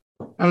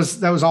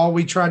 That was all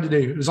we tried to do.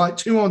 It was like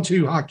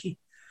 2-on-2 hockey.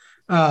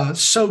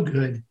 So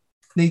good.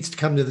 Needs to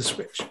come to the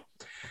Switch.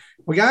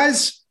 Well,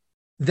 guys,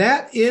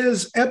 that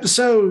is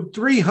episode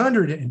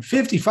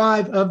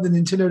 355 of the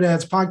Nintendo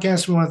Dads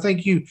podcast. We want to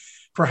thank you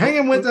for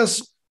hanging with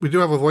us. We do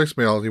have a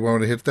voicemail. Do you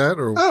want to hit that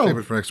or save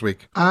it for next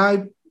week?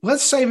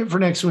 Let's save it for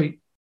next week.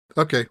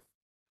 Okay.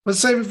 Let's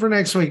save it for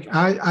next week.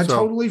 I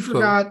totally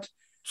forgot.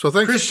 So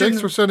thanks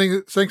for sending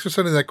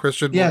that,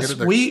 Christian. Yes,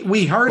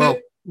 we heard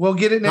it. We'll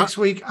get it next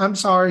week. I'm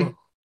sorry. Well,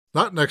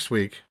 not next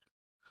week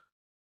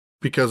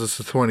because it's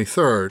the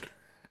 23rd.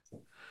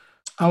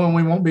 Oh, and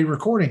we won't be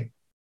recording.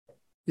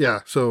 Yeah,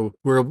 so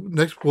we'll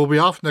be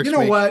off next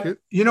week.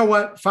 You know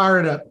what? Fire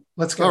it up.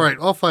 Let's go. All right,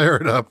 I'll fire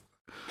it up.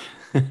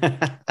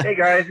 Hey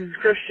guys, this is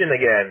Christian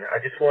again. I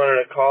just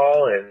wanted to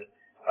call and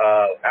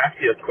ask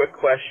you a quick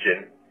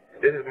question.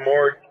 This is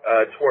more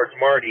towards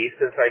Marty,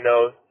 since I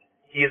know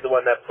he's the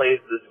one that plays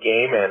this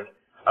game, and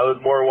I was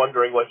more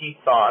wondering what he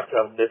thought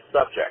of this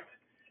subject.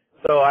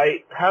 So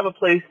I have a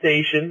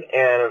PlayStation,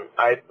 and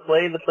I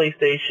play the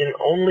PlayStation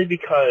only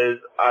because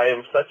I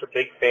am such a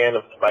big fan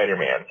of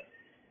Spider-Man.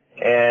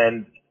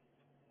 And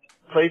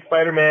played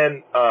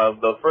Spider-Man,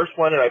 the first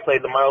one, and I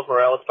played the Miles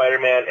Morales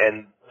Spider-Man,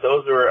 and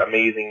those were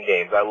amazing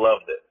games. I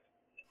loved it.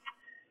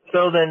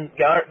 So then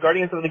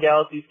Guardians of the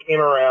Galaxy came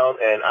around,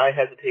 and I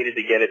hesitated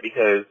to get it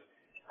because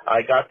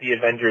I got the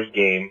Avengers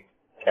game,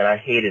 and I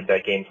hated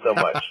that game so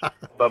much.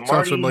 But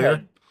Marty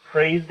had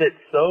praised it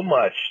so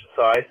much,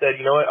 so I said,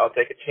 you know what, I'll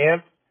take a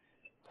chance.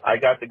 I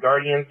got the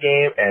Guardians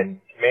game,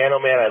 and man, oh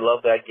man, I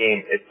love that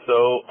game. It's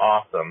so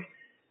awesome.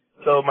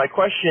 So my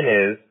question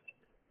is,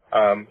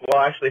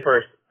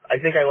 first, I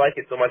think I like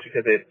it so much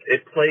because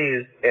it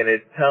plays and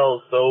it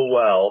tells so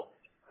well.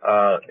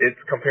 It's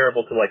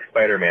comparable to like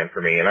Spider-Man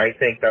for me, and I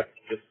think that's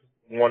just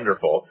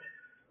wonderful.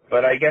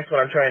 But I guess what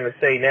I'm trying to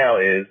say now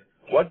is,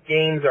 what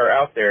games are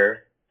out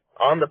there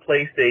on the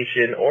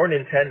PlayStation or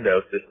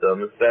Nintendo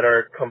systems that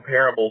are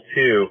comparable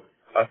to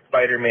a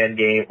Spider-Man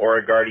game or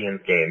a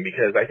Guardians game?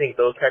 Because I think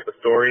those type of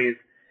stories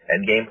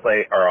and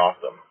gameplay are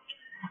awesome.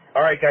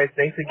 All right, guys,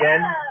 thanks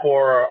again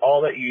for all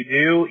that you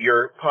do.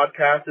 Your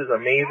podcast is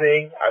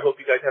amazing. I hope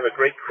you guys have a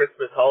great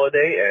Christmas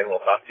holiday, and we'll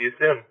talk to you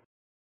soon.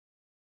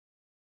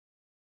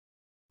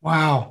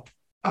 Wow.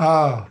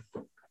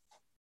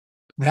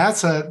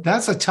 That's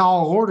a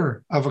tall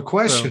order of a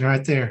question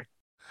right there.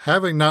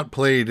 Having not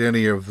played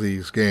any of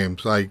these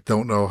games, I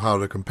don't know how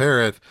to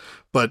compare it,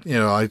 but,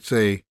 I'd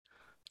say,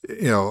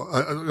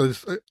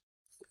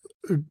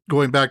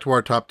 going back to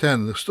our top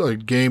 10,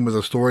 the game with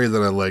a story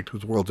that I liked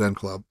was World's End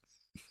Club.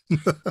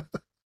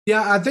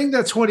 Yeah, I think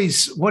that's what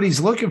he's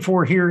looking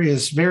for here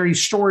is very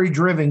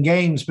story-driven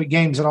games, but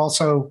games that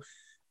also,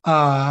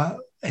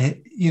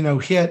 hit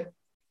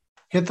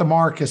the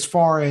mark as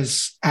far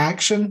as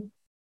action.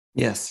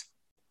 Yes.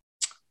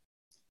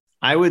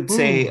 I would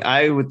say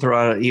I would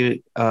throw out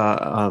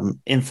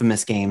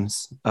Infamous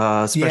games,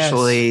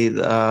 especially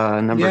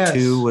number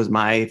 2 was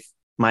my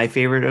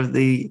favorite of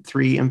the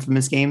 3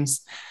 Infamous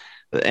games.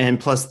 And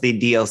plus the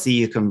DLC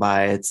you can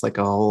buy, it's like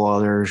a whole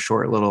other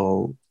short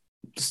little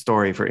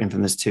story for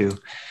Infamous 2.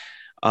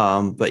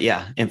 But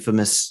yeah,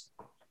 Infamous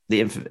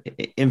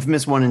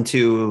 1 and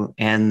 2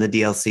 and the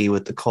DLC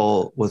with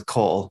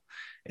Cole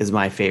is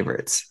my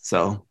favorites.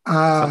 So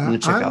something to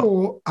check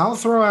out. I'll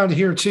throw out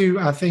here too.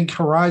 I think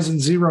Horizon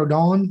Zero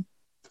Dawn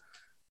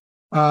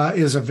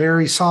is a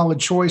very solid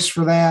choice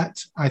for that.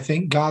 I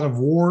think God of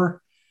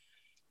War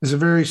is a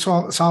very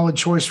solid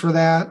choice for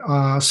that.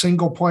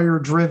 Single player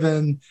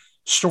driven,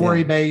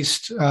 story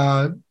based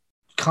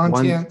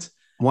content.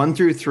 1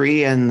 through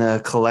 3 and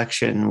the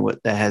collection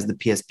that has the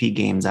PSP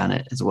games on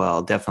it as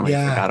well. Definitely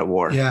for God of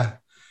War. Yeah.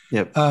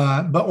 Yep.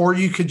 Or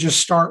you could just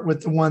start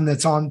with the one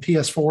that's on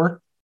PS4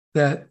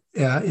 that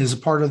is a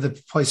part of the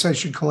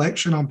PlayStation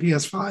collection on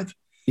PS5.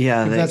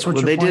 Yeah. That's what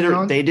you're playing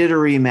on. They did a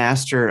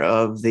remaster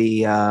of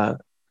the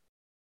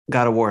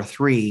God of War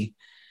 3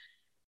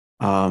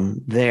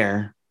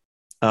 there.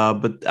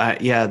 But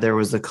there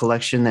was a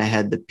collection that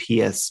had the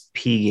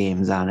PSP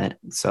games on it.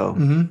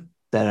 So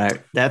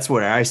that's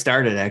where I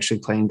started actually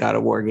playing God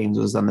of War games,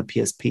 was on the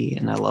PSP,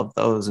 and I loved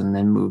those, and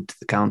then moved to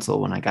the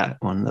console when I got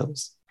one of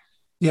those.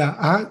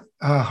 Yeah,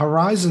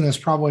 Horizon is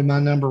probably my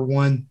number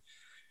one.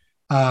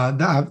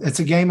 It's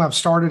a game I've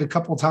started a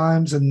couple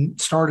times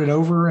and started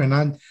over,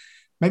 and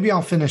maybe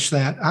I'll finish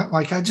that.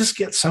 I just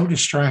get so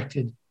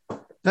distracted.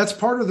 That's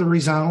part of the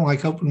reason I don't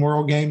like open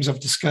world games.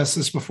 I've discussed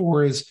this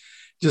before, is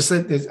just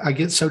that I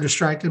get so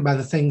distracted by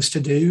the things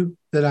to do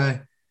that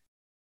I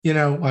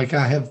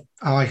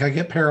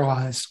get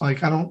paralyzed.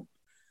 Like I don't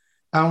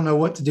know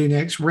what to do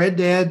next. Red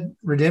Dead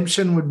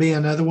Redemption would be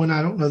another one.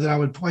 I don't know that I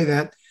would play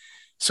that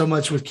so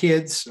much with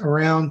kids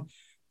around.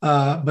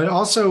 But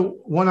also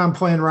one I'm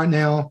playing right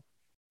now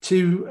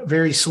too,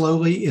 very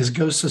slowly, is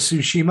Ghost of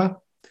Tsushima.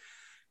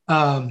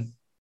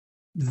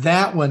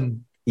 That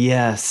one.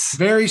 Yes.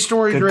 Very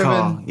story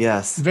driven.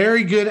 Yes.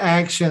 Very good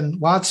action.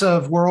 Lots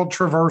of world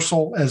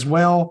traversal as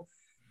well.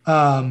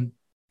 I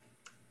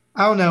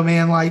don't know,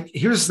 man. Like,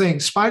 here's the thing.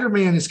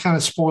 Spider-Man has kind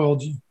of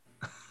spoiled you.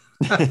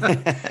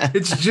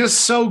 It's just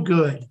so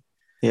good.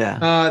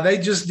 Yeah. They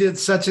just did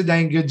such a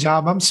dang good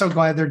job. I'm so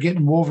glad they're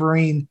getting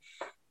Wolverine.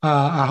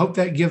 I hope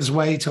that gives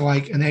way to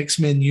like an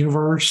X-Men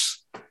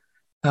universe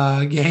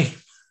game,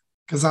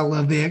 because I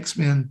love the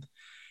X-Men.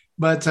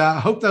 But I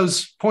hope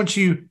those point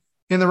you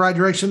in the right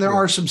direction. There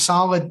are some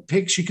solid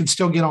picks you can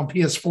still get on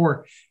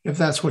PS4 if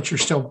that's what you're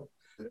still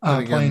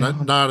playing.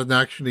 Not an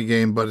action-y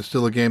game, but it's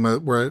still a game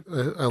where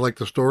I like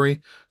the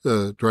story,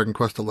 the Dragon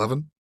Quest XI.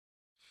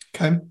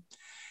 Okay.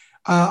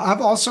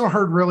 I've also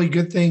heard really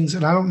good things,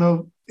 and I don't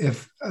know I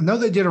know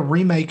they did a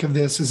remake of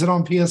this. Is it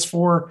on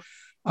PS4?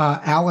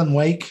 Alan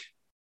Wake.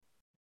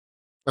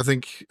 I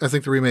think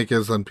the remake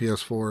is on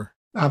PS4.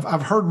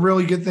 I've heard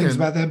really good things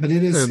about that, but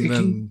it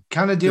can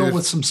kind of deal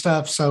with some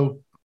stuff. So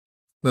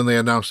then they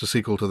announced a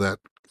sequel to that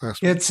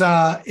last week.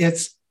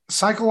 It's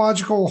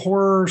psychological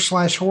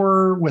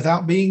horror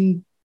without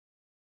being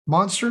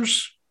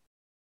monsters.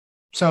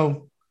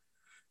 So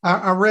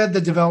I read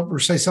the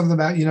developers say something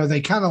about,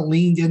 they kind of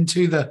leaned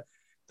into the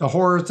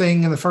horror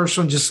thing in the first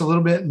one just a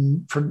little bit,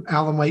 and from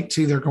Alan Wake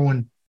 2, they're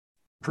going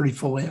pretty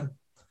full in.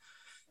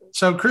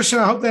 So Christian,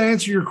 I hope that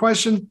answered your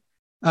question.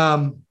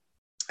 And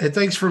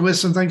thanks for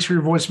listening. Thanks for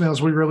your voicemails.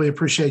 We really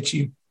appreciate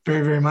you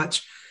very, very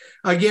much.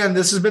 Again,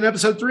 this has been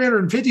episode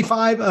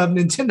 355 of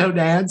Nintendo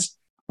Dads.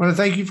 I want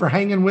to thank you for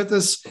hanging with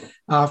us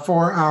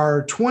for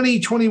our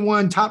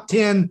 2021 top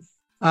 10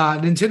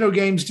 Nintendo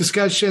games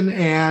discussion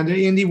and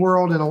Indie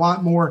World and a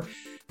lot more.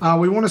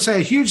 We want to say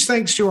a huge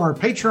thanks to our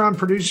Patreon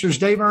producers,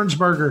 Dave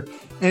Ernsberger,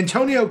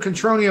 Antonio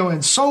Contronio,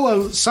 and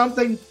Solo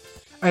Something,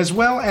 as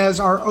well as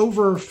our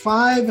over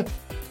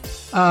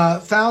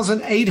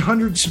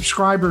 5,800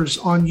 subscribers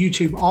on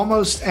YouTube,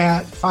 almost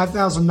at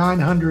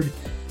 5,900.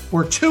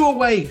 We're 2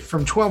 away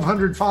from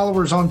 1,200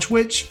 followers on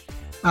Twitch.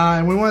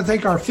 And we want to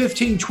thank our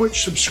 15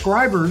 Twitch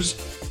subscribers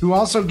who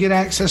also get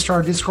access to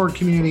our Discord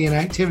community and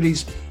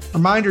activities.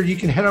 Reminder, you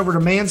can head over to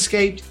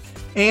Manscaped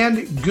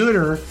and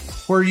Gooder,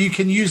 where you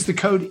can use the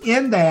code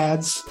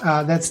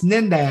NINDADS. That's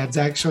NINDADS,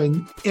 actually,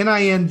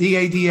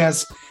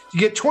 NINDADS. You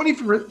get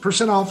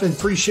 20% off and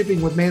free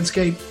shipping with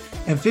Manscaped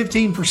and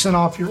 15%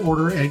 off your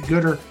order at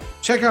Gooder.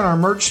 Check out our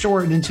merch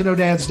store at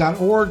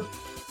NintendoDads.org.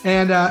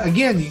 And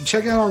again, you can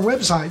check out our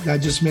website that I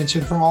just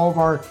mentioned for all of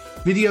our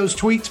videos,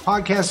 tweets,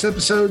 podcast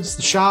episodes,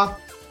 the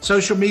shop,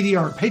 social media,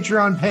 our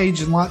Patreon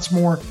page, and lots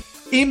more.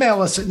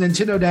 Email us at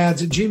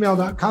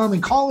nintendodads@gmail.com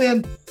and call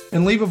in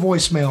and leave a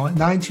voicemail at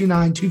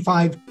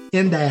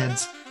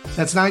 929-25-NDADS.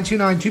 That's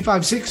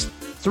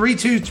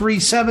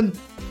 929-256-3237.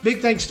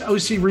 Big thanks to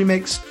OC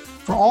Remix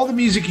for all the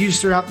music used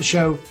throughout the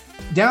show.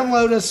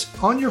 Download us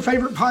on your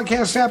favorite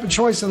podcast app of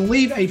choice and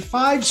leave a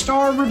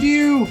 5-star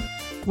review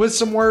with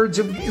some words.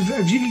 If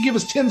you can give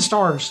us 10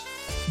 stars,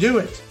 do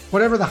it.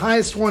 Whatever the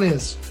highest one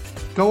is.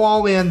 Go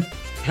all in.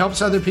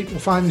 Helps other people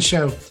find the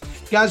show.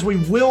 Guys, we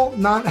will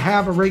not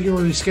have a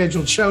regularly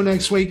scheduled show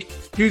next week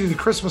due to the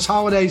Christmas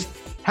holidays.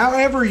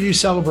 However you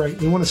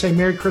celebrate, we want to say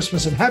Merry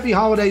Christmas and Happy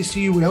Holidays to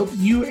you. We hope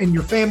you and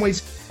your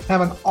families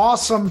have an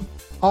awesome,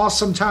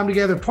 awesome time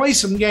together. Play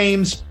some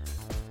games.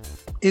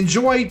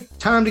 Enjoy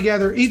time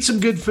together. Eat some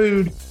good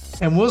food.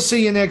 And we'll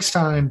see you next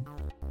time.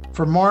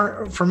 For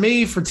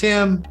me, for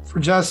Tim, for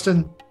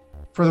Justin,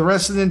 for the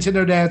rest of the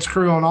Nintendo Dads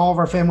crew on all of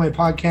our family of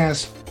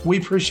podcasts, we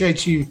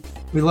appreciate you.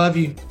 We love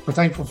you. We're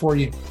thankful for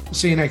you. We'll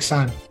see you next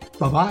time.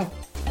 Bye-bye.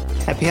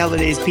 Happy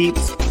holidays,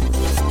 peeps.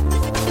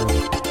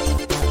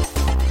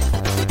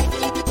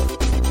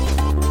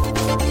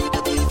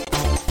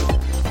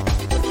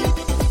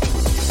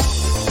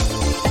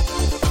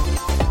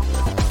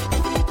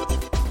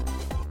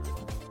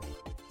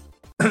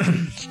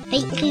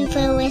 Thank you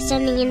for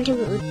listening to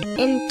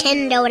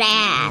Nintendo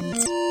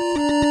Dads.